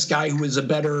baskets than this guy who was a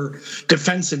better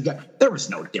defensive guy. There was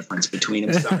no difference between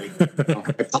them. Sorry. I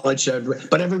apologize,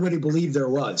 but everybody believed there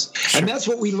was. And that's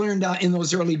what we learned in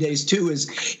those early days, too,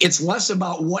 is it's less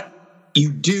about what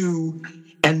you do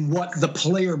and what the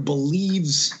player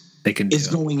believes is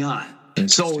going on.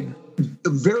 So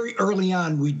very early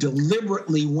on, we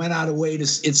deliberately went out of way to.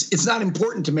 It's not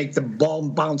important to make the ball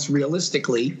bounce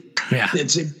realistically. Yeah.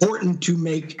 It's important to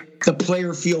make the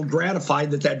player feel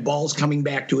gratified that ball's coming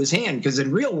back to his hand, because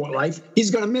in real life, he's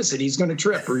going to miss it. He's going to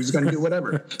trip, or he's going to do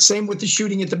whatever. Same with the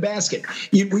shooting at the basket.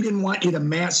 We didn't want you to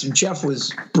mass. Jeff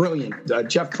was brilliant.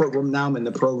 Jeff Nauman,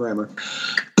 the programmer,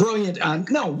 brilliant on.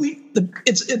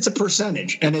 It's a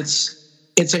percentage, and it's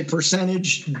a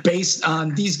percentage based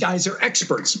on these guys are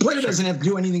experts. The player doesn't have to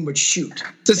do anything but shoot.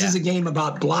 This is a game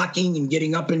about blocking and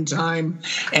getting up in time,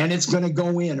 and it's going to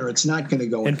go in or it's not going to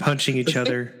go in. And punching each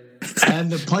other.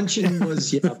 And the punching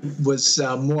was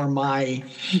more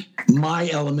my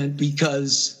element,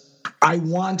 because I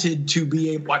wanted to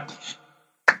be able.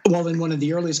 Well, in one of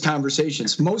the earliest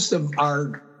conversations, most of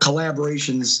our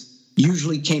collaborations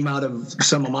usually came out of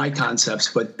some of my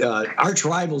concepts, but Arch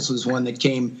Rivals was one that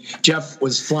came. Jeff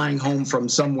was flying home from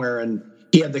somewhere, and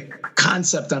he had the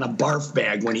concept on a barf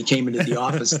bag when he came into the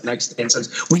office the next day and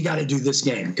says, "We got to do this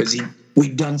game," because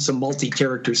we'd done some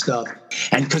multi-character stuff,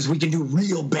 and because we can do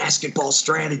real basketball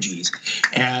strategies.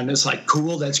 And it's like,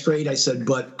 cool, that's great. I said,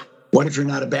 but what if you're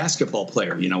not a basketball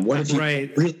player? What if you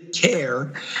really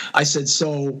care? I said,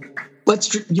 so let's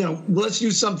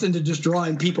do something to just draw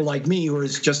in people like me, who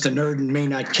is just a nerd and may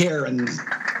not care. And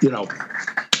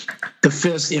the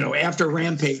fist, after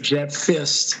Rampage, that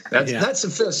fist, that's a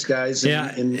fist, guys.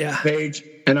 In Page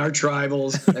and Arch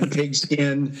Rivals and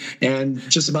Pigskin and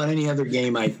just about any other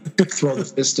game, I throw the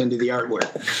fist into the artwork.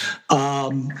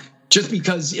 Just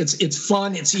because it's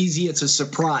fun, it's easy, it's a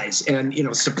surprise. And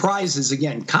surprises,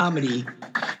 again, comedy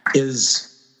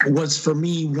was for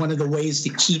me one of the ways to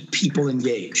keep people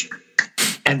engaged.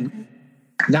 And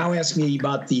now ask me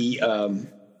about the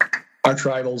Arch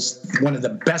Rivals. One of the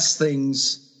best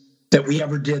things that we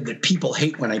ever did that people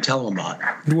hate when I tell them about.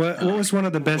 What was one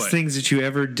of the best things that you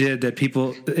ever did that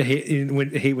people hate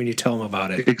when you tell them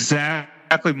about it?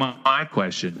 Exactly my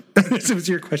question. This was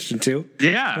your question too?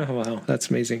 Yeah. Oh, wow. That's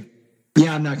amazing.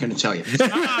 Yeah, I'm not going to tell you.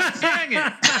 Dang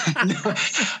it.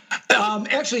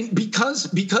 Actually,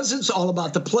 because it's all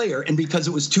about the player, and because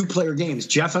it was 2-player games,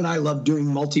 Jeff and I love doing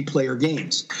multiplayer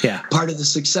games. Yeah. Part of the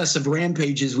success of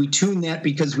Rampage is we tuned that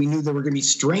because we knew there were going to be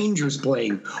strangers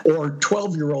playing, or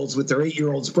 12-year-olds with their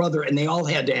 8-year-old's brother, and they all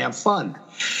had to have fun.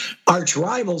 Arch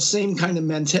Rivals, same kind of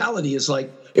mentality, is like,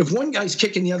 if one guy's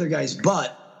kicking the other guy's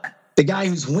butt, the guy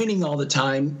who's winning all the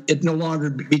time, it no longer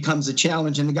becomes a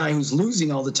challenge, and the guy who's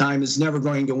losing all the time is never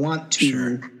going to want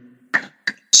to. Sure.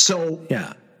 So,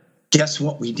 guess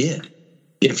what we did?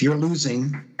 If you're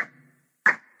losing,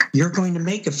 you're going to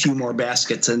make a few more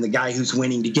baskets than the guy who's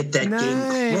winning to get that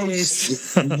game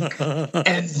close.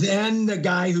 And then the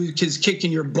guy who is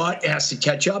kicking your butt has to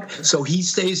catch up, so he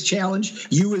stays challenged.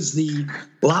 You as the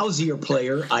lousier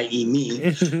player, i.e. me,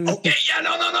 okay, yeah,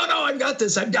 no, I've got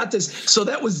this. So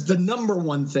that was the number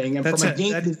one thing. And from a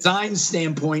game design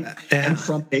standpoint and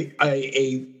from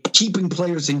a keeping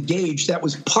players engaged, that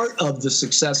was part of the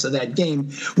success of that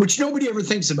game, which nobody ever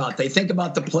thinks about. They think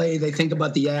about the play, they think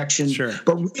about the action,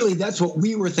 but really that's what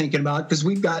we were thinking about, because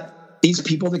we've got these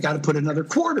people that got to put another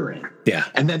quarter in. Yeah.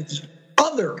 And then the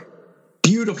other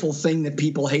beautiful thing that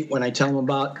people hate when I tell them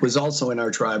about was also in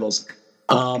our tribals,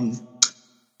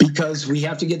 because we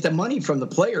have to get the money from the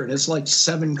player, and it's like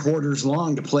 7 quarters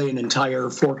long to play an entire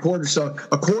 4 quarters. So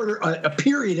a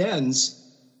period ends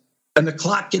and the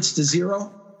clock gets to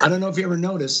 0. I don't know if you ever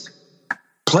noticed,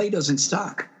 play doesn't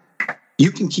stop.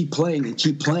 You can keep playing and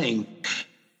keep playing.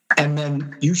 And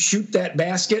then you shoot that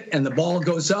basket and the ball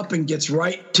goes up and gets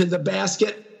right to the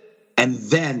basket. And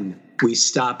then we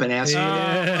stop and ask. Oh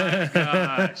my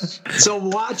gosh. So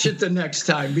watch it the next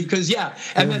time, because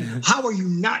and then how are you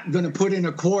not going to put in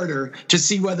a quarter to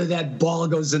see whether that ball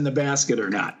goes in the basket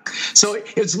or not? So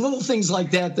it's little things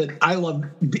like that I love.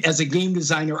 As a game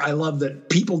designer, I love that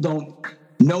people don't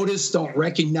notice, don't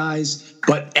recognize,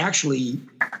 but actually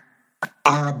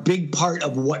are a big part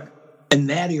of what, in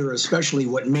that era especially,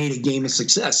 what made a game a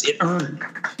success. It earned.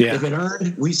 Yeah. If it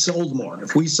earned, we sold more.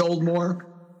 If we sold more,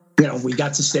 we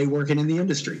got to stay working in the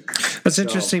industry. That's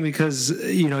interesting, because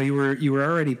you were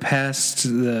already past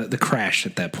the crash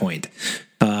at that point.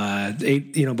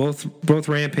 Both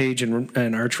Rampage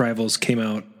and Arch Rivals came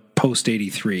out post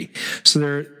 83.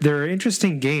 So they're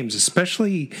interesting games,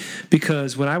 especially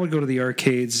because when I would go to the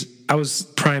arcades, I was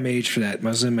prime age for that. I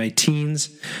was in my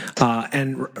teens,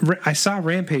 and I saw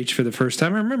Rampage for the first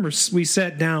time. I remember we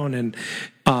sat down, and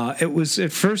it was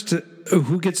at first,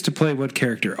 who gets to play what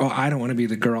character? Oh, I don't want to be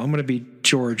the girl. I'm going to be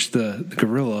George the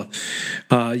gorilla.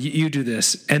 You do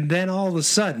this. And then all of a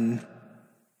sudden,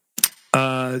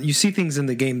 you see things in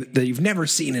the game that you've never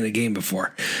seen in a game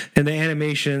before, and the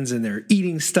animations, and they're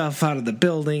eating stuff out of the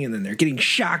building, and then they're getting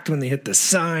shocked when they hit the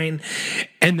sign,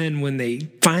 and then when they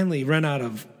finally run out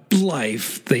of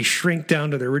life, they shrink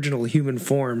down to their original human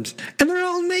forms, and they're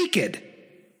all naked.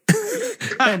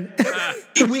 And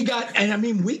we got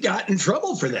in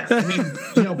trouble for that. I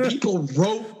mean, people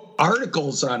wrote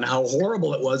articles on how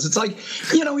horrible it was. It's like,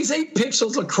 he's 8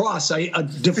 pixels across. I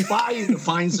defy you to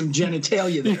find some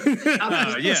genitalia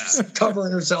there.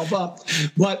 Covering herself up.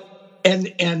 But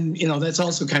and that's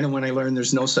also kind of when I learned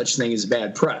there's no such thing as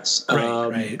bad press.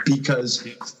 Right. Because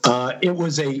it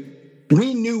was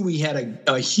we knew we had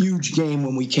a huge game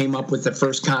when we came up with the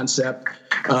first concept.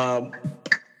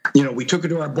 We took it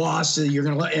to our boss. You're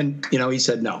going to let, and he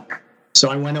said no. So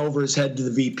I went over his head to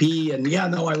the VP, and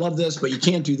I love this, but you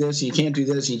can't do this, and you can't do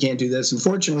this, and you can't do this.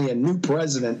 Unfortunately, a new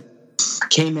president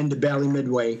came into Bally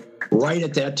Midway right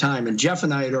at that time, and Jeff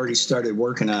and I had already started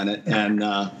working on it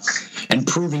and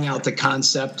proving out the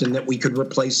concept, and that we could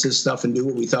replace this stuff and do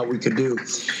what we thought we could do.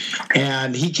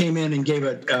 And he came in and gave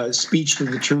a speech to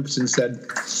the troops and said,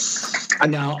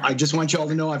 "Now, I just want you all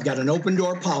to know I've got an open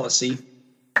door policy,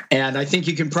 and I think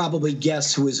you can probably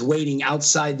guess who is waiting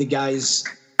outside the guy's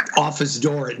office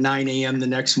door at 9 a.m. the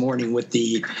next morning with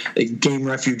the Game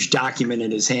Refuge document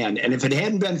in his hand. And if it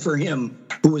hadn't been for him,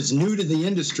 who was new to the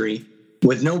industry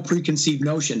with no preconceived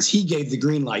notions, he gave the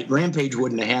green light. Rampage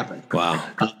wouldn't have happened. Wow.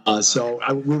 So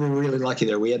we were really lucky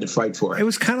there. We had to fight for it. It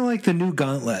was kind of like the new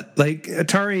Gauntlet. Like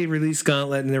Atari released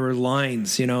Gauntlet, and there were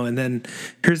lines, and then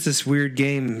here's this weird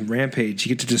game, Rampage. You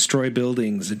get to destroy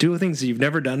buildings and do things that you've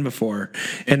never done before.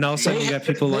 And all of a sudden, you got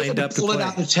people lined up to play. Pull it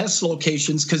out of test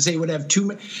locations because they would have too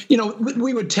many.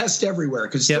 We would test everywhere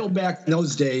because still back in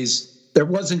those days, there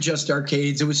wasn't just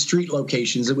arcades. It was street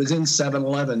locations. It was in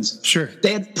 7-Elevens. Sure.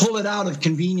 They had to pull it out of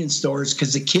convenience stores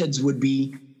because the kids would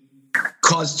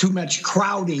cause too much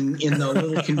crowding in the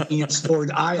little convenience store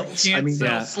aisles. Sell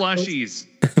slushies.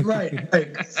 Right.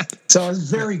 So it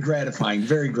was very gratifying.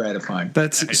 Very gratifying.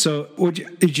 So.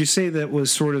 Did you say that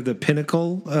was sort of the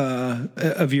pinnacle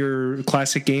of your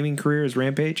classic gaming career, as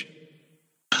Rampage?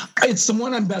 It's the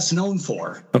one I'm best known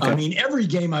for. Okay. I mean, every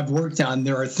game I've worked on,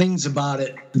 there are things about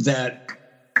it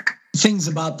things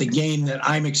about the game that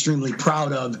I'm extremely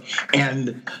proud of.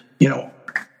 And,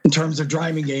 in terms of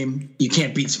driving game, you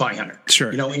can't beat Spy Hunter.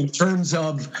 Sure. In terms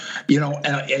of,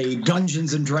 a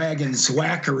Dungeons and Dragons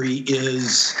whackery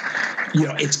is,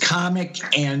 it's comic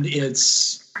and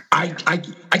it's I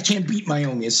can't beat my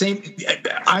own games.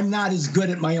 I'm not as good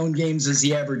at my own games as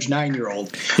the average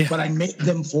 9-year-old, but I make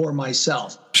them for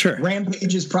myself. Sure.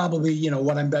 Rampage is probably,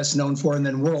 what I'm best known for, and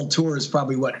then World Tour is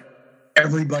probably what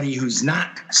everybody who's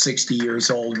not 60 years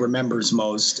old remembers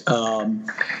most. So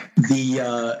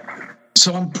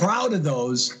I'm proud of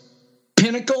those.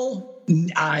 Pinnacle,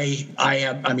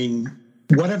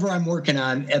 whatever I'm working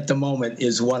on at the moment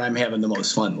is what I'm having the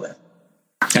most fun with.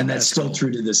 And that's still cool.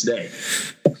 True to this day.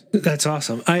 That's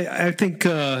awesome. I think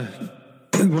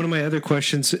one of my other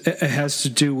questions has to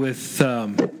do with,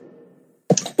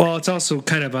 it's also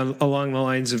kind of along the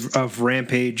lines of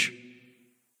Rampage.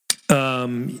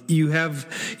 You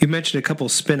mentioned a couple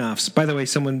spin-offs. By the way,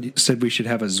 someone said we should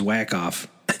have a Zwack off.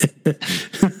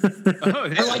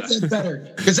 I like that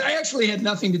better because I actually had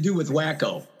nothing to do with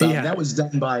Wacko. That was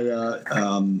done by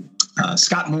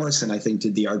Scott Morrison, I think,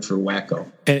 did the art for Wacko,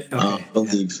 I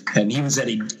believe. And he was at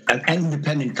an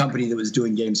independent company that was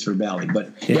doing games for Bally.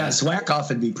 But Zwack off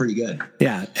would be pretty good.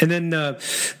 Yeah. And then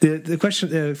the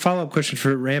question, follow-up question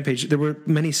for Rampage, there were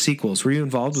many sequels. Were you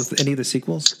involved with any of the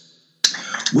sequels?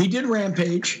 We did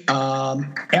Rampage.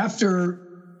 After,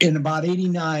 in about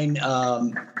 89,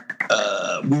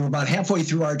 we were about halfway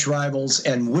through Arch Rivals,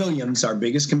 and Williams, our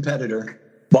biggest competitor,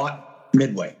 bought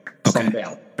Midway from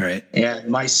Bally. Right. And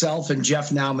myself and Jeff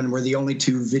Nauman were the only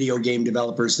two video game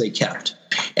developers they kept.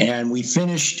 And we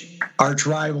finished Arch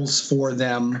Rivals for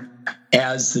them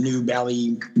as the new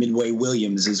Bally Midway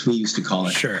Williams, as we used to call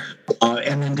it. Sure.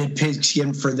 And then did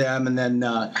Pigskin for them, and then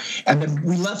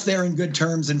we left there in good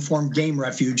terms and formed Game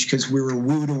Refuge because we were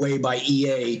wooed away by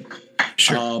EA.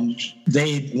 Sure.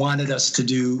 They wanted us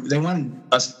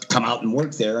to come out and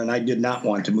work there, and I did not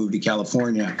want to move to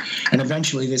California. And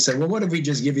eventually they said, well, what if we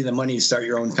just give you the money to start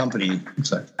your own company?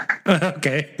 So,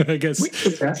 okay, I guess.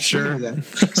 Sure.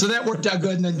 So that worked out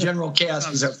good, and then General Chaos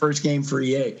was our first game for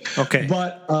EA. Okay.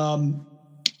 But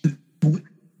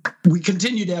we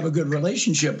continued to have a good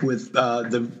relationship with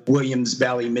the Williams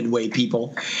Bally Midway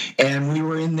people, and we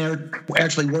were in there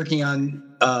actually working on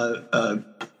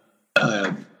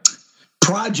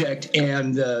project,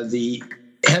 and the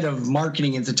head of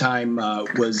marketing at the time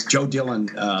was Joe Dillon,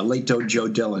 late Joe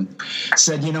Dillon,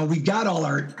 said, we've got all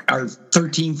our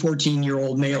 13,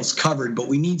 14-year-old males covered, but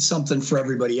we need something for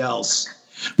everybody else.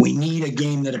 We need a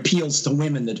game that appeals to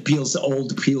women, that appeals to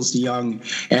old, appeals to young.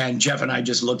 And Jeff and I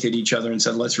just looked at each other and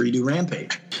said, let's redo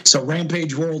Rampage. So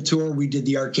Rampage World Tour, we did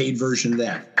the arcade version of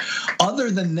that. Other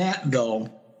than that, though,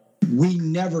 we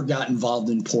never got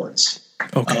involved in ports.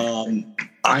 Okay.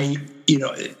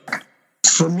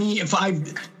 For me,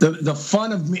 the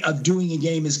fun of doing a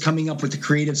game is coming up with the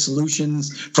creative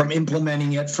solutions, from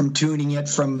implementing it, from tuning it,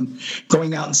 from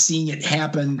going out and seeing it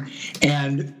happen.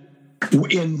 And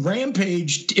in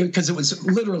Rampage, because it was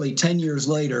literally 10 years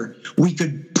later, we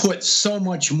could put so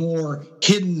much more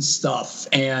hidden stuff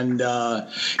and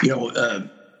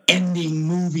ending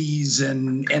movies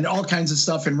and all kinds of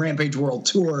stuff in Rampage World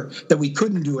Tour that we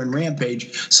couldn't do in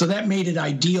Rampage. So that made it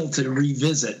ideal to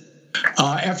revisit.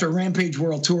 After Rampage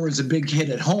World Tour was a big hit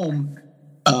at home,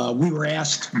 we were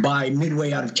asked by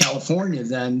Midway out of California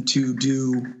then to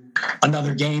do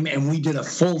another game, and we did a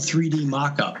full 3D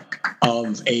mock-up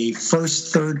of a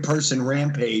first third-person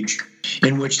Rampage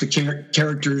in which the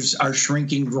characters are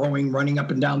shrinking, growing, running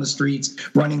up and down the streets,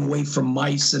 running away from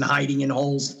mice and hiding in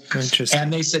holes.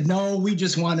 And they said, no, we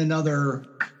just want you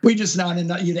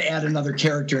to add another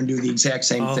character and do the exact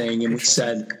same thing. And we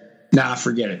said, nah,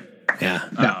 forget it. Yeah.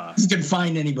 No, you can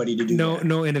find anybody to do that.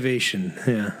 No innovation.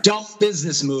 Yeah. Dumb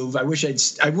business move. I wish I'd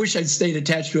stayed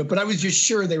attached to it, but I was just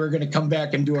sure they were going to come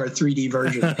back and do our 3D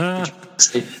version.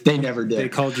 They never did. They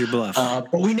called your bluff.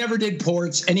 But we never did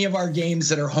ports. Any of our games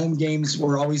that are home games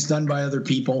were always done by other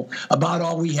people. About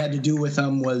all we had to do with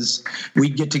them was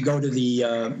we'd get to go to the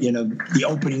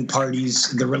opening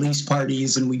parties, the release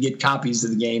parties, and we'd get copies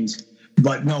of the games.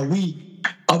 But no,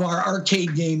 of our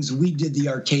arcade games, we did the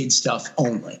arcade stuff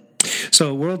only.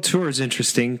 So World Tour is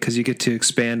interesting because you get to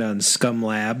expand on Scum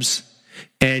Labs,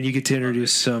 and you get to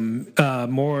introduce some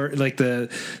more like the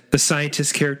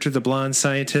scientist character, the blonde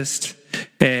scientist,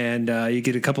 and you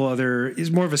get a couple other. It's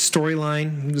more of a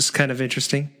storyline. It was kind of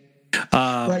interesting.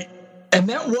 Right. And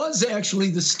that was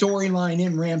actually the storyline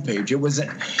in Rampage. It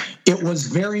was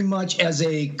very much as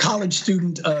a college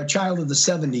student, child of the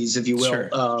 70s, if you will.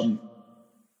 Sure.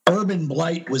 Urban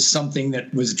blight was something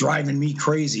that was driving me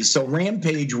crazy. So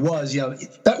Rampage was,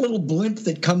 that little blimp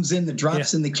that comes in that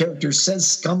drops in the character says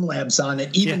Scum Labs on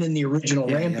it, even in the original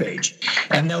Rampage.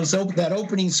 Yeah. And that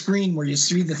opening screen where you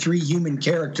see the three human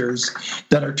characters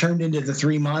that are turned into the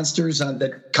three monsters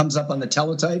that comes up on the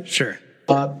teletype. Sure.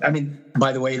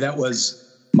 By the way, that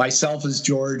was myself as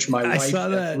George, my wife saw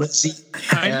that. Lizzie.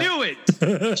 I knew it.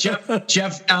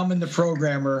 Jeff Nauman, the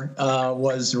programmer,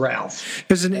 was Ralph.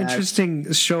 There's an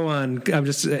interesting show on. I'm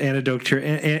just an anecdote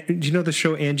here. Do you know the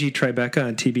show Angie Tribeca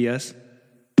on TBS?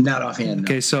 Not offhand. No.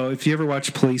 Okay, so if you ever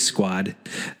watch Police Squad,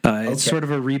 it's sort of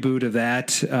a reboot of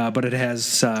that, but it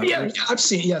has I've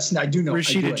seen. Yes, I do know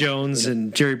Rashida Jones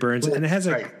and Jerry Burns, and it has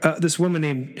this woman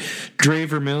named Dre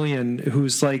Vermillion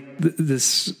who's like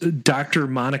this Dr.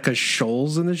 Monica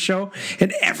Scholes in the show,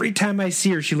 and every time I see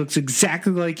her, she looks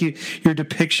exactly like your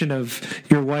depiction of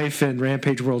your wife in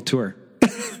Rampage World Tour.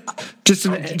 just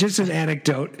an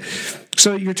anecdote.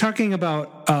 So you're talking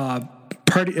about.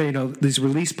 These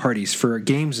release parties for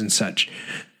games and such.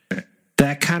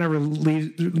 That kind of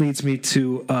leads me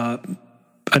to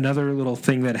another little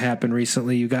thing that happened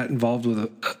recently. You got involved with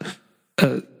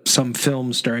some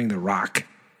film starring The Rock.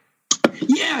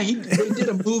 Yeah, they did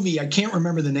a movie. I can't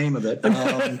remember the name of it.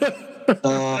 I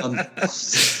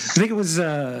think it was.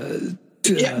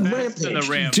 Rampage.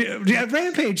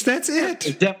 Rampage. That's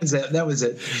it. That was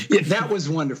it. Yeah, that was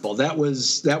wonderful. That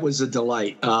was a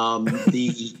delight.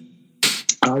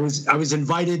 I was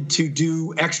invited to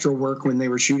do extra work when they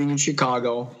were shooting in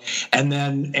Chicago,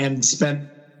 and spent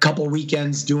a couple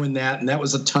weekends doing that, and that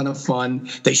was a ton of fun.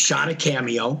 They shot a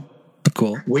cameo,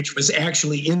 cool, which was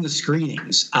actually in the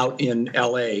screenings out in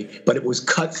L.A., but it was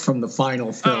cut from the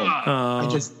final film.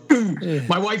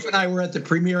 My wife and I were at the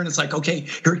premiere, and it's like, okay,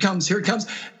 here it comes.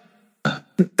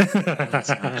 And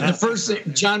the first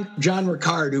thing, John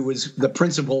Ricard, who was the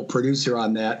principal producer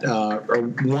on that,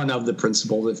 or one of the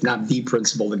principal, if not the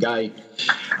principal, the guy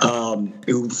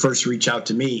who first reached out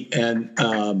to me, and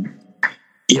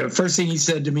first thing he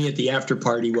said to me at the after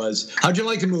party was, "How'd you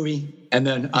like the movie?" And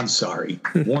then, "I'm sorry,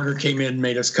 Warner came in and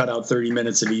made us cut out 30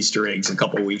 minutes of Easter eggs a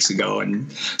couple of weeks ago,"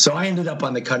 and so I ended up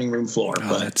on the cutting room floor.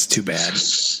 Oh, that's too bad.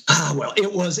 Well,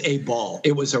 it was a ball.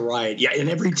 It was a riot. Yeah, and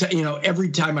every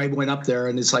time I went up there,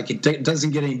 and it's like it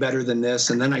doesn't get any better than this.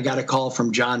 And then I got a call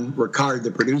from John Ricard,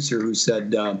 the producer, who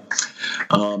said,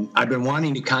 "I've been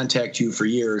wanting to contact you for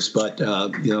years, but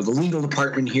the legal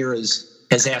department here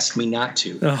has asked me not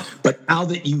to. Oh. But now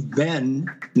that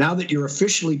you're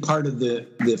officially part of the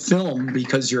film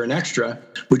because you're an extra,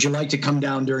 would you like to come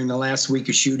down during the last week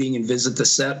of shooting and visit the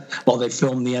set while they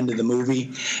film the end of the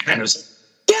movie?" And I was,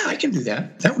 yeah, I can do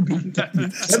that. That'd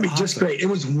be just great. It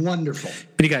was wonderful.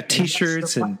 And you got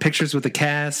T-shirts and pictures with the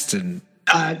cast, and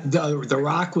the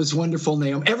Rock was wonderful.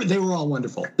 Naomi, they were all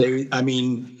wonderful. And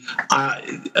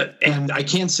I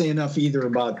can't say enough either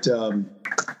about.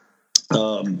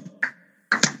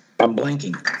 I'm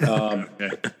blanking.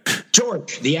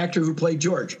 George, the actor who played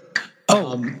George.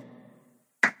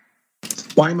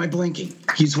 Why am I blanking?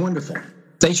 He's wonderful.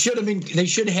 They should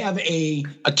have a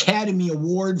Academy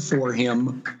Award for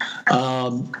him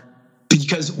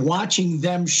because watching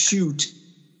them shoot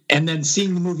and then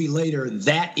seeing the movie later,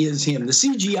 that is him. The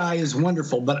CGI is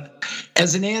wonderful, but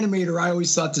as an animator, I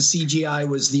always thought the CGI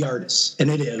was the artist,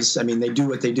 and it is. I mean, they do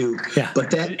what they do. Yeah.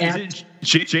 But that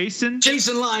Jason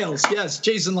Liles, yes,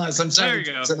 Jason Liles. I'm sorry,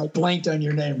 Jason, I blanked on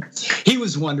your name. He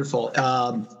was wonderful.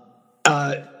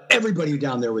 Everybody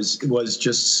down there was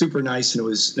just super nice, and it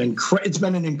was it's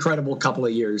been an incredible couple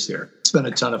of years here. It's been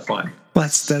a ton of fun. Well,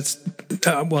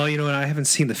 well, you know what? I haven't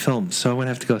seen the film, so I'm gonna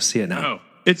have to go see it now. Oh,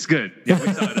 it's good. Yeah,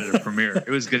 we saw it at a premiere. It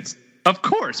was good. Of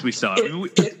course, we saw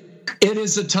it. It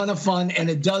is a ton of fun, and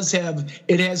it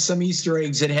has some Easter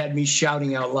eggs that had me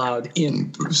shouting out loud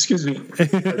excuse me.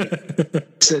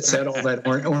 It's had all that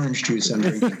orange juice I'm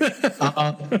drinking.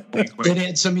 It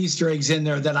had some Easter eggs in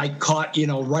there that I caught,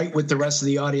 right with the rest of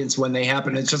the audience when they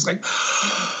happened. It's just like,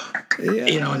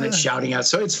 and then shouting out.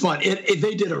 So it's fun.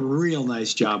 They did a real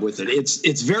nice job with it.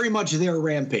 It's very much their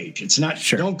Rampage. It's not,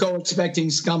 Don't go expecting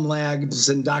Scumlags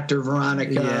and Dr.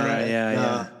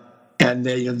 Veronica. And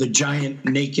the giant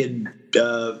naked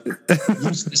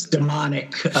useless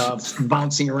demonic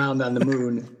bouncing around on the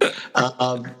moon.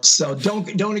 So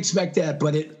don't expect that,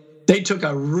 but they took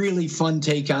a really fun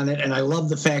take on it, and I love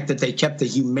the fact that they kept the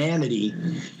humanity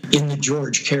in the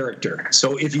George character.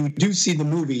 So if you do see the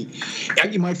movie,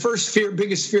 my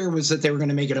biggest fear was that they were going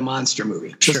to make it a monster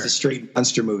movie, just a straight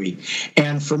monster movie.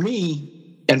 And for me,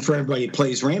 and for everybody who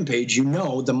plays Rampage,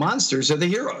 the monsters are the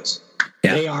heroes.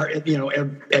 Yeah. They are,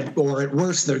 or at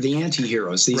worst, they're the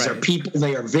anti-heroes. These are people.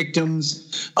 They are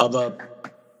victims of a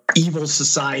evil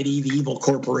society, the evil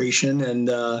corporation, and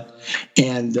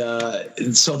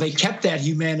so they kept that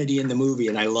humanity in the movie,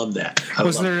 and I love that.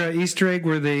 Was there an Easter egg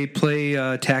where they play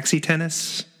taxi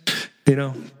tennis?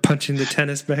 Punching the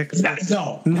tennis back.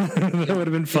 No, that would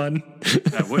have been fun.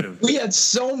 That would have. We had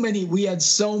so many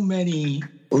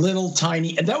little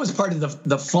tiny, and that was part of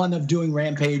the fun of doing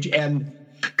Rampage. And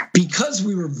because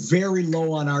we were very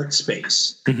low on art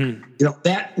space,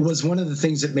 that was one of the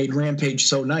things that made Rampage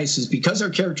so nice, is because our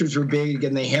characters were big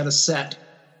and they had a set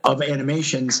of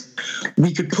animations,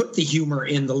 we could put the humor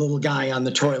in the little guy on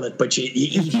the toilet, but you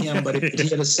eat him, but if he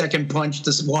had a second punch,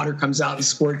 this water comes out and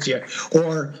squirts you.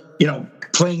 Or,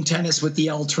 playing tennis with the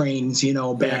L trains,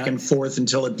 back and forth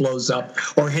until it blows up,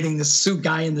 or hitting the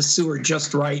guy in the sewer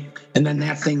just right, and then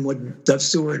the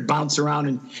sewer would bounce around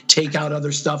and take out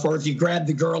other stuff. Or if you grabbed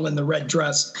the girl in the red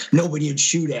dress, nobody would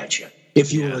shoot at you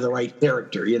if you were the right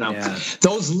character,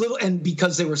 Those little, and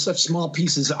because they were such small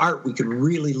pieces of art, we could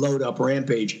really load up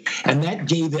Rampage, and that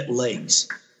gave it legs.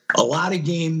 A lot of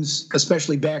games,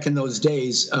 especially back in those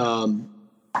days,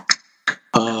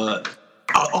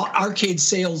 arcade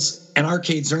sales and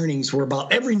arcades earnings were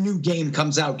about every new game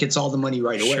comes out, gets all the money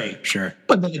right away. Sure.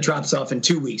 But then it drops off in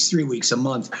 2 weeks, 3 weeks, a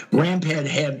month. Rampage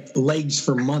had legs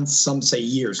for months, some say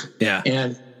years. Yeah.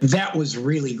 And that was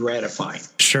really gratifying.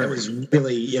 Sure. It was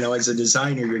really, as a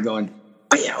designer, you're going,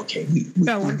 oh, yeah, okay.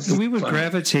 We would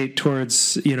gravitate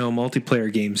towards,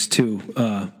 multiplayer games too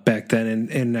back then.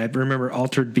 And I remember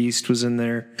Altered Beast was in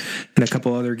there and a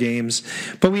couple other games.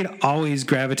 But we'd always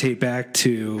gravitate back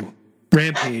to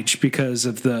Rampage because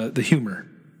of the humor.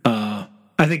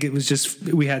 I think it was just,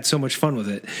 we had so much fun with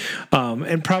it.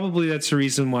 And probably that's the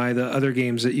reason why the other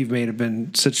games that you've made have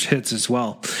been such hits as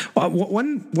well.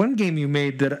 One game you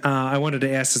made that I wanted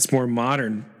to ask that's more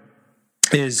modern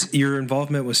is your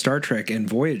involvement with Star Trek and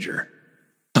Voyager.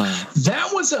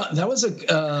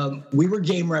 We were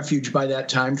Game Refuge by that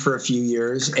time for a few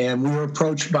years, and we were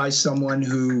approached by someone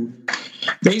who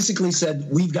basically said,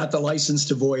 we've got the license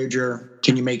to Voyager,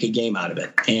 can you make a game out of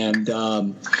it? And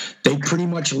they pretty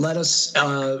much let us,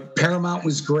 Paramount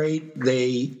was great,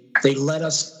 they let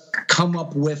us come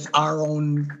up with our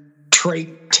own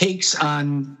takes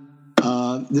on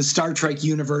the Star Trek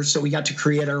universe, so we got to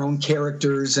create our own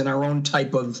characters and our own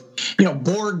type of,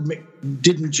 Borg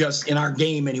didn't just, in our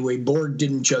game anyway, Borg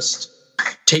didn't just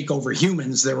take over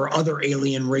humans. There were other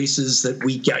alien races that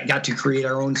we got to create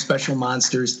our own special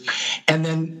monsters. And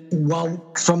then,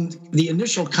 from the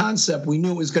initial concept, we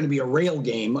knew it was going to be a rail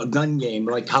game, a gun game,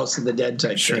 like House of the Dead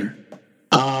type thing.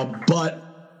 But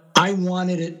I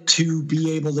wanted it to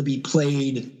be able to be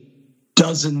played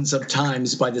dozens of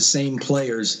times by the same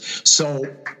players.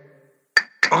 So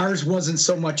ours wasn't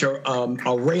so much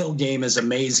a rail game as a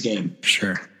maze game.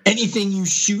 Sure. Anything you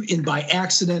shoot in by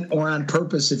accident or on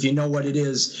purpose, if you know what it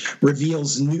is,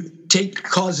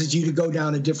 causes you to go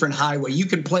down a different highway. You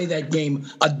can play that game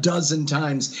a dozen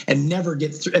times and never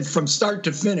get through, from start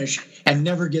to finish, and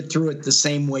never get through it the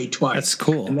same way twice. That's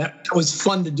cool. And that was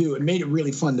fun to do. It made it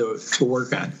really fun to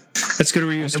work on. That's good.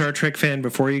 Were you a Star Trek fan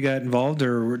before you got involved,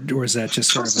 or was that just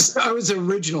sort of I was an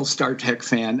original Star Trek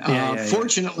fan.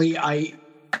 Fortunately,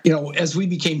 as we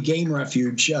became Game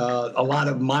Refuge, a lot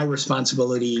of my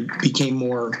responsibility became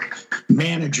more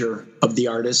manager of the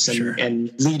artists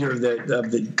and leader of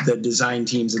the design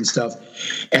teams and stuff.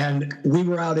 And we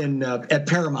were out at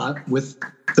Paramount with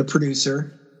the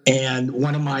producer and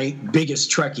one of my biggest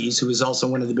Trekkies, who was also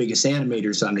one of the biggest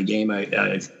animators on the game,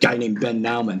 a guy named Ben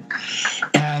Nauman.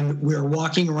 And we were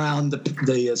walking around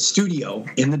the studio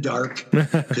in the dark,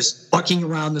 just walking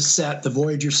around the set, the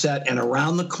Voyager set, and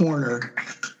around the corner,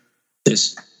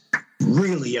 this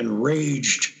really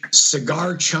enraged,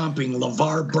 cigar-chomping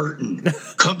LeVar Burton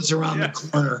comes around the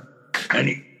corner,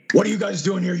 and what are you guys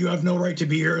doing here? You have no right to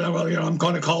be here. Well, I'm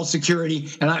going to call security.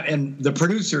 And the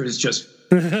producer is just...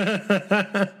 and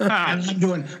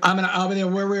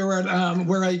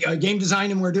we're a game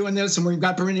design and we're doing this and we've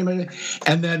got permission.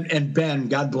 And Ben,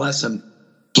 God bless him,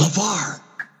 LeVar,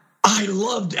 I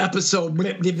loved episode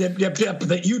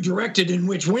that you directed in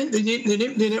which went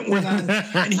on,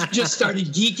 and he just started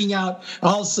geeking out.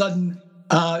 All of a sudden,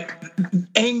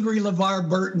 angry LeVar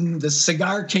Burton, the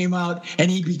cigar came out, and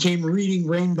he became reading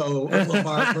Rainbow of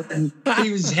LeVar Burton.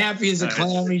 He was happy as a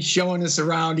clam. He's showing us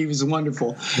around. He was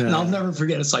wonderful. Yeah. And I'll never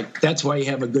forget. It's like, that's why you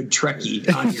have a good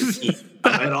Trekkie on your team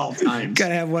at all times.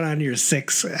 Gotta have one on your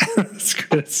six. That's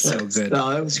good. That's so good. No,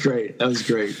 that was great. That was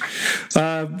great.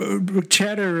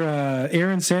 Chatter,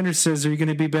 Aaron Sanders says, are you going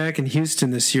to be back in Houston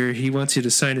this year? He wants you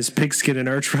to sign his Pigskin and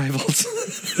Arch Rivals.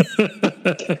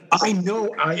 I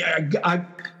know.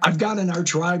 I've got an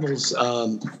Arch Rivals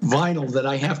vinyl that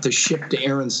I have to ship to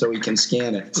Aaron so he can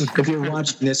scan it. If you're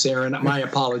watching this, Aaron, my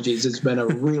apologies. It's been a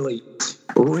really,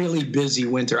 really busy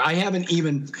winter. I haven't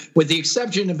even, with the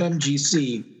exception of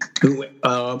MGC, who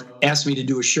asked me to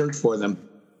do a shirt for them.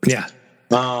 Yeah.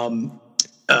 I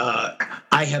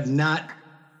have not.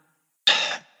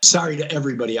 sorry to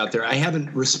everybody out there. I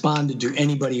haven't responded to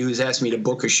anybody who's asked me to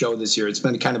book a show this year. It's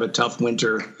been kind of a tough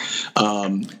winter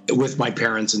with my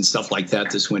parents and stuff like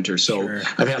that this winter. So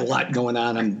I've had a lot going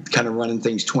on. I'm kind of running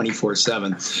things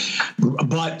 24/7.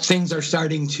 But things are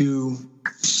starting to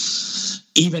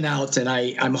even out, and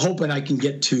I'm hoping I can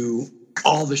get to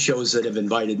all the shows that have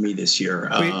invited me this year.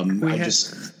 I'm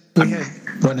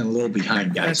running a little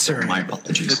behind, guys. So my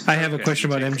apologies. I have a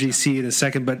question about MGC in a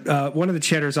second, but one of the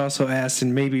chatters also asked,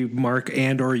 and maybe Mark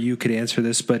and or you could answer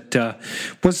this, but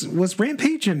was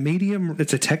Rampage a medium?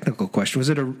 It's a technical question. Was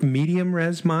it a medium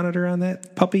res monitor on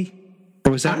that puppy?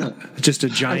 Or was that just a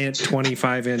giant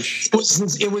 25-inch?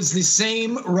 It was the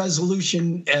same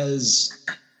resolution as...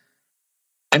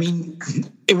 I mean,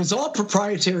 it was all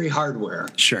proprietary hardware.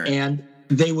 Sure. And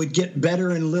they would get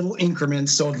better in little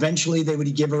increments. So eventually they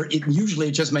would give her, usually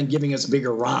it just meant giving us bigger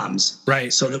ROMs.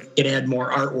 Right. So that it had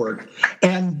more artwork.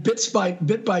 And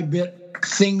bit by bit,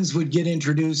 things would get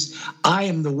introduced. I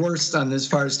am the worst on this as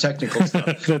far as technical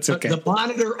stuff. That's okay. The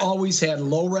monitor always had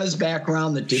low res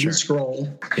background that didn't scroll.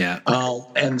 Yeah.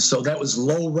 And so that was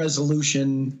low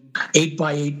resolution,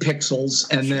 8x8 pixels.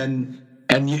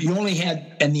 And you only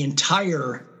had, in the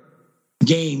entire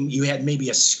game, you had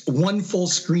maybe one full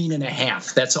screen and a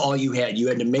half. That's all you had. You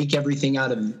had to make everything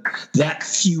out of that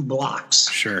few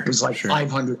blocks. Sure. It was like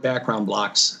 500 background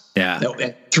blocks. Yeah.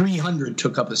 300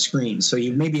 took up a screen. So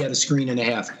you maybe had a screen and a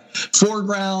half.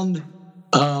 Foreground,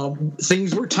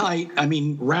 things were tight. I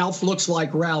mean, Ralph looks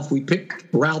like Ralph. We picked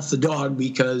Ralph the dog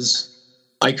because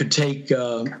I could take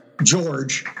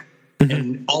George,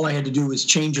 and all I had to do was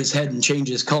change his head and change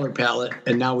his color palette,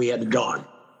 and now we had a dog.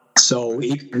 So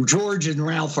George and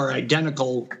Ralph are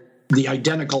identical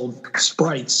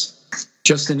sprites,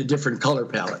 just in a different color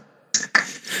palette.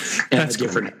 That's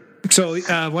different. Cool. So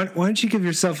why don't you give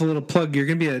yourself a little plug? You're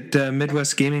going to be at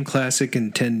Midwest Gaming Classic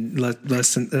in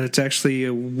it's actually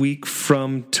a week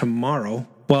from tomorrow.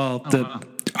 Well,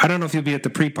 I don't know if you'll be at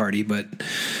the pre-party, but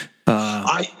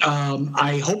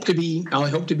I hope to be. I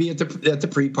hope to be at the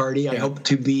pre-party. I hope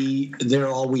to be there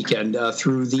all weekend.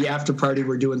 Through the after party,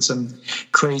 we're doing some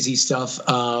crazy stuff.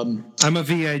 I'm a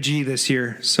VIG this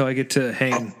year, so I get to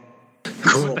hang.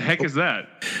 Cool. What the heck is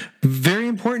that? Very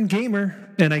important gamer,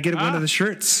 and I get one of the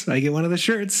shirts.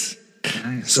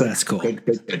 Nice. So that's cool.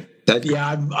 Good.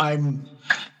 I'm.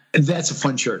 That's a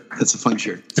fun shirt.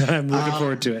 I'm looking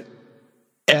forward to it.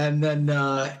 And then,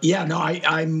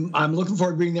 I'm looking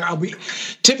forward to being there. I'll be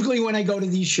typically when I go to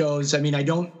these shows. I mean, I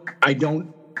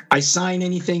sign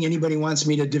anything anybody wants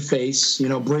me to deface.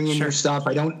 Bring in your stuff.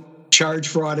 I don't charge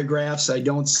for autographs. I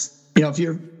don't. If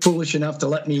you're foolish enough to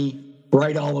let me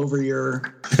write all over your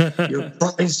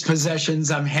prized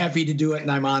possessions, I'm happy to do it, and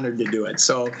I'm honored to do it.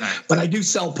 So, but I do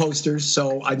sell posters.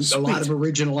 So a lot of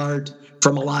original art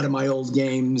from a lot of my old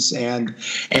games, and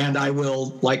I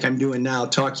will, like I'm doing now,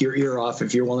 talk your ear off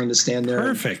if you're willing to stand there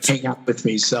and hang out with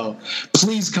me. So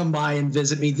please come by and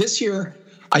visit me. This year,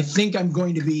 I think I'm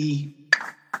going to be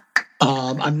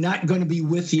I'm not going to be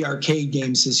with the arcade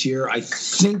games this year. I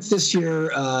think this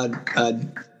year,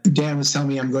 Dan was telling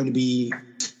me I'm going to be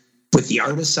with the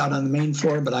artists out on the main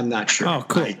floor, but I'm not sure. Oh,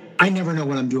 cool. I never know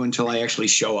what I'm doing until I actually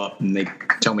show up and they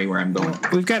tell me where I'm going.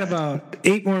 We've got about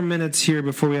 8 more minutes here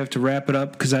before we have to wrap it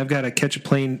up because I've got to catch a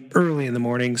plane early in the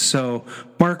morning. So,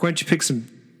 Mark, why don't you pick some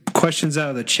questions out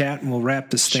of the chat and we'll wrap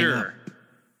this thing up.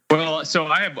 Well, so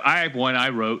I have one I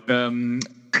wrote.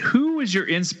 Who was your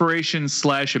inspiration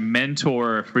 /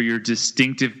 mentor for your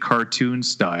distinctive cartoon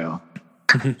style?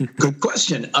 Good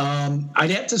question.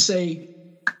 I'd have to say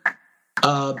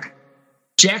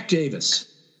Jack Davis.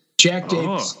 Jack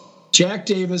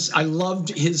Davis, I loved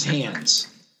his hands.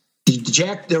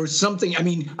 There was something,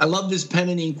 I loved his pen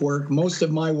and ink work. Most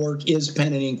of my work is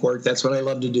pen and ink work. That's what I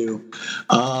love to do.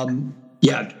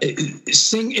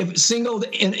 Singled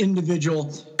an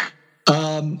individual.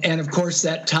 And of course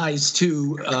that ties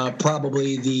to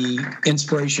probably the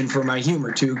inspiration for my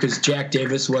humor too, because Jack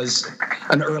Davis was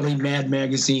an early Mad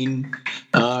Magazine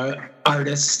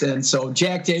artist. And so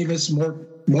Jack Davis, Mort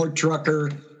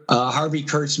Drucker, Harvey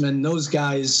Kurtzman, those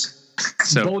guys,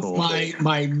 both cool. My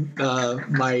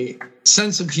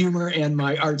sense of humor and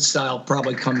my art style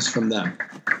probably comes from them.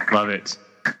 Love it.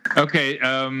 Okay,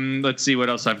 let's see what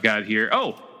else I've got here.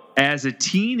 Oh, as a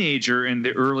teenager in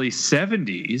the early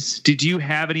 70s, did you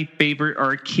have any favorite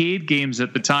arcade games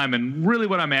at the time? And really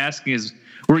what I'm asking is,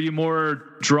 were you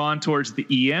more drawn towards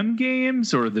the EM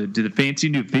games or did the fancy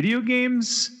new video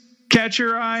games catch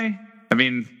your eye?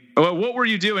 What were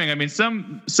you doing?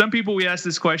 Some people we ask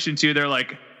this question to, they're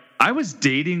like, I was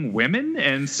dating women,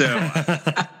 and so.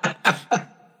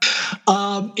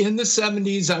 In the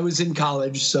 70s, I was in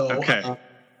college, so. Okay.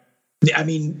 I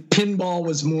mean, pinball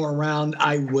was more around.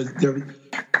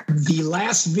 The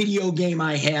last video game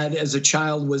I had as a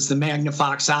child was the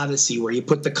Magnafox Odyssey, where you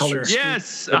put the colored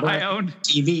Yes, I owned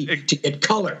TV to get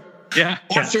color. Yeah.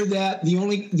 After that,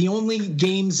 the only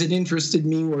games that interested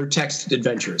me were text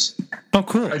adventures. Oh,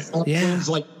 cool. Games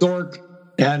like Dork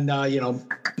and the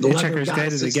Hitchhiker's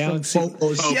Guide to the Galaxy.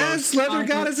 Phobos. Yes, Leather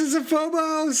Goddesses of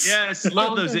Phobos. Yes,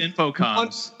 love those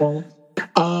Infocoms.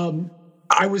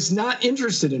 I was not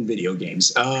interested in video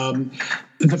games.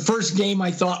 The first game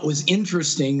I thought was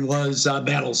interesting was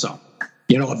Battlezone.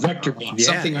 A vector game,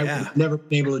 something I would never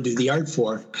been able to do the art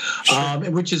for. Sure.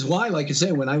 Which is why, like I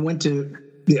say, when I went to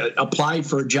apply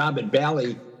for a job at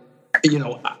Bally,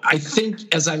 I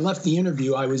think as I left the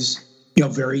interview, I was,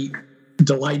 very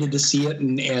delighted to see it,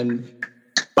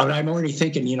 but I'm already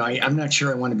thinking, I'm not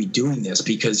sure I want to be doing this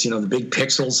because, the big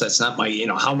pixels, that's not my,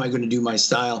 how am I going to do my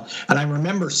style? And I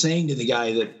remember saying to the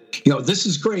guy that, this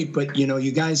is great, but,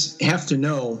 you guys have to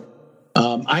know,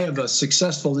 I have a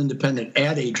successful independent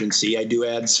ad agency. I do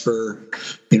ads for,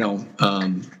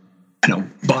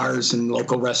 bars and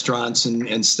local restaurants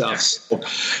and stuff. So,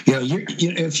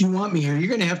 if you want me here, you're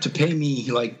going to have to pay me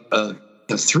like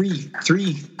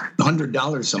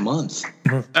 $300 a month.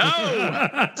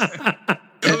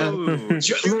 Oh,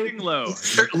 shooting low.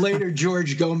 Later,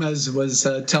 George Gomez was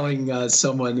telling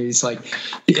someone, he's like,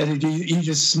 he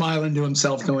just smiling to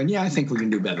himself, going, "Yeah, I think we can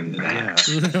do better than that."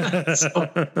 So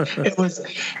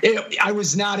I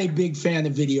was not a big fan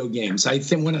of video games. I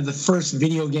think one of the first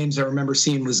video games I remember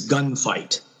seeing was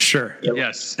Gunfight. Sure.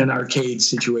 Yes. An arcade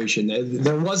situation.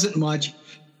 There wasn't much.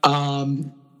 I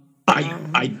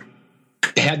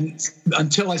hadn't,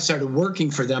 until I started working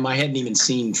for them, I hadn't even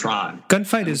seen Tron.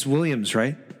 Gunfight is Williams,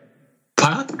 right?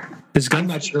 Huh? I'm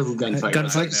not sure who Gunfight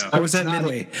was. I was at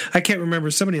Midway. I can't remember.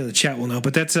 Somebody in the chat will know,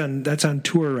 but that's on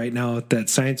tour right now at that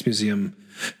Science Museum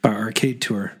arcade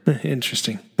tour.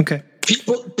 Interesting. Okay.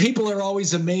 People are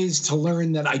always amazed to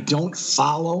learn that I don't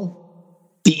follow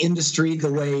the industry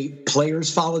the way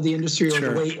players follow the industry, or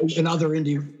the way other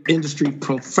industry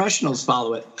professionals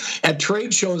follow it. At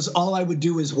trade shows, all I would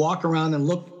do is walk around and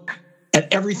look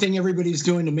at everything everybody's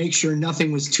doing to make sure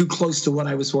nothing was too close to what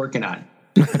I was working on.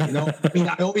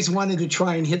 I always wanted to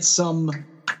try and hit some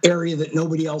area that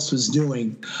nobody else was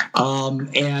doing,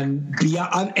 and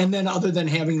then other than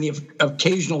having the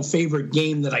occasional favorite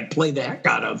game that I play the heck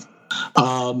out of,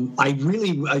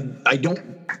 I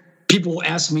don't. People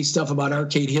ask me stuff about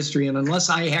arcade history, and unless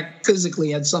I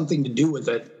physically had something to do with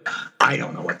it, I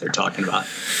don't know what they're talking about.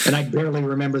 And I barely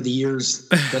remember the years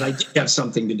that I did have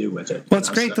something to do with it. Well, it's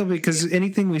great, though, because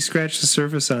anything we scratch the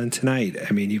surface on tonight,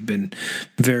 I mean, you've been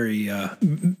very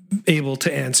able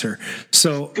to answer.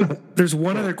 So there's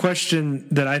one other question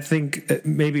that I think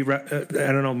maybe, I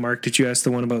don't know, Mark, did you ask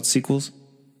the one about sequels?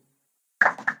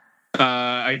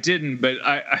 I didn't, but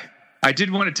I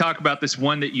did want to talk about this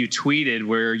one that you tweeted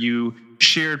where you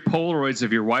shared Polaroids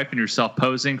of your wife and yourself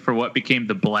posing for what became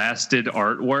the Blasted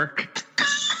artwork,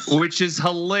 which is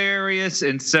hilarious.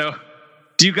 And so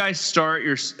do you guys start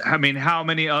how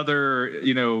many other,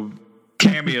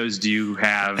 cameos do you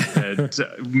have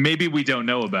that maybe we don't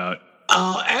know about?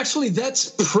 Actually,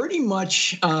 that's pretty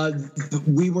much.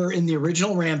 We were in the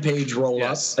original Rampage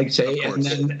roll-up, I'd say, and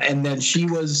then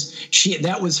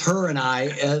that was her and I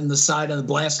on the side of the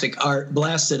Blasted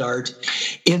art.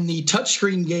 In the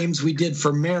touchscreen games we did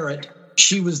for Merit,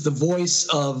 she was the voice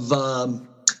of.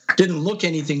 Didn't look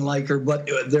anything like her, but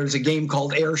there's a game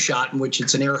called Air Shot, in which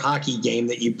it's an air hockey game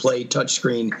that you play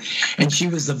touchscreen, and she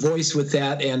was the voice with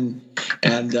that, and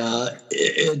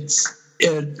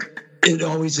it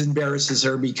always embarrasses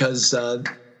her because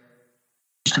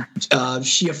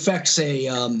she affects a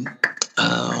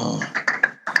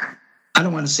I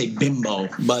don't want to say bimbo,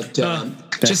 but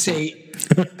just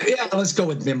let's go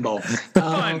with bimbo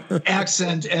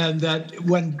accent, and that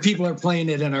when people are playing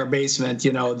it in our basement,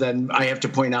 then I have to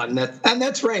point out, and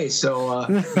that's Ray. So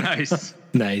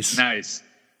nice.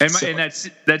 And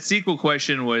that sequel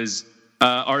question was.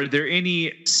 Are there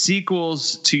any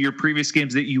sequels to your previous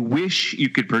games that you wish you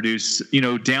could produce,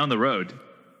 down the road?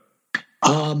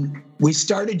 We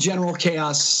started General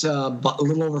Chaos a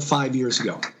little over 5 years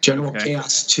ago. General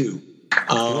Chaos 2.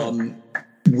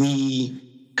 We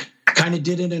kind of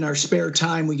did it in our spare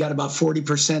time. We got about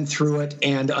 40% through it,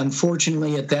 and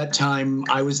unfortunately, at that time,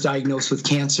 I was diagnosed with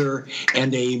cancer,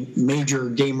 and a major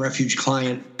Game Refuge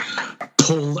client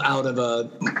pulled out of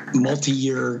a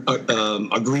multi-year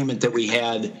agreement that we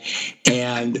had,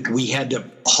 and we had to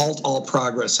halt all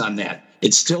progress on that.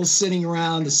 It's still sitting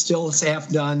around. It's still half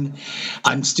done.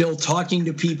 I'm still talking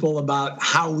to people about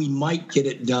how we might get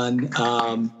it done,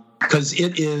 because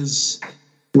it is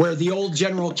where the old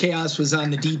General Chaos was on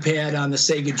the D-pad on the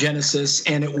Sega Genesis,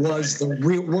 and it was the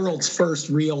world's first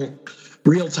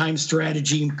real-time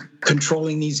strategy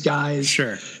controlling these guys.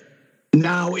 Sure.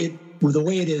 Now the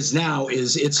way it is now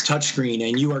is it's touchscreen,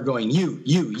 and you are going you.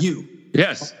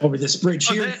 Yes. Over this bridge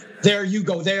here. There you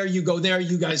go. There you go. There.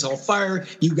 You guys all fire.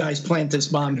 You guys plant this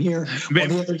bomb here. While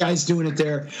the other guy's doing it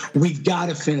there. We've got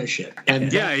to finish it.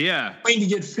 And yeah. Going to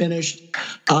get finished.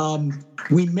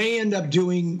 We may end up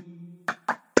doing.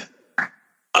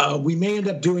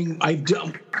 I've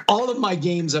done all of my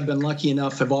games. I've been lucky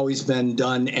enough have always been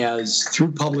done as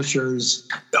through publishers.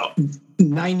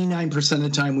 99% of the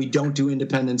time, we don't do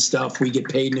independent stuff. We get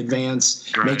paid in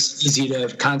advance. Right. Makes it easy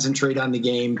to concentrate on the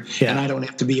game, and I don't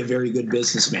have to be a very good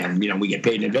businessman. We get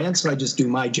paid in advance, so I just do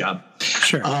my job.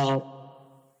 Sure.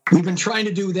 We've been trying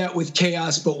to do that with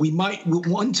Chaos, but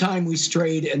one time we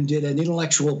strayed and did an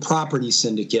intellectual property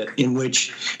syndicate in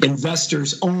which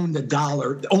investors owned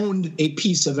a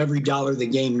piece of every dollar the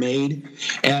game made.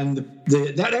 And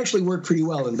that actually worked pretty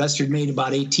well. Investors made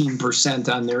about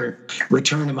 18% on their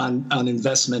return on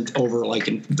investment over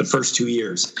in the first 2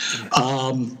 years.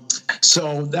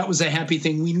 So that was a happy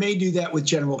thing. We may do that with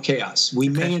General Chaos. We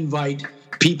may invite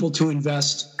people to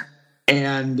invest,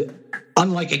 and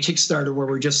unlike a Kickstarter where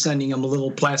we're just sending them a little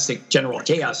plastic General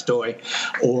Chaos toy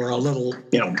or a little,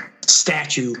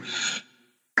 statue,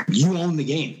 you own the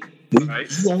game. You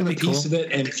own a piece of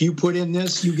it, and if you put in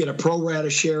this, you get a pro rata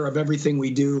share of everything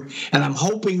we do. And I'm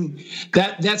hoping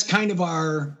that's kind of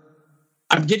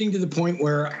I'm getting to the point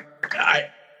where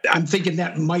I'm thinking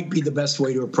that might be the best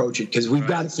way to approach it, because we've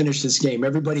got to finish this game.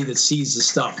 Everybody that sees the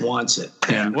stuff wants it.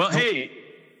 Yeah. Well, hey,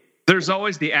 there's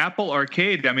always the Apple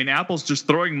Arcade. I mean, Apple's just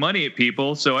throwing money at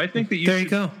people, so I think that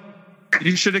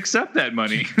you should accept that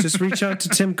money. Just reach out to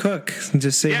Tim Cook and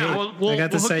just say, "Hey, I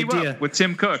got this idea." You up with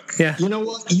Tim Cook. Yeah. You know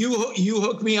what? You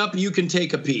hook me up. You can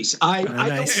take a piece. I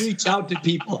don't reach out to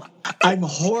people. I'm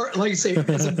like I say,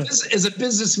 as a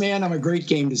businessman, I'm a great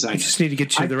game designer. You just need to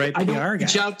get you the right PR guy. I don't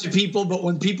reach out to people, but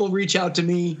when people reach out to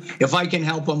me, if I can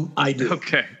help them, I do.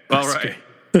 Okay. All right.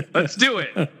 Let's do it.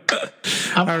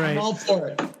 I'm all for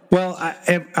it. Well,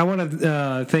 I want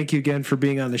to thank you again for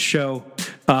being on the show.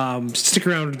 Stick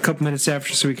around a couple minutes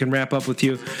after so we can wrap up with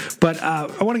you. But I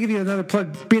want to give you another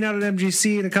plug. Being out at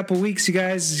MGC in a couple of weeks, you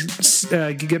guys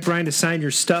get Brian to sign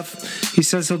your stuff. He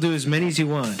says he'll do as many as you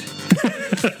want.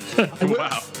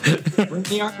 Wow. Bring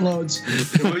the art loads.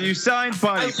 Well, you signed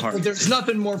body parts. There's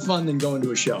nothing more fun than going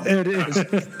to a show. It is.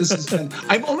 This has been.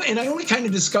 I only kind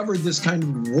of discovered this kind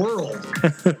of world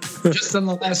just in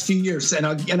the last few years. And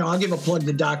I'll give a plug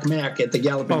to Doc Mack at the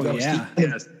Galloping Ghost. Yeah.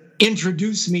 He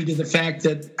introduced me to the fact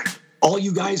that all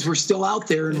you guys were still out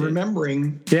there and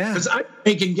remembering. Yeah. Because I've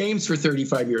been making games for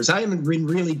 35 years. I haven't been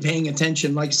really paying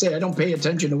attention. Like I say, I don't pay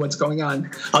attention to what's going on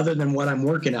other than what I'm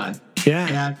working on.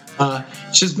 Yeah. And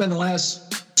it's just been the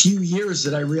last few years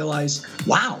that I realized,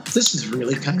 wow, this is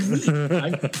really kind of neat.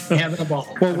 I'm having a ball.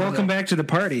 Well, welcome back to the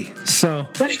party. So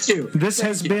thank you. This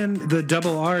has been the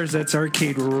Double R's. That's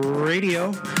Arcade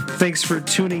Radio. Thanks for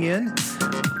tuning in.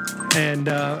 And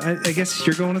I guess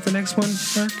you're going with the next one,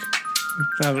 Mark?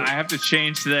 I have to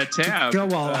change to that tab. Go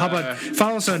well. How about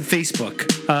follow us on Facebook?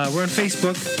 We're on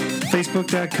Facebook,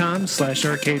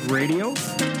 facebook.com/Arcade Radio.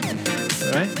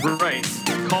 All right. Right.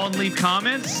 Call and leave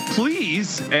comments,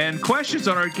 please, and questions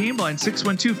on our game line,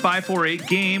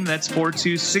 612-548-GAME. That's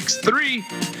 4263.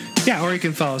 Yeah, or you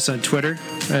can follow us on Twitter,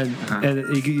 and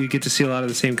you get to see a lot of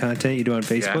the same content you do on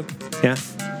Facebook. Yeah.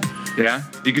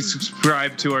 You can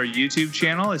subscribe to our YouTube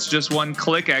channel. It's just one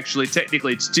click. Actually,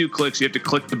 technically, it's 2 clicks. You have to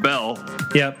click the bell.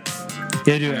 Yep.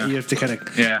 You have to kind of.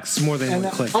 It's more than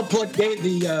one click. I'll plug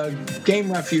the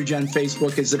Game Refuge on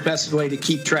Facebook is the best way to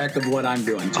keep track of what I'm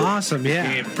doing, too. Awesome,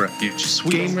 yeah. Game Refuge.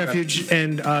 Sweet. Game Refuge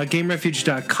and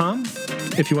GameRefuge.com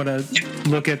if you want to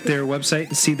look at their website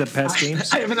and see the past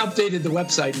games. I haven't updated the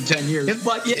website in 10 years,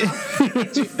 but yeah.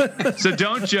 So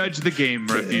don't judge the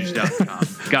GameRefuge.com.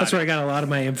 That's where I got a lot of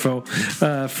my info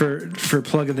for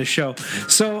plugging the show.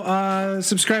 So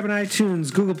subscribe on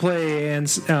iTunes, Google Play, and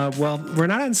we're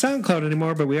not on SoundCloud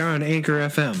anymore, but we are on Anchor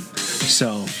FM.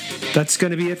 So that's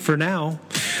going to be it for now.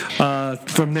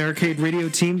 From the Arcade Radio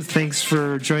team, thanks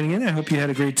for joining in. I hope you had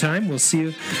a great time. We'll see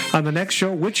you on the next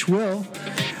show, which will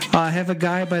have a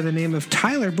guy by the name of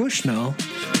Tyler Bushnell,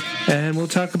 and we'll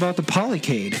talk about the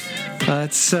Polycade.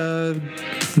 It's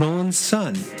Nolan's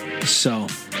son. So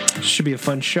it should be a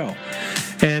fun show.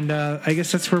 And I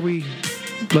guess that's where we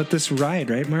let this ride,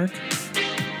 right, Mark?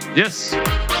 Yes.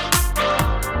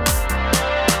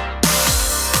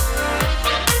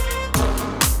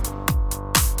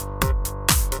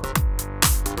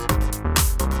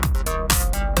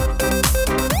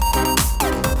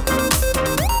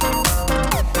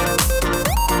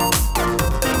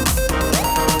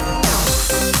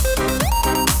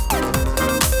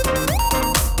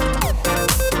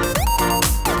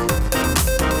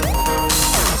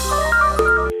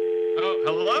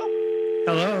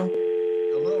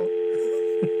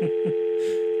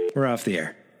 We're off the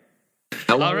air.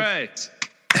 Hello. All right.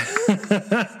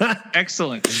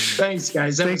 Excellent. Thanks,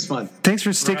 guys. That was fun. Thanks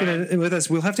for sticking it with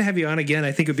us. We'll have to have you on again.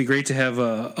 I think it'd be great to have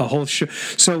a whole show.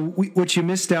 So what you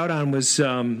missed out on was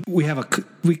we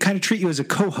kind of treat you as a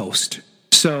co-host.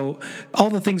 So all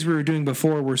the things we were doing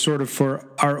before were sort of for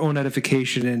our own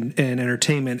edification and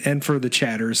entertainment, and for the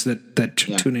chatters that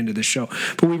tune into the show.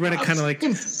 But we run it kind of like.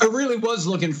 I really was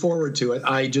looking forward to it.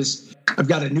 I've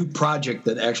got a new project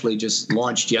that actually just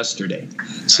launched yesterday,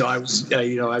 so I was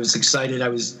I was excited. I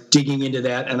was digging into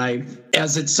that, and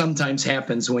as it sometimes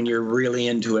happens when you're really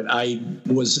into it, I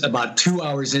was about 2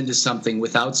 hours into something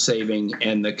without saving,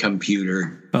 and the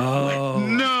computer. Oh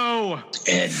no.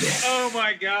 And, oh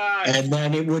my God! And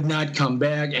then it would not come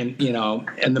back, and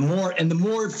and the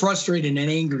more frustrated and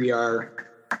angry you are,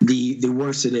 the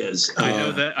worse it is.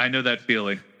 I know that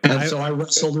feeling. And so I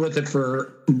wrestled with it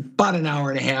for about an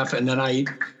hour and a half, and then I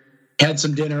had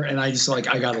some dinner, and I just I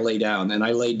got to lay down, and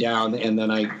I laid down, and then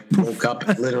I woke up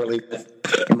literally,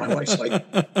 and my wife's like,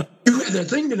 "You had that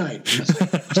thing tonight."